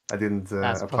didn't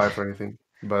apply for anything.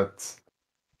 But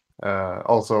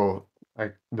also,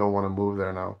 I don't want to move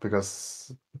there now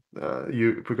because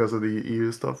because of the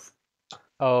EU stuff.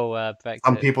 Oh, Brexit.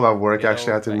 Some people at work Good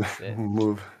actually had old to Brexit.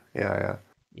 move. Yeah.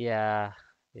 Yeah.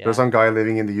 There's some guy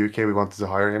living in the UK. We wanted to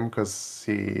hire him because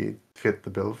he fit the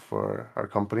bill for our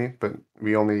company, but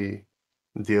we only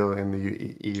deal in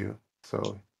the EU.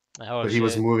 So, but he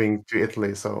was moving to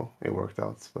Italy, so it worked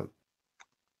out. But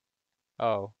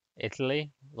oh,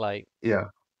 Italy, like yeah,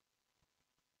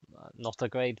 not a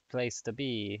great place to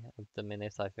be at the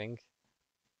minute, I think.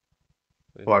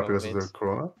 why? Because of the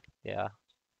corona? Yeah,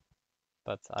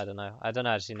 but I don't know. I don't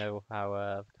actually know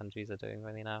how countries are doing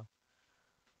really now.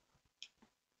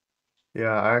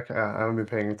 Yeah, I haven't been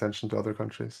paying attention to other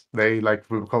countries. They like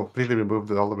completely removed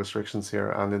all the restrictions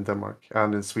here and in Denmark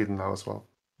and in Sweden now as well.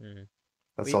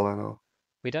 That's all I know.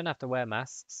 We don't have to wear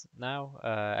masks now.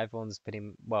 Everyone's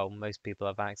most people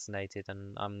are vaccinated,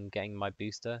 and I'm getting my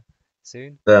booster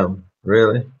soon. Damn,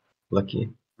 really? Lucky.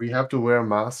 We have to wear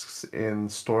masks in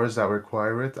stores that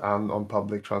require it and on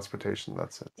public transportation.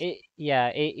 That's it.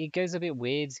 It goes a bit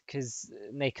weird because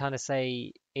they kind of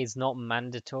say it's not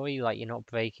mandatory, like you're not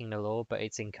breaking the law, but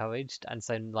it's encouraged, and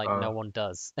so like no one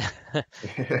does.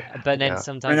 But then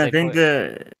sometimes I think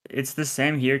it's the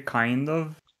same here, kind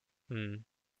of.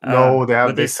 No,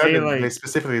 they said say, they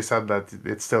specifically said that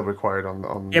it's still required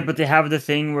on. Yeah, but they have the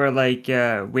thing where like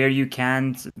where you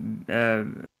can't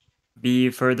be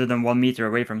further than 1 meter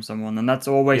away from someone, and that's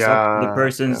always up to the Yeah,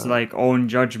 person's yeah, like own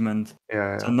judgment.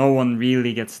 yeah, So yeah. no one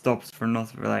really gets stopped for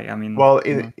not like I mean. Well,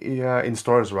 You know. in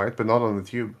stores, right? But not on the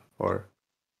tube, or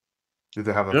did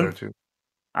they have that there too?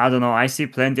 I don't know. I see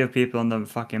plenty of people on the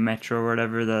fucking metro or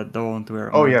whatever that don't wear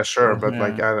a Oh mask. yeah, sure, So, but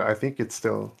like yeah. I think it's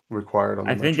still required on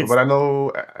the I think metro. it's But I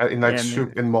know in like yeah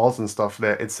maybe in malls and stuff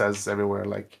that it says everywhere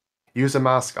like use a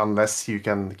mask unless you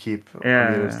can keep a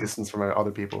meter's yeah. distance from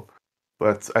other people.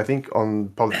 But I think on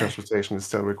public transportation it's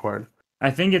still required.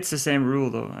 I think it's the same rule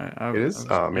though. It is?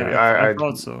 Maybe Yeah, I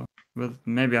thought so, but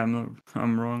maybe I'm not.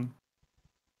 I'm wrong.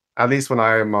 at least when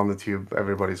I'm on the tube,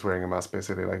 everybody's wearing a mask.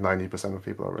 Basically, like 90% of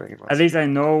people are wearing a At mask. least I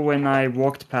know when I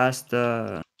walked past.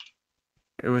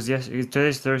 It was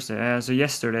today's Thursday. So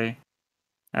yesterday,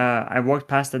 I walked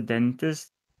past a dentist,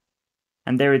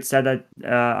 and there it said that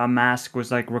a mask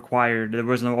was like required. There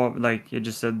was no like it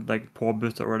just said like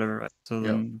påbudt or whatever. Right? So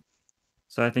Yeah. then,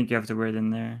 so I think you have to wear it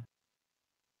in there.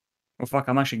 Oh fuck!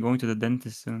 I'm actually going to the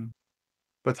dentist soon.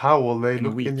 But how will they In a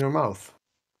look in week. your mouth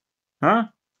Huh?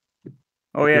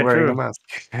 Oh if yeah, you're wearing a true. mask?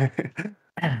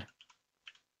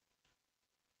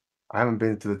 I haven't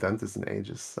been to the dentist in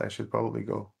ages. I should probably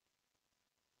go.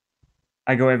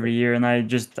 I go every year, and I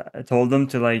just told them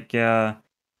to like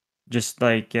just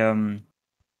like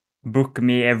book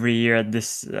me every year at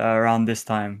this around this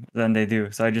time. Then they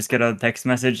do. So I just get a text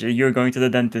message, "You're going to the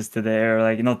dentist today," or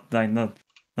like not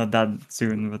that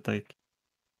soon, but like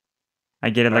I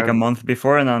get it like a I'm, month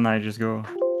before, and then I just go.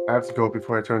 I have to go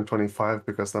before I turn 25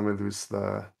 because then we lose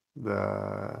the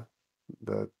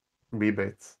the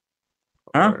rebate.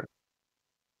 Huh? Or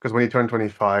because when you turn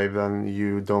 25, then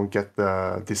you don't get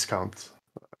the discount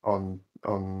on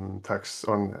tax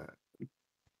on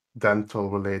dental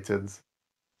related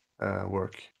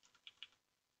work.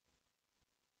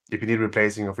 If you need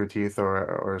replacing of your teeth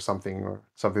or something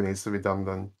needs to be done,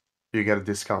 then you get a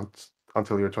discount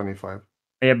until you're 25.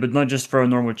 Yeah, but not just for a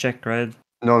normal check, right?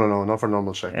 No, not for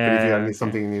normal check. But if you need Okay.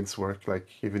 something needs work, like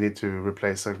if you need to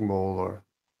replace a mole or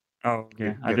Oh,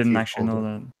 okay. I get didn't teeth actually pulled,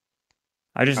 know that.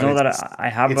 I just and know that I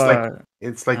have it's like a.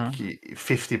 it's like Huh?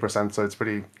 50%, so it's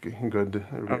pretty good.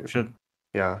 Oh shit.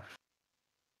 Yeah.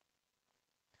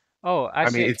 Oh, I mean,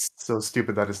 actually, it's so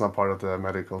stupid that it's not part of the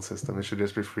medical system. It should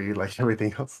just be free like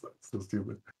everything else. That's so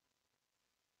stupid.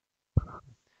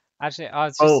 I was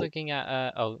just Oh, looking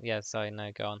at. Oh, yeah. Sorry,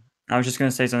 no, go on. I was just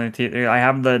gonna say something. I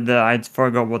have the I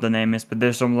forgot what the name is, but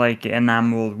there's some like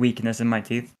enamel weakness in my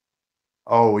teeth.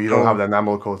 Oh, you don't have So the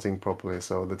enamel coating properly,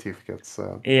 so the teeth gets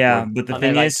yeah, more. but the Aren't they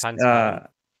thing like is, transparent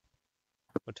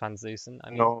or translucent?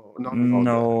 I mean, No. And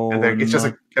no, it's just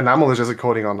not enamel is just a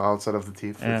coating on the outside of the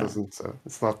teeth. It yeah. doesn't.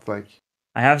 It's not like.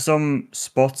 I have some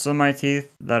spots on my teeth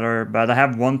that are bad. I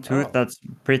have one tooth oh, that's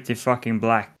pretty fucking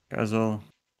black as well,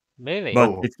 really? but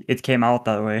Oh, it came out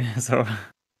that way. So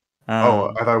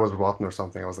oh, I thought it was rotten or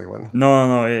something. I was like, when?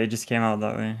 no, it just came out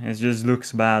that way. It just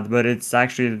looks bad, but it's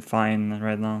actually fine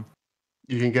right now.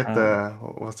 You can get Uh, the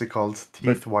what's it called?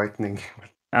 but Teeth whitening.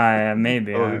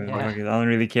 maybe Oh, Yeah. fuck it. I don't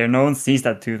really care. No one sees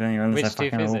that tooth anyway unless I Which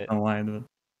tooth fucking is it? open wide. But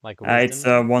Like a it's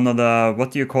wisdom tooth? one of the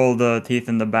what do you call the teeth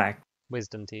in the back?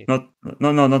 Wisdom teeth. Not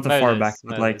no, not the far back, Molars.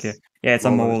 but like Molars. yeah, it's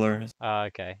a molars. molar. Oh,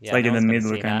 okay. It's Yeah, like no in the one's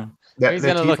gonna middle, see kind that. of. Who's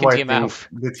gonna look into your mouth?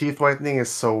 The teeth whitening is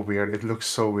so weird. It looks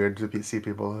so weird to see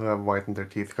people who have whitened their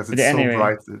teeth because But it's so anyway,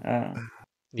 bright.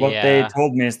 what they Yeah.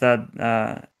 told me is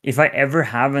that if I ever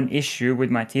have an issue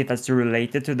with my teeth that's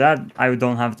related to that, I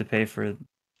don't have to pay for it.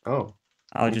 Oh,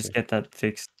 I'll okay. just get that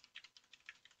fixed.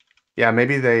 Yeah,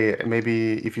 maybe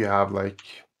if you have like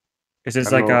Because I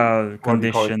it's don't like know a what do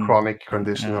you call it, condition. chronic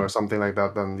condition Yeah. or something like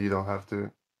that, then you don't have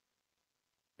to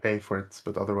pay for it,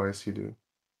 but otherwise you do.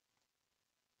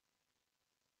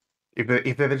 If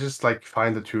they just like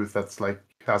find a tooth that's like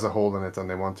has a hole in it and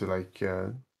they want to like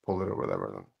pull it or whatever,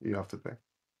 then you have to pay.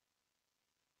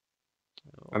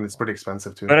 And it's pretty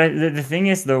expensive too. But the thing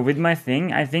is, though, with my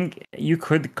thing, I think you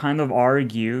could kind of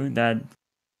argue that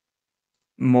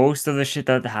most of the shit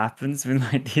that happens with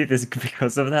my teeth is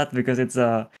because of that, because it's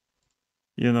a,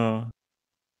 you know,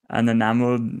 an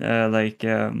enamel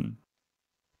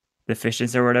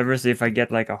deficiency or whatever. So if I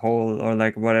get like a hole or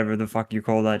like whatever the fuck you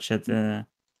call that shit,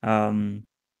 um,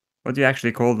 what do you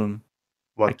actually call them?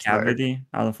 A What like cavity?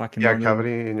 I don't fucking yeah, know. Dude.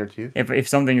 cavity in your teeth If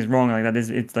something is wrong like that,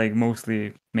 it's like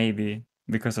mostly maybe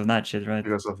because of that shit, right?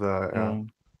 because of the yeah. So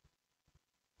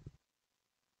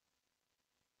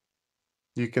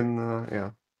You can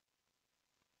yeah.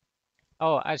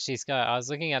 Oh, actually, Scott, I was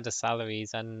looking at the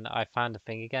salaries and I found a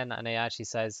thing again, and it actually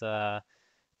says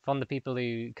from the people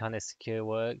who kind of secure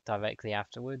work directly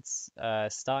afterwards,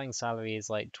 starting salary is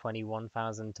like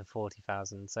 21,000 to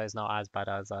 40,000, so it's not as bad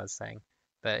as I was saying.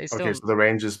 but it's Okay, still so the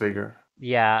range is bigger.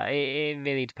 yeah. It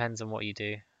really depends on what you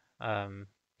do.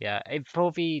 Yeah,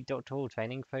 for the doctoral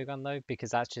training program though,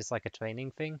 because that's just like a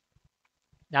training thing.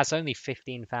 That's only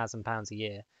 £15,000 a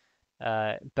year.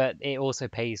 But it also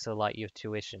pays for like your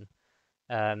tuition.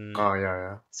 Oh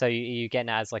yeah, So you get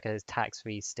it as like a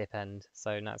tax-free stipend.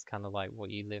 So that's kind of like what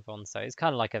you live on. So it's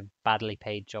kind of like a badly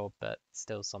paid job, but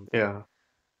still something. yeah.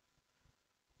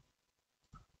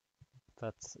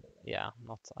 But yeah,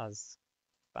 not as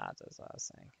bad as I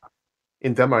was saying.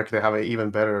 In Denmark, they have an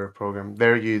even better program.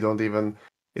 There, you don't even.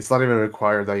 It's not even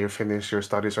required that you finish your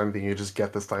studies or anything. You just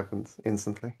get the stipend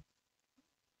instantly.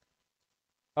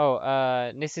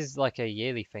 Oh, this is like a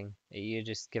yearly thing. You're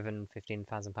just given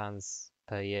 £15,000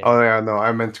 per year. Oh yeah, no,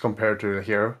 I meant compared to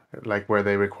here, like where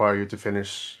they require you to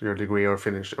finish your degree or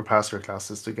finish or pass your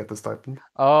classes to get the stipend.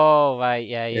 Oh, right,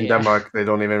 yeah, In yeah. Denmark, they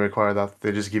don't even require that.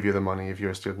 They just give you the money if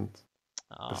you're a student,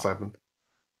 the Oh. stipend.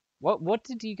 What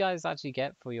did you guys actually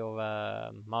get for your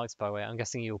marks, by the way? I'm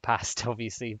guessing you all passed,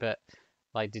 obviously, but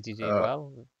like, did you do Uh,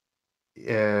 well?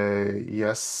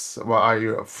 yes. Well, are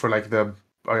you for like the?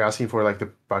 Are you asking for like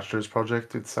the bachelor's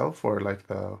project itself, or like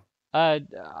the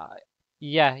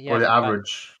Yeah, or the but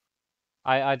average?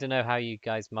 I don't know how you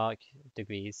guys mark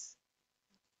degrees.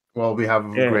 Well, we have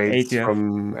Yeah, A grades to F.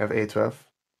 from A to F.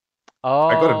 Oh,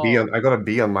 I got a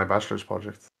B on my bachelor's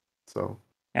project, so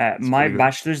Yeah, it's my pretty good.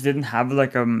 bachelor's didn't have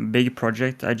like a big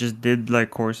project. I just did like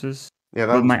courses, Yeah,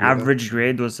 that but was my good. average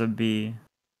grade was a B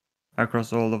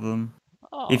across all of them.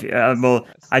 oh, If that's well,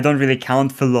 nice. I don't really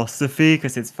count philosophy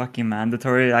because it's fucking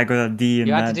mandatory. I got a D You in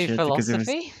had to that do shit because it was.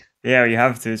 philosophy Yeah, you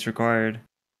have to. It's required.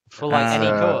 for like any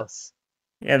Uh, course.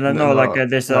 yeah, no, like No,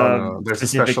 there's no, a no. There's a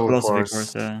specific special philosophy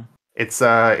course. course. It's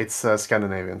a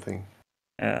Scandinavian thing.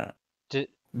 Yeah,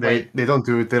 Wait, They don't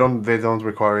do it. They don't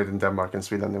require it in Denmark and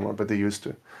Sweden anymore, but they used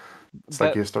to. It's like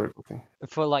but a historical thing.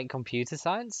 for like computer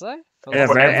science though? yeah,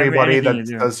 For for Philosophy? everybody anything that you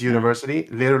do. does Yeah, university,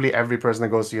 literally every person that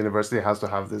goes to university has to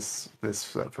have this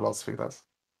philosophy class.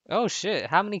 Oh shit,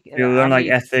 you how learn like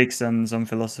many ethics and some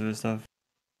philosophy stuff.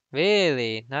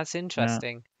 really? That's Yeah,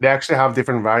 interesting. They actually have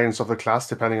different variants of the class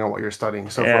depending on what you're studying.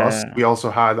 So for us, yeah. we also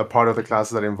had a part of the class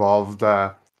that involved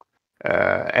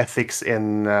ethics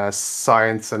in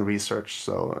science and research.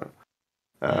 So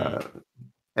uh,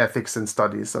 ethics in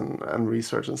studies and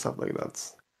research and stuff like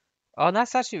that. Oh,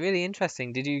 that's actually really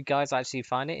interesting. Did you guys actually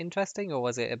find it interesting, or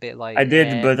was it a bit like, I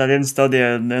did, but I didn't study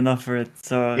enough for it.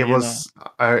 So It was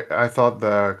I thought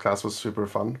the class was super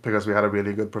fun because we had a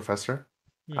really good professor,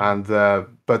 Hmm. and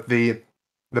but the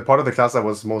part of the class that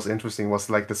was most interesting was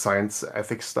like the science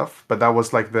ethics stuff. But that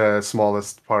was like the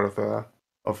smallest part of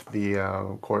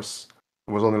the course.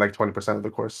 It was only like 20% of the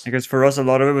course. because for us, a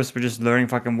lot of it was we're just learning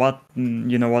fucking what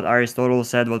what Aristotle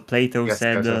said, what Plato Yes,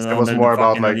 said, yes, yes. It was under the more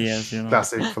about fucking like ideas.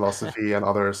 classic philosophy and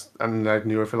others and like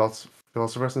newer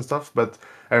philosophers and stuff. But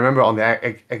I remember on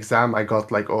the exam I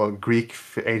got like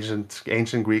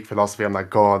ancient Greek philosophy. I'm like,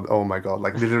 God, oh my God,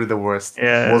 like literally the worst,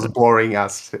 Yeah, most boring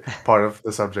as part of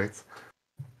the subject.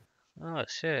 Oh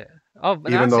shit. Oh,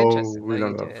 but Even that's though interesting though. we You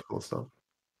learned a do lot of it. cool stuff.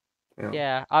 Yeah,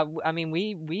 Yeah, I mean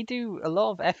we do a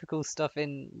lot of ethical stuff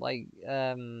in like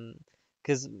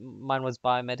because mine was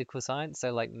biomedical science,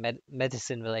 so like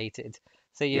medicine related.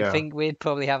 So you'd yeah, think we'd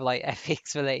probably have like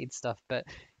ethics related stuff, but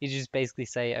you just basically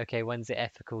say, okay, when's it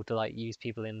ethical to like use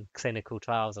people in clinical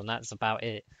trials, and that's about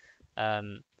it.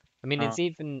 Um, I mean, uh, it's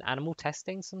even animal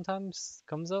testing sometimes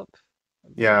comes up.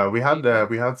 yeah. Feedback.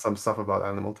 We had some stuff about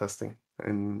animal testing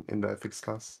in the ethics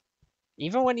class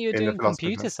Even when you're in the doing philosophy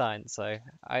computer class. science, so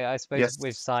I suppose with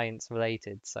Yes. science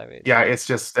related, so Yeah, it's it's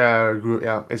just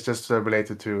yeah, it's just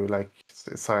related to like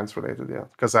science related, yeah.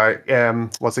 Because I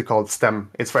what's it called?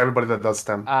 STEM. It's for everybody that does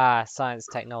STEM, science,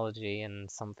 technology, and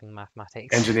something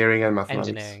mathematics. engineering and mathematics.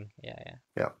 Engineering, yeah.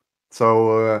 Yeah.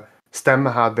 So STEM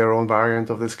had their own variant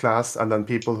of this class, and then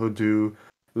people who do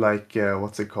like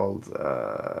what's it called?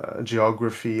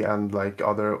 Geography and like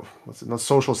other what's it? Not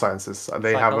social sciences.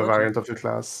 They have a Psychology. variant of the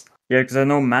class. yeah, because I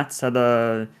know Matt's had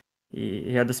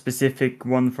he had a specific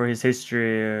one for his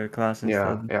history class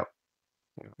Yeah, instead, yeah.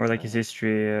 or like his Oh,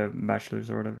 history bachelor's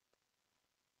or whatever.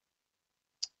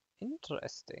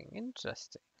 interesting.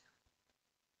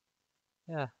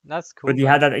 Yeah, that's But cool he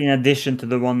had though. that in addition to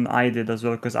the one I did as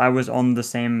well, because I was on the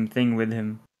same thing with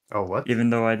him, Oh, what? even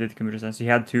though I did computer science. He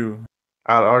had two.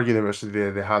 At our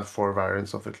university, they had four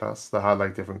variants of the class that had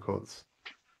like different codes.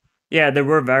 Yeah, there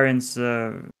were variants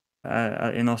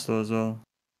in Oslo as well,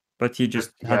 but he But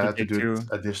just he had to had to take do it two.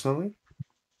 additionally.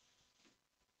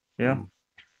 Yeah. Hmm.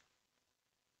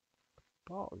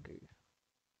 Bog.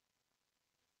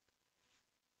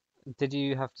 Did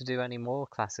you have to do any more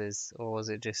classes, or was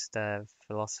it just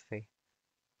philosophy?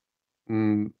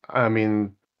 I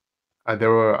mean,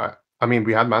 there were. I mean,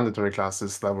 we had mandatory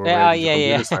classes that were Yeah, related to yeah,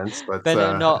 computer yeah. science, but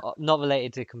But not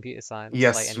related to computer science. Like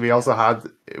yes, we anything also else.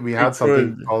 had It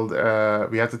something could. called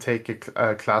we had to take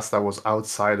a class that was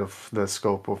outside of the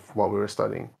scope of what we were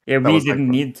studying. Yeah, That we was like didn't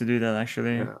need to do that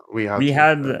actually. yeah, we had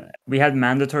We to. had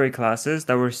mandatory classes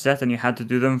that were set, and you had to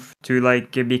do them to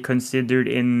like be considered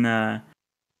in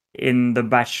the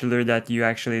bachelor that you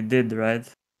actually did, right?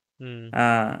 Hmm.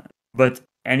 But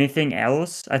anything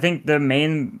else, I think the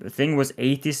main thing was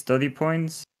 80 study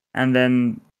points, and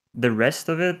then the rest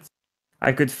of it,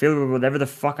 I could fill with whatever the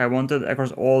fuck I wanted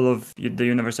across all of the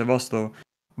University of Oslo.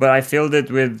 But I filled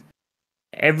it with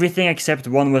everything except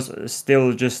one was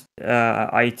still just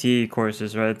IT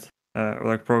courses, right? Or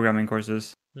like programming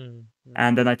courses. Hmm.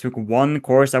 And then I took one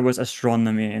course that was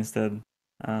astronomy instead.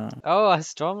 Oh,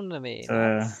 astronomy. So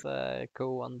That's a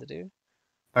cool one to do.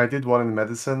 I did one in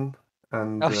medicine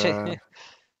and Oh shit.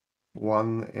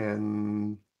 one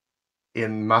in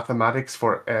mathematics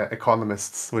for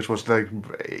economists, which was like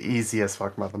easy as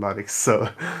fuck mathematics. So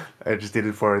I just did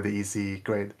it for the easy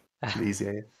grade, the easy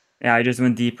A. yeah, I just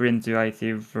went deeper into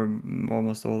IT for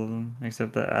almost all of them,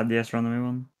 except the astronomy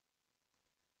one.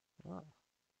 Oh.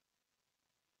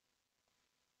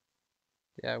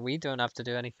 Yeah, we don't have to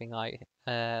do anything like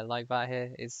that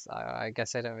here. Is I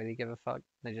guess they don't really give a fuck.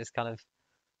 They just kind of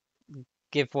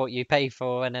give what you pay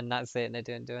for, and then that's it. And they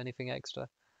don't do anything extra.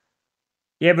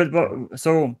 Yeah, but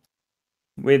so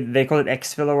with they call it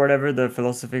exphil or whatever, the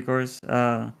philosophy course.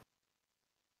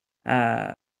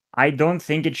 I don't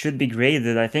think it should be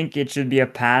graded. I think it should be a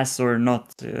pass or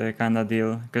not kind of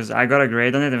deal. Because I got a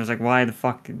grade on it, and I was like, why the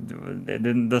fuck?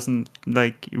 It doesn't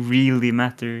like really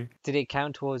matter. Did it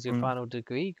count towards your Mm. final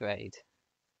degree grade?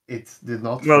 It did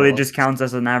not. Well, for it us. just counts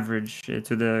as an average to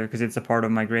the because it's a part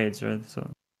of my grades, right?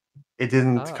 So It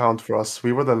didn't Oh. count for us.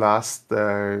 We were the last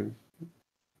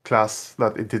class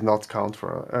that it did not count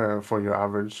for your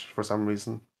average for some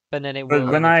reason. But then it but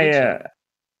will when in the future.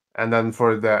 And then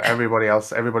for everybody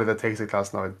else, everybody that takes the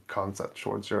class now, it counts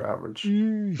towards your average.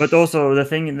 But also the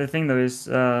thing though is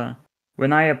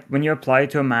when you apply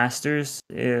to a master's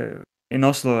in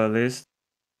Oslo at least,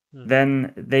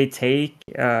 then they take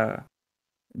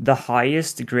the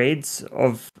highest grades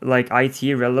of like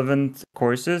IT relevant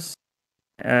courses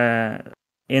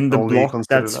in the Only block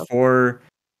consider that's that?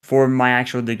 for my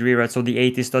actual degree, right? So the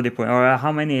 80 study point, or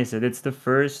how many is it? It's the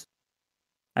first.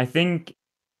 I think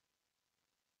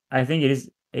it is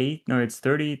 8. No, it's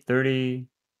 30.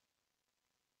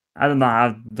 I don't know.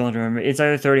 I don't remember. It's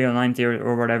either 30 or 90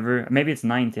 or whatever. Maybe it's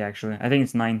 90 actually. I think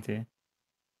it's 90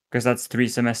 because that's 3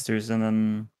 semesters, and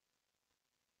then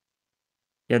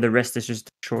yeah, the rest is just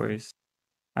choice.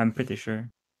 I'm pretty sure.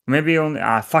 Maybe only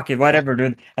fuck it, whatever,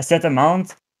 dude. A set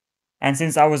amount, and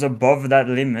since I was above that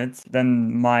limit,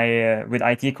 then my with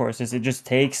IT courses, it just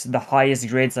takes the highest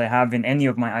grades I have in any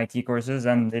of my IT courses,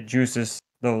 and it juices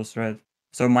those, right?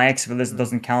 So my exfil list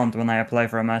doesn't count when I apply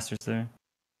for a master's there.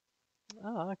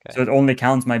 Oh, okay. So it only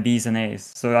counts my B's and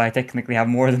A's. So I technically have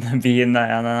more than a B on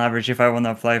an average if I want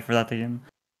to apply for that again.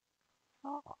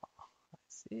 Oh, I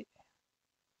see.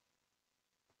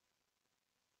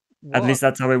 At What? least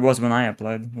that's how it was when I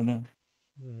applied.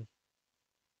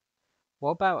 What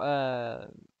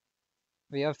about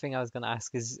the other thing I was gonna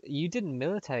ask is you did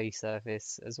military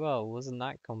service as well, wasn't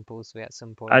that compulsory at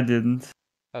some point? I didn't.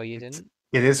 Oh, you didn't?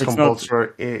 It is It's not. compulsory.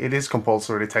 It is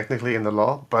compulsory technically in the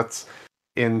law, but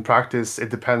in practice, it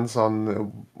depends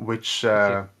on which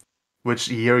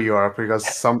year you are. Because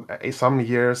some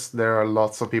years there are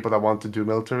lots of people that want to do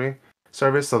military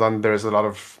service, so then there's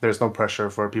no pressure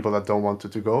for people that don't want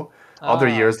to go. Other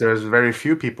Ah, years okay. there's very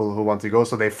few people who want to go,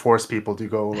 so they force people to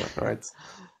go, right?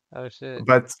 Oh shit.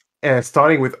 But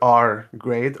starting with our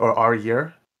grade or our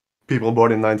year, people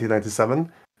born in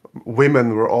 1997,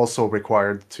 women were also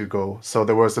required to go. So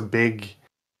there was a big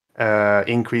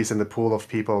increase in the pool of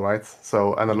people, right?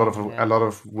 So and a Yeah. lot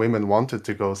of women wanted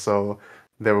to go. So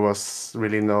there was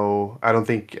really no. I don't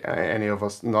think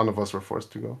none of us were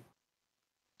forced to go.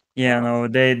 Yeah, no.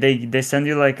 They send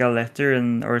you like a letter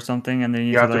or something, and then you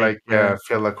You need to have to like.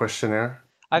 fill a questionnaire.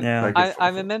 I Like I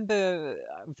remember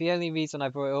the only reason I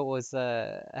brought it up was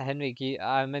Henrik.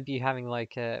 I remember you having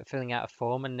like filling out a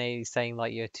form and they saying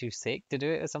like you're too sick to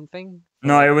do it or something.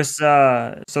 No, it was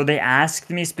so they asked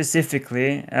me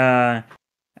specifically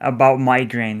about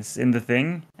migraines in the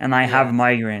thing, and I have Yeah.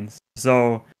 migraines.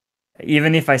 So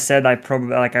even if I said I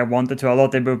probably like I wanted to a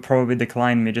lot, they would probably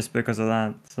decline me just because of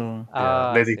that. So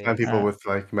Oh, they I see. decline I see. people with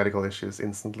like medical issues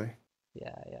instantly.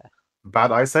 Yeah, yeah.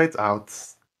 Bad eyesight out.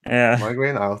 yeah.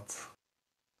 Migraine out.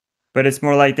 But it's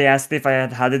more like they asked if I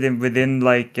had had it within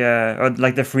like or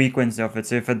like the frequency of it.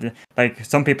 So if it, like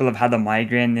some people have had a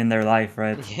migraine in their life,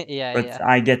 right? Yeah, But yeah.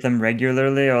 I get them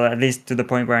regularly, or at least to the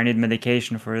point where I need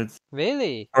medication for it.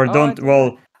 Really? Or Oh, don't, didn't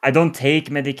well, I don't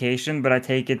take medication, but I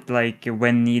take it like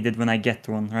when needed when I get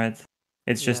one, right?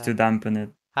 It's just Yeah. to dampen it.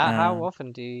 How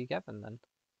often do you get them then?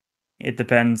 It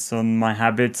depends on my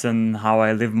habits and how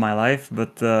I live my life,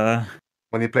 but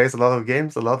When he plays a lot of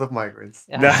games, a lot of migraines.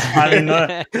 I mean,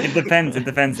 it depends. It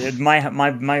depends.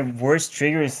 My worst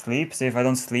trigger is sleep. So if I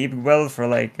don't sleep well for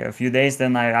like a few days,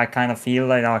 then I kind of feel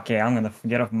like, okay, I'm gonna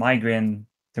get off migraine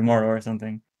tomorrow or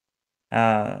something.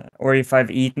 Or if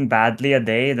I've eaten badly a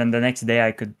day, then the next day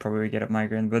I could probably get a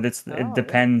migraine. But it Oh,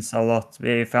 depends a lot.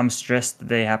 If I'm stressed,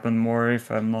 they happen more.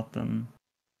 If I'm not, then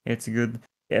it's good.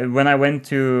 When I went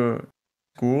to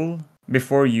school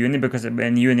before uni, because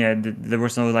in uni there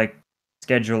was no like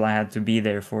schedule I had to be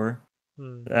there for.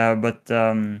 But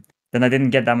then I didn't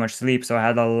get that much sleep, so I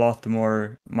had a lot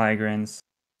more migraines.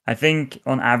 I think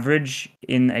on average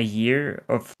in a year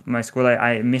of my school,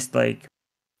 I missed like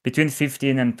between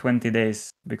 15 and 20 days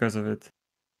because of it.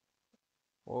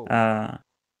 Whoa.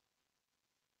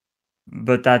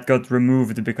 But that got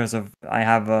removed because of I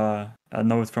have a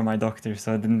note from my doctor,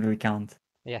 so it didn't really count.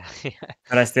 Yeah.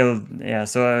 But I still, yeah,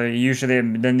 so usually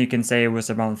then you can say it was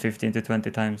around 15 to 20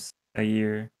 times a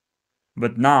year.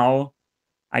 But now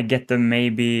I get them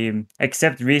maybe,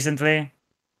 except recently,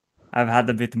 I've had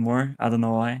a bit more. I don't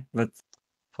know why, but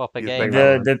Proper He's playing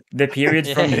gamer. Valorant. the period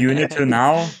from uni to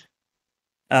now,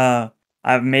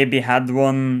 I've maybe had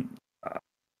one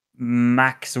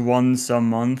max once a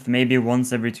month, maybe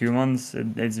once every 2 months.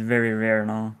 It's very rare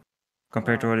now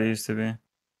compared to what it used to be.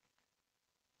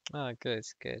 Oh, good,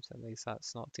 good. At least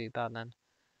that's not too bad then.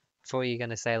 I thought you were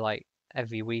gonna say like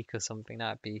every week or something.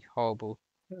 That'd be horrible.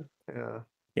 Yeah.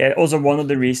 Yeah, also one of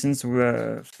the reasons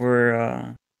for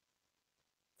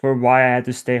why I had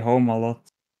to stay home a lot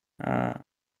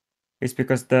is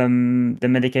because the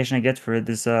medication I get for it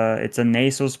is it's a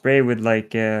nasal spray with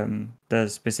like the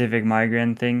specific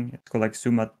migraine thing. It's called like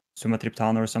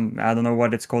sumatriptan or some, I don't know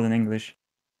what it's called in English,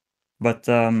 but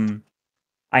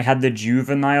I had the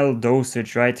juvenile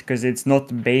dosage, right? Because it's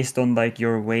not based on like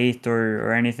your weight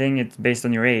or anything. It's based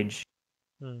on your age.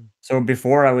 So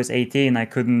before I was 18, I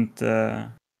couldn't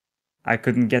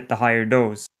get the higher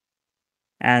dose.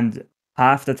 And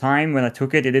half the time when I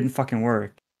took it, it didn't fucking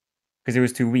work because it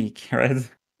was too weak, right?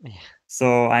 Yeah.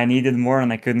 So I needed more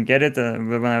and I couldn't get it.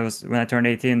 But when I turned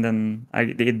 18, then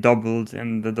it doubled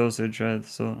in the dosage, right?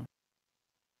 So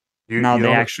now You they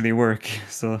don't actually work.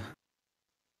 So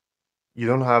you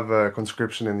don't have a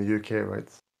conscription in the UK, right?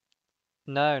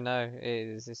 No, no.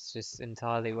 It's just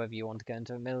entirely whether you want to go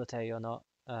into the military or not.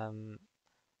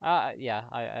 Yeah,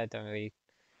 I don't really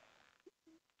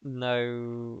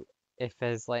know if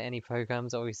there's like any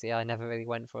programs. Obviously, I never really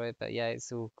went for it, but yeah,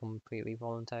 it's all completely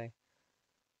voluntary.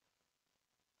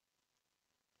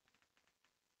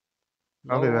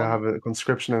 How No did I one. have a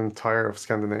conscription in entire of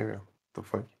Scandinavia? The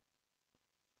fuck?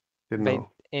 Didn't They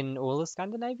know. in all of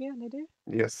Scandinavia they do?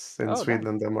 Yes, in Oh, Sweden nice.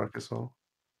 and Denmark as well.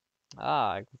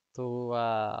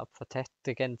 To protect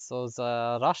against those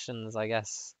Russians, I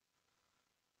guess.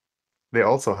 They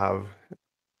also have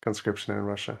conscription in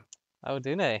Russia. Oh,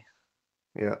 do they?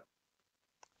 Yeah.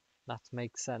 That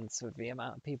makes sense with the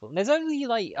amount of people. There's only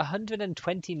like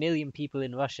 120 million people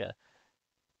in Russia.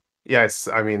 Yes,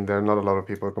 I mean there are not a lot of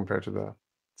people compared to the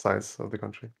size of the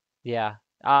country. Yeah.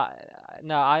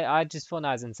 No, I just thought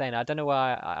that was insane. I don't know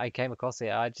why I came across it.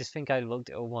 I just think I looked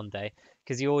at it one day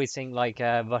because you always think like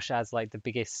Russia has like the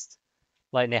biggest,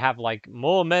 like they have like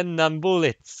more men than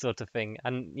bullets sort of thing.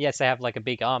 And yes, they have like a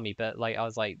big army, but like I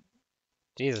was like,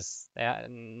 Jesus,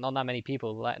 not that many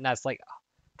people. And that's like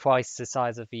twice the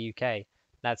size of the UK.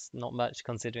 That's not much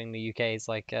considering the UK is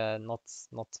like not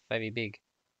very big.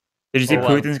 did you see Oh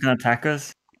well. Putin's gonna attack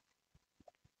us?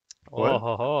 Oh What?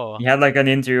 ho ho. He had like an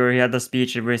interview where he had a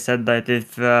speech where he said that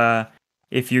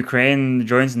if Ukraine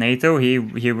joins NATO, he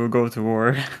will go to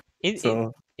war. Is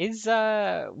So is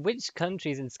which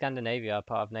countries in Scandinavia are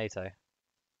part of NATO?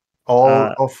 All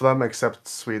uh, of them except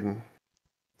Sweden.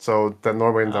 So the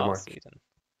Norway and Oh, Denmark. Sweden.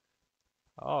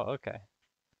 Oh, okay.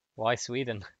 Why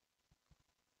Sweden?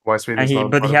 Why Sweden is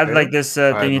not but part he of had NATO? like this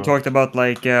I thing don't he know. talked about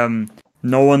like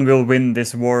no one will win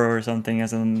this war or something,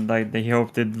 as in like he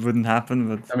hoped it wouldn't happen,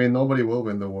 but I mean nobody will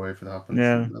win the war if it happens.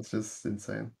 yeah. That's just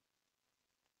insane.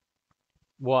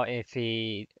 What if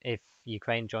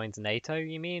Ukraine joins NATO,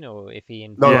 you mean, or if he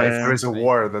No, invades if there Yeah, is a Ukraine?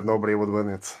 war that nobody would win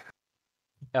it.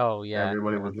 Oh yeah,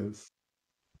 Everybody yeah. would lose.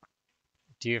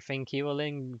 Do you think he will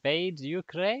invade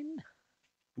Ukraine?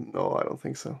 No, I don't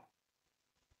think so.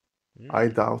 I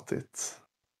doubt it.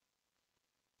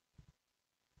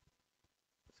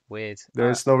 Weird.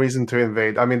 There's no reason to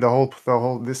invade. I mean, the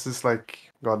whole. This is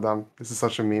like, goddamn, this is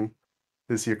such a meme.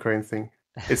 This Ukraine thing.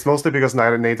 It's mostly because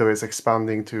NATO is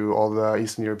expanding to all the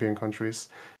Eastern European countries,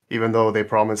 even though they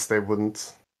promised they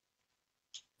wouldn't.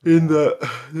 In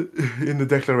the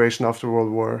declaration after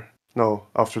World War, no,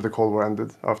 after the Cold War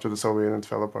ended, after the Soviet Union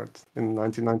fell apart in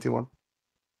 1991.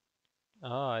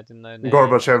 Oh, I didn't know.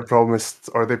 Gorbachev promised,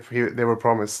 or they were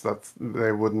promised that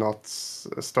they would not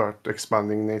start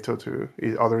expanding NATO to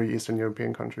other Eastern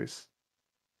European countries.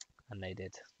 And they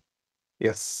did.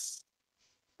 Yes.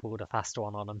 Pulled a fast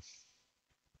one on them.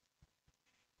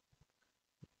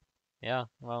 Yeah,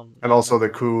 well. And also the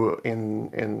coup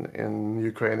in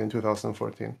Ukraine in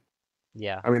 2014.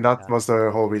 Yeah. I mean, that was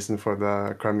the whole reason for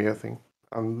the Crimea thing.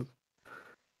 And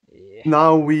yeah.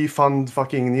 now we fund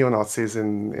fucking neo-Nazis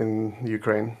in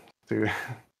Ukraine to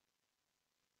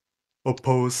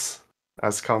oppose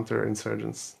as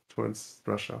counterinsurgents towards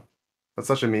Russia. That's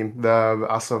such a meme. The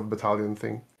Azov battalion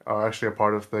thing are actually a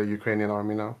part of the Ukrainian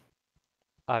army now.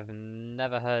 I've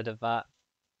never heard of that.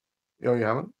 Oh, you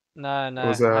haven't? No, no.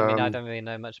 Was, I mean, I don't really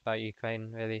know much about Ukraine,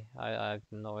 really. I've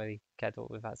not really kept up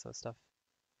with that sort of stuff.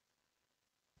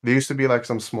 There used to be like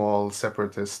some small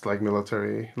separatist, like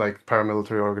military, like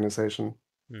paramilitary organization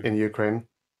in Ukraine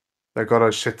that got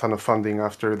a shit ton of funding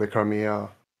after the Crimea,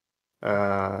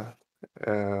 what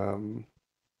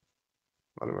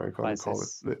do I call it?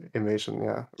 The invasion,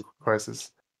 yeah,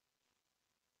 crisis.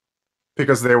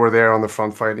 Because they were there on the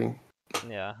front fighting.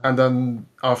 Yeah. And then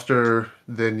after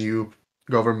the new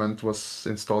government was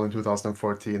installed in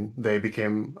 2014, they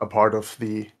became a part of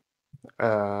the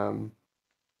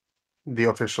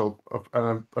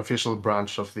official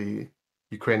branch of the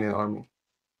Ukrainian army.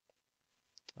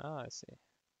 Oh, I see.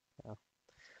 Yeah.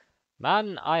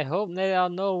 Man, I hope there are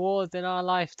no wars in our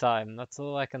lifetime. That's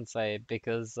all I can say,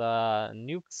 because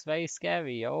nukes very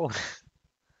scary, yo.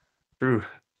 True.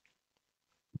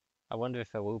 I wonder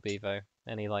if there will be though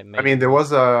any like I major. mean, there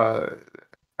was a.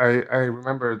 I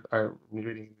remember I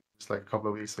reading this like a couple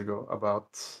of weeks ago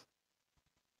about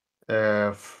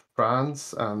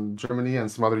France and Germany and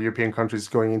some other European countries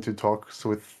going into talks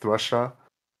with Russia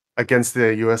against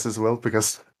the US as well,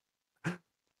 because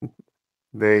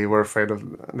they were afraid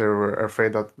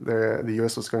that the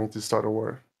US was going to start a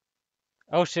war.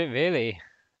 Oh shit, really?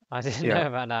 I didn't know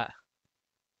about that.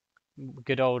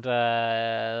 Good old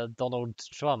Donald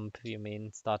Trump, you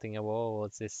mean, starting a war, or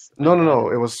was this? No.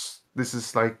 This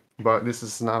is like, but this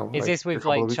is now. Is like, this with a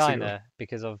couple like of weeks China ago.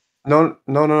 because of? No.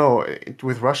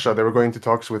 With Russia, they were going to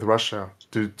talks with Russia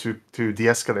to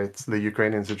de-escalate the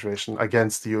Ukrainian situation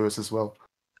against the US as well.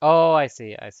 Oh, I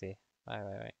see.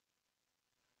 Right.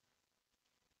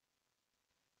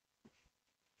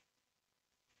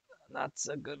 That's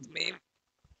a good meme.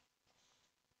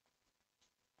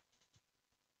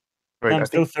 Right, I'm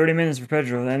still 30 minutes for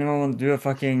Pedro. Anyone want to do a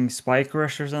fucking spike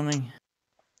rush or something?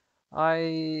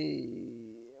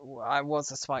 What's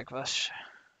a spike rush?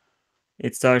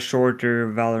 It's a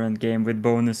shorter Valorant game with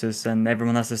bonuses, and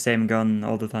everyone has the same gun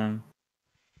all the time.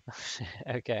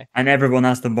 Okay. And everyone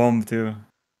has the bomb too.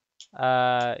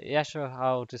 Yeah, sure.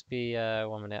 I'll just be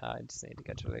 1 minute. I just need to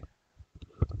go to the.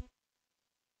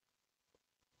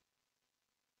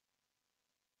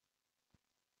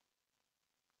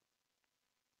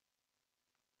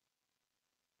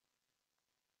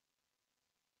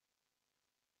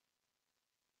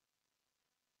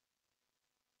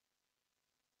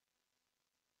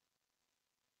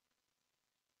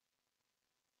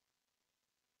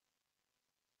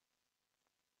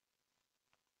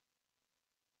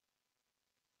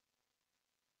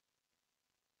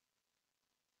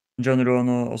 John, du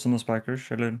har også noen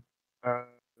spikers, eller?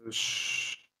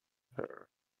 Sure.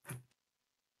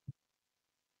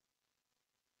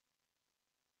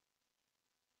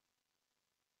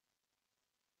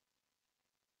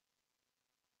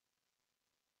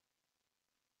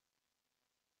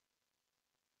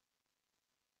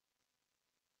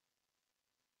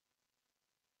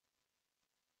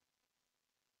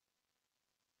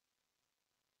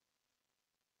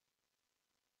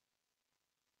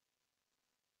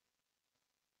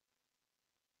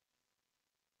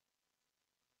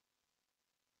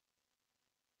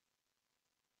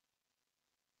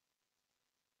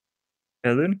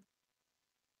 Peder?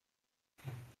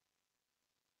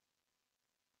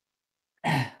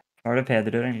 Hva er det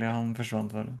Peder gjør egentlig? Han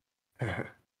forsvant bare.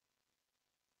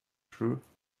 True.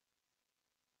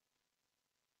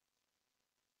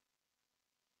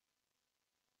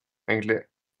 Egentlig,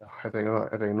 jeg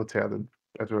trenger notere det.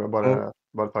 Jeg tror jeg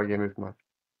bare tar game uten meg.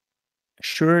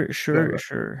 Sure.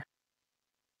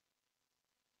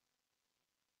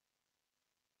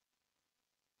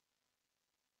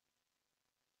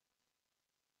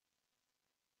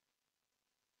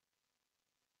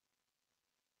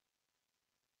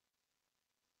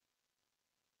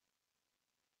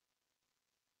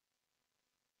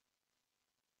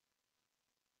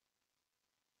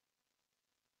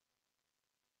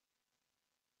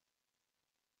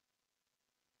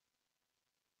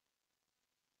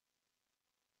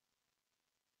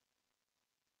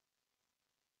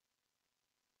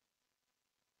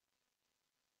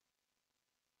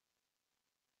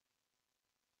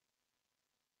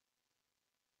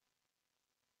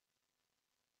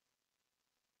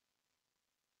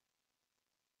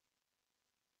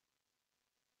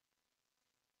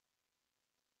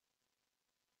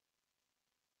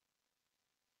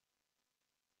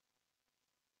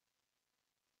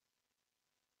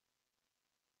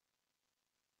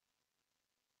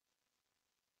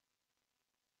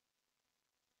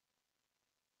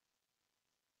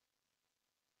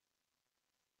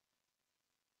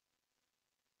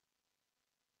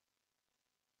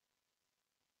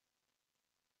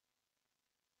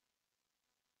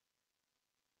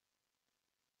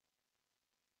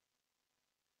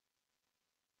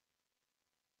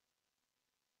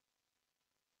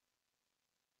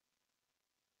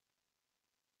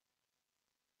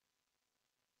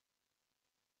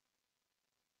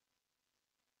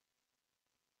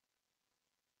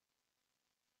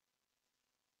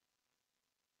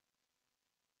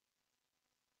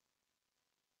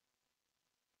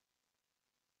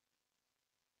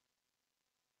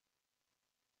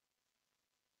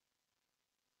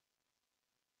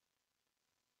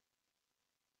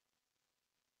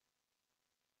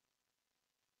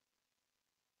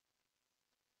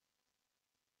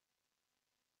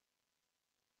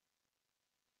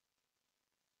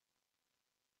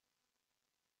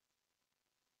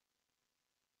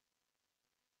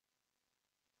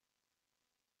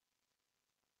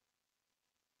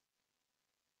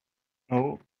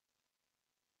 Oh.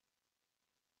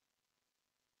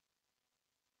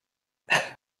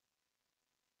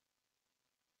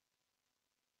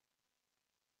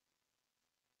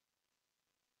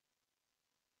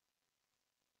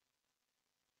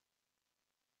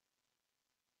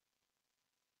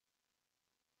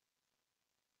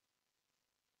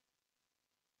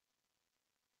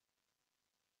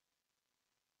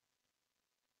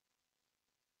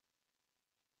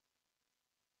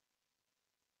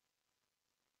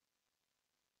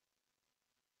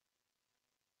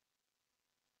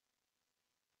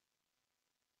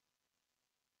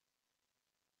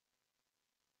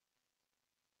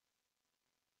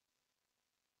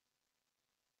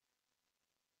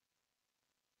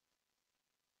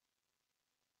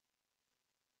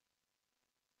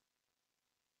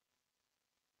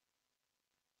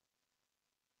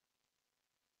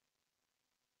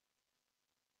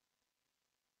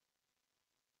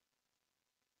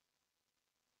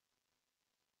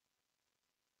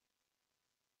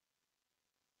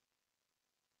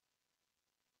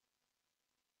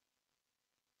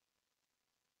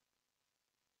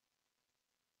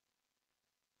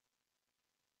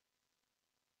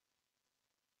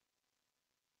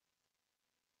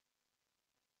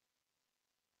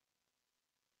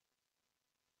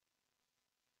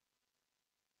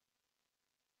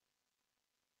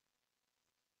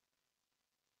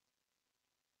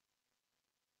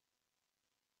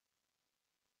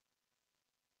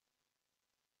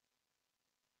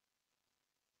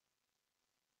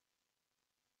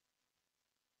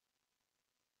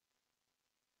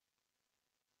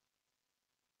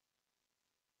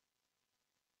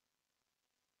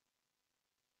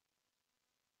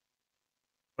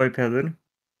 Oi Peder.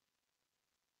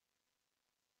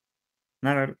 Ne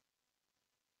haber?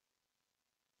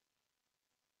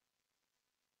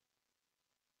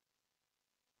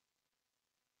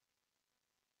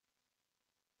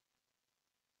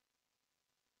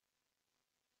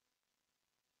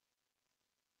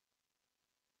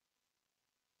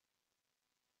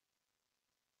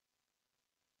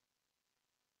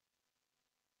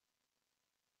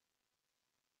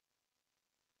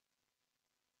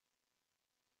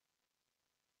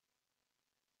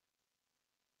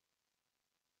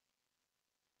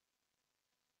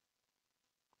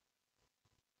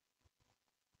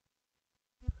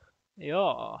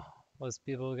 Yeah. Was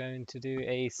people going to do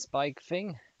a spike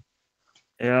thing?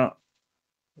 Yeah.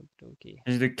 Okay.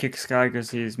 He's the kick Sky because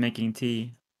he's making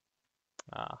tea.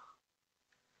 Ah.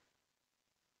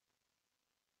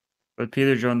 But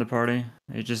Peter joined the party.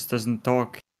 He just doesn't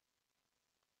talk.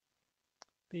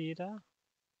 Peter.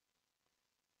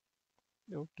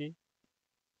 Okay.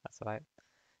 That's right.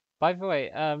 By the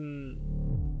way,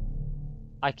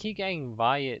 I keep getting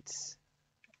Riot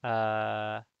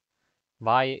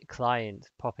client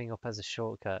popping up as a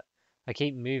shortcut. I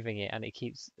keep moving it and it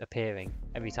keeps appearing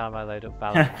every time I load up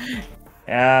Valorant.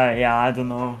 Yeah, I don't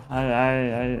know.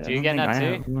 I Do you don't get think that I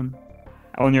too? have one.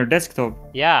 On your desktop?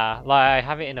 Yeah, like I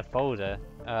have it in a folder,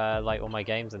 like all my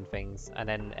games and things, and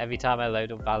then every time I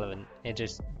load up Valorant, it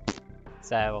just it's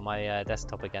there on my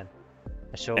desktop again.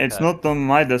 A shortcut. It's not on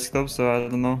my desktop, so I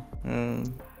don't know.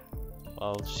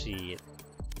 Well, shit.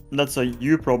 That's a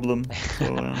you problem.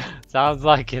 So, Sounds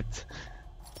like it.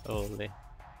 Holy.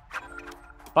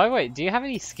 By the way, do you have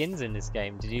any skins in this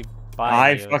game? Did you buy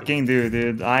I any? fucking do,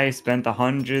 dude. I spent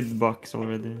 $100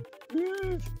 already.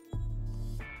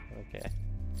 Okay.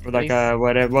 For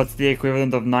like what's the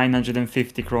equivalent of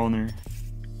 950 kroner?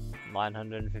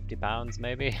 950 pounds,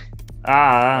 maybe.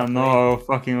 No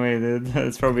fucking way, dude.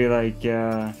 It's probably like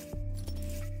I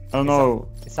don't know.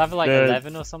 It's either like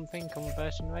 11 or something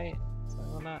conversion rate,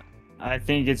 something like that. I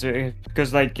think it's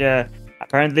because like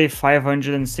apparently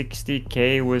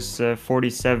 560k was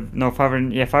 47. No,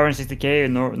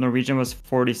 560k. Norwegian was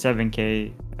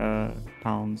 47k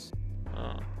pounds.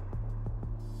 Oh.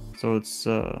 So it's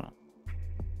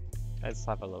Let's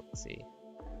have a look. See.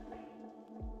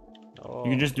 Oh,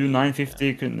 you can just do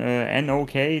 950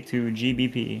 NOK to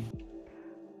GBP.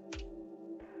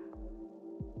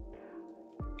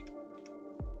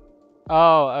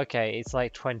 Oh, okay. It's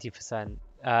like 20%.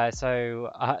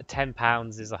 So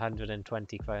 £10 is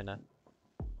 120 krona.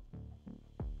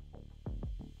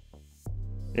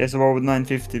 Yeah, so what would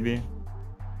 950 be?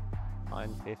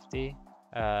 950.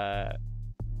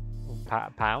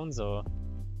 Pounds or?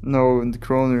 No, in the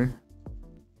kroner.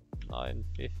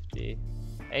 950.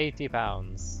 80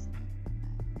 pounds.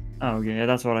 Oh, okay. Yeah,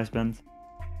 that's what I spent.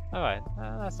 Alright,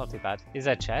 that's not too bad. Is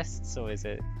there chests or is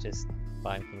it just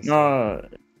buying from the store?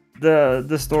 No,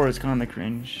 the store is kind of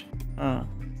cringe.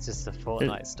 It's just a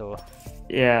Fortnite store.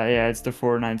 Yeah, it's the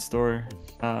Fortnite store.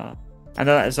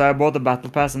 And so I bought the battle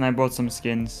pass and I bought some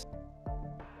skins.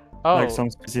 Oh, Like some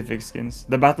specific skins.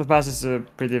 The battle pass is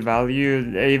pretty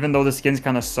valued, even though the skins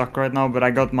kind of suck right now. But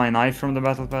I got my knife from the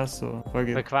battle pass, so fuck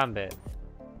the it. Karambit.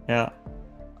 Yeah.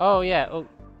 Oh yeah.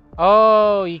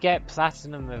 Oh, you get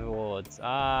platinum rewards.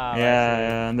 Ah. Yeah,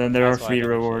 yeah, and then there That's are why I free got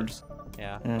the shit. rewards.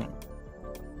 Yeah. Yeah.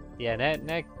 Yeah.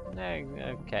 No.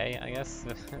 Okay, I guess.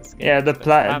 That's good. Yeah, the But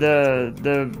Karambit's cool.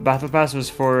 the battle pass was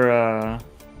for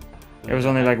it was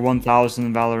only like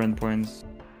 1,000 Valorant points.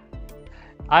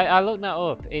 I looked that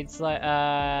up. It's like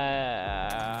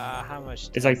how much?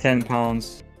 It's like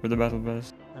 £10 for the battle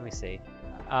pass. Let me see.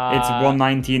 It's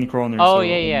 119 kroner. Oh so,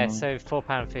 yeah. So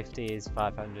 £4.50 is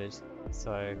 500.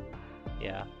 So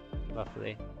yeah,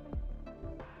 roughly.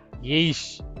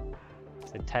 Yeesh.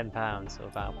 So £10 for a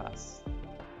battle pass.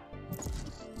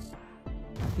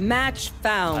 Match I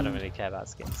found. don't really care about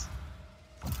skins.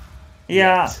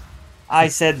 Yeah, Yet. I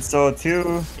said so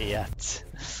too. Yet.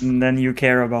 And then you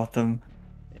care about them.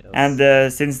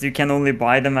 And since you can only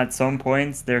buy them at some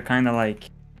points, they're kind of like,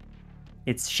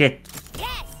 it's shit.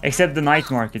 Yes. Except the night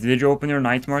market. Did you open your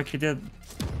night market yet?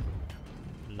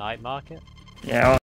 Night market? Yeah.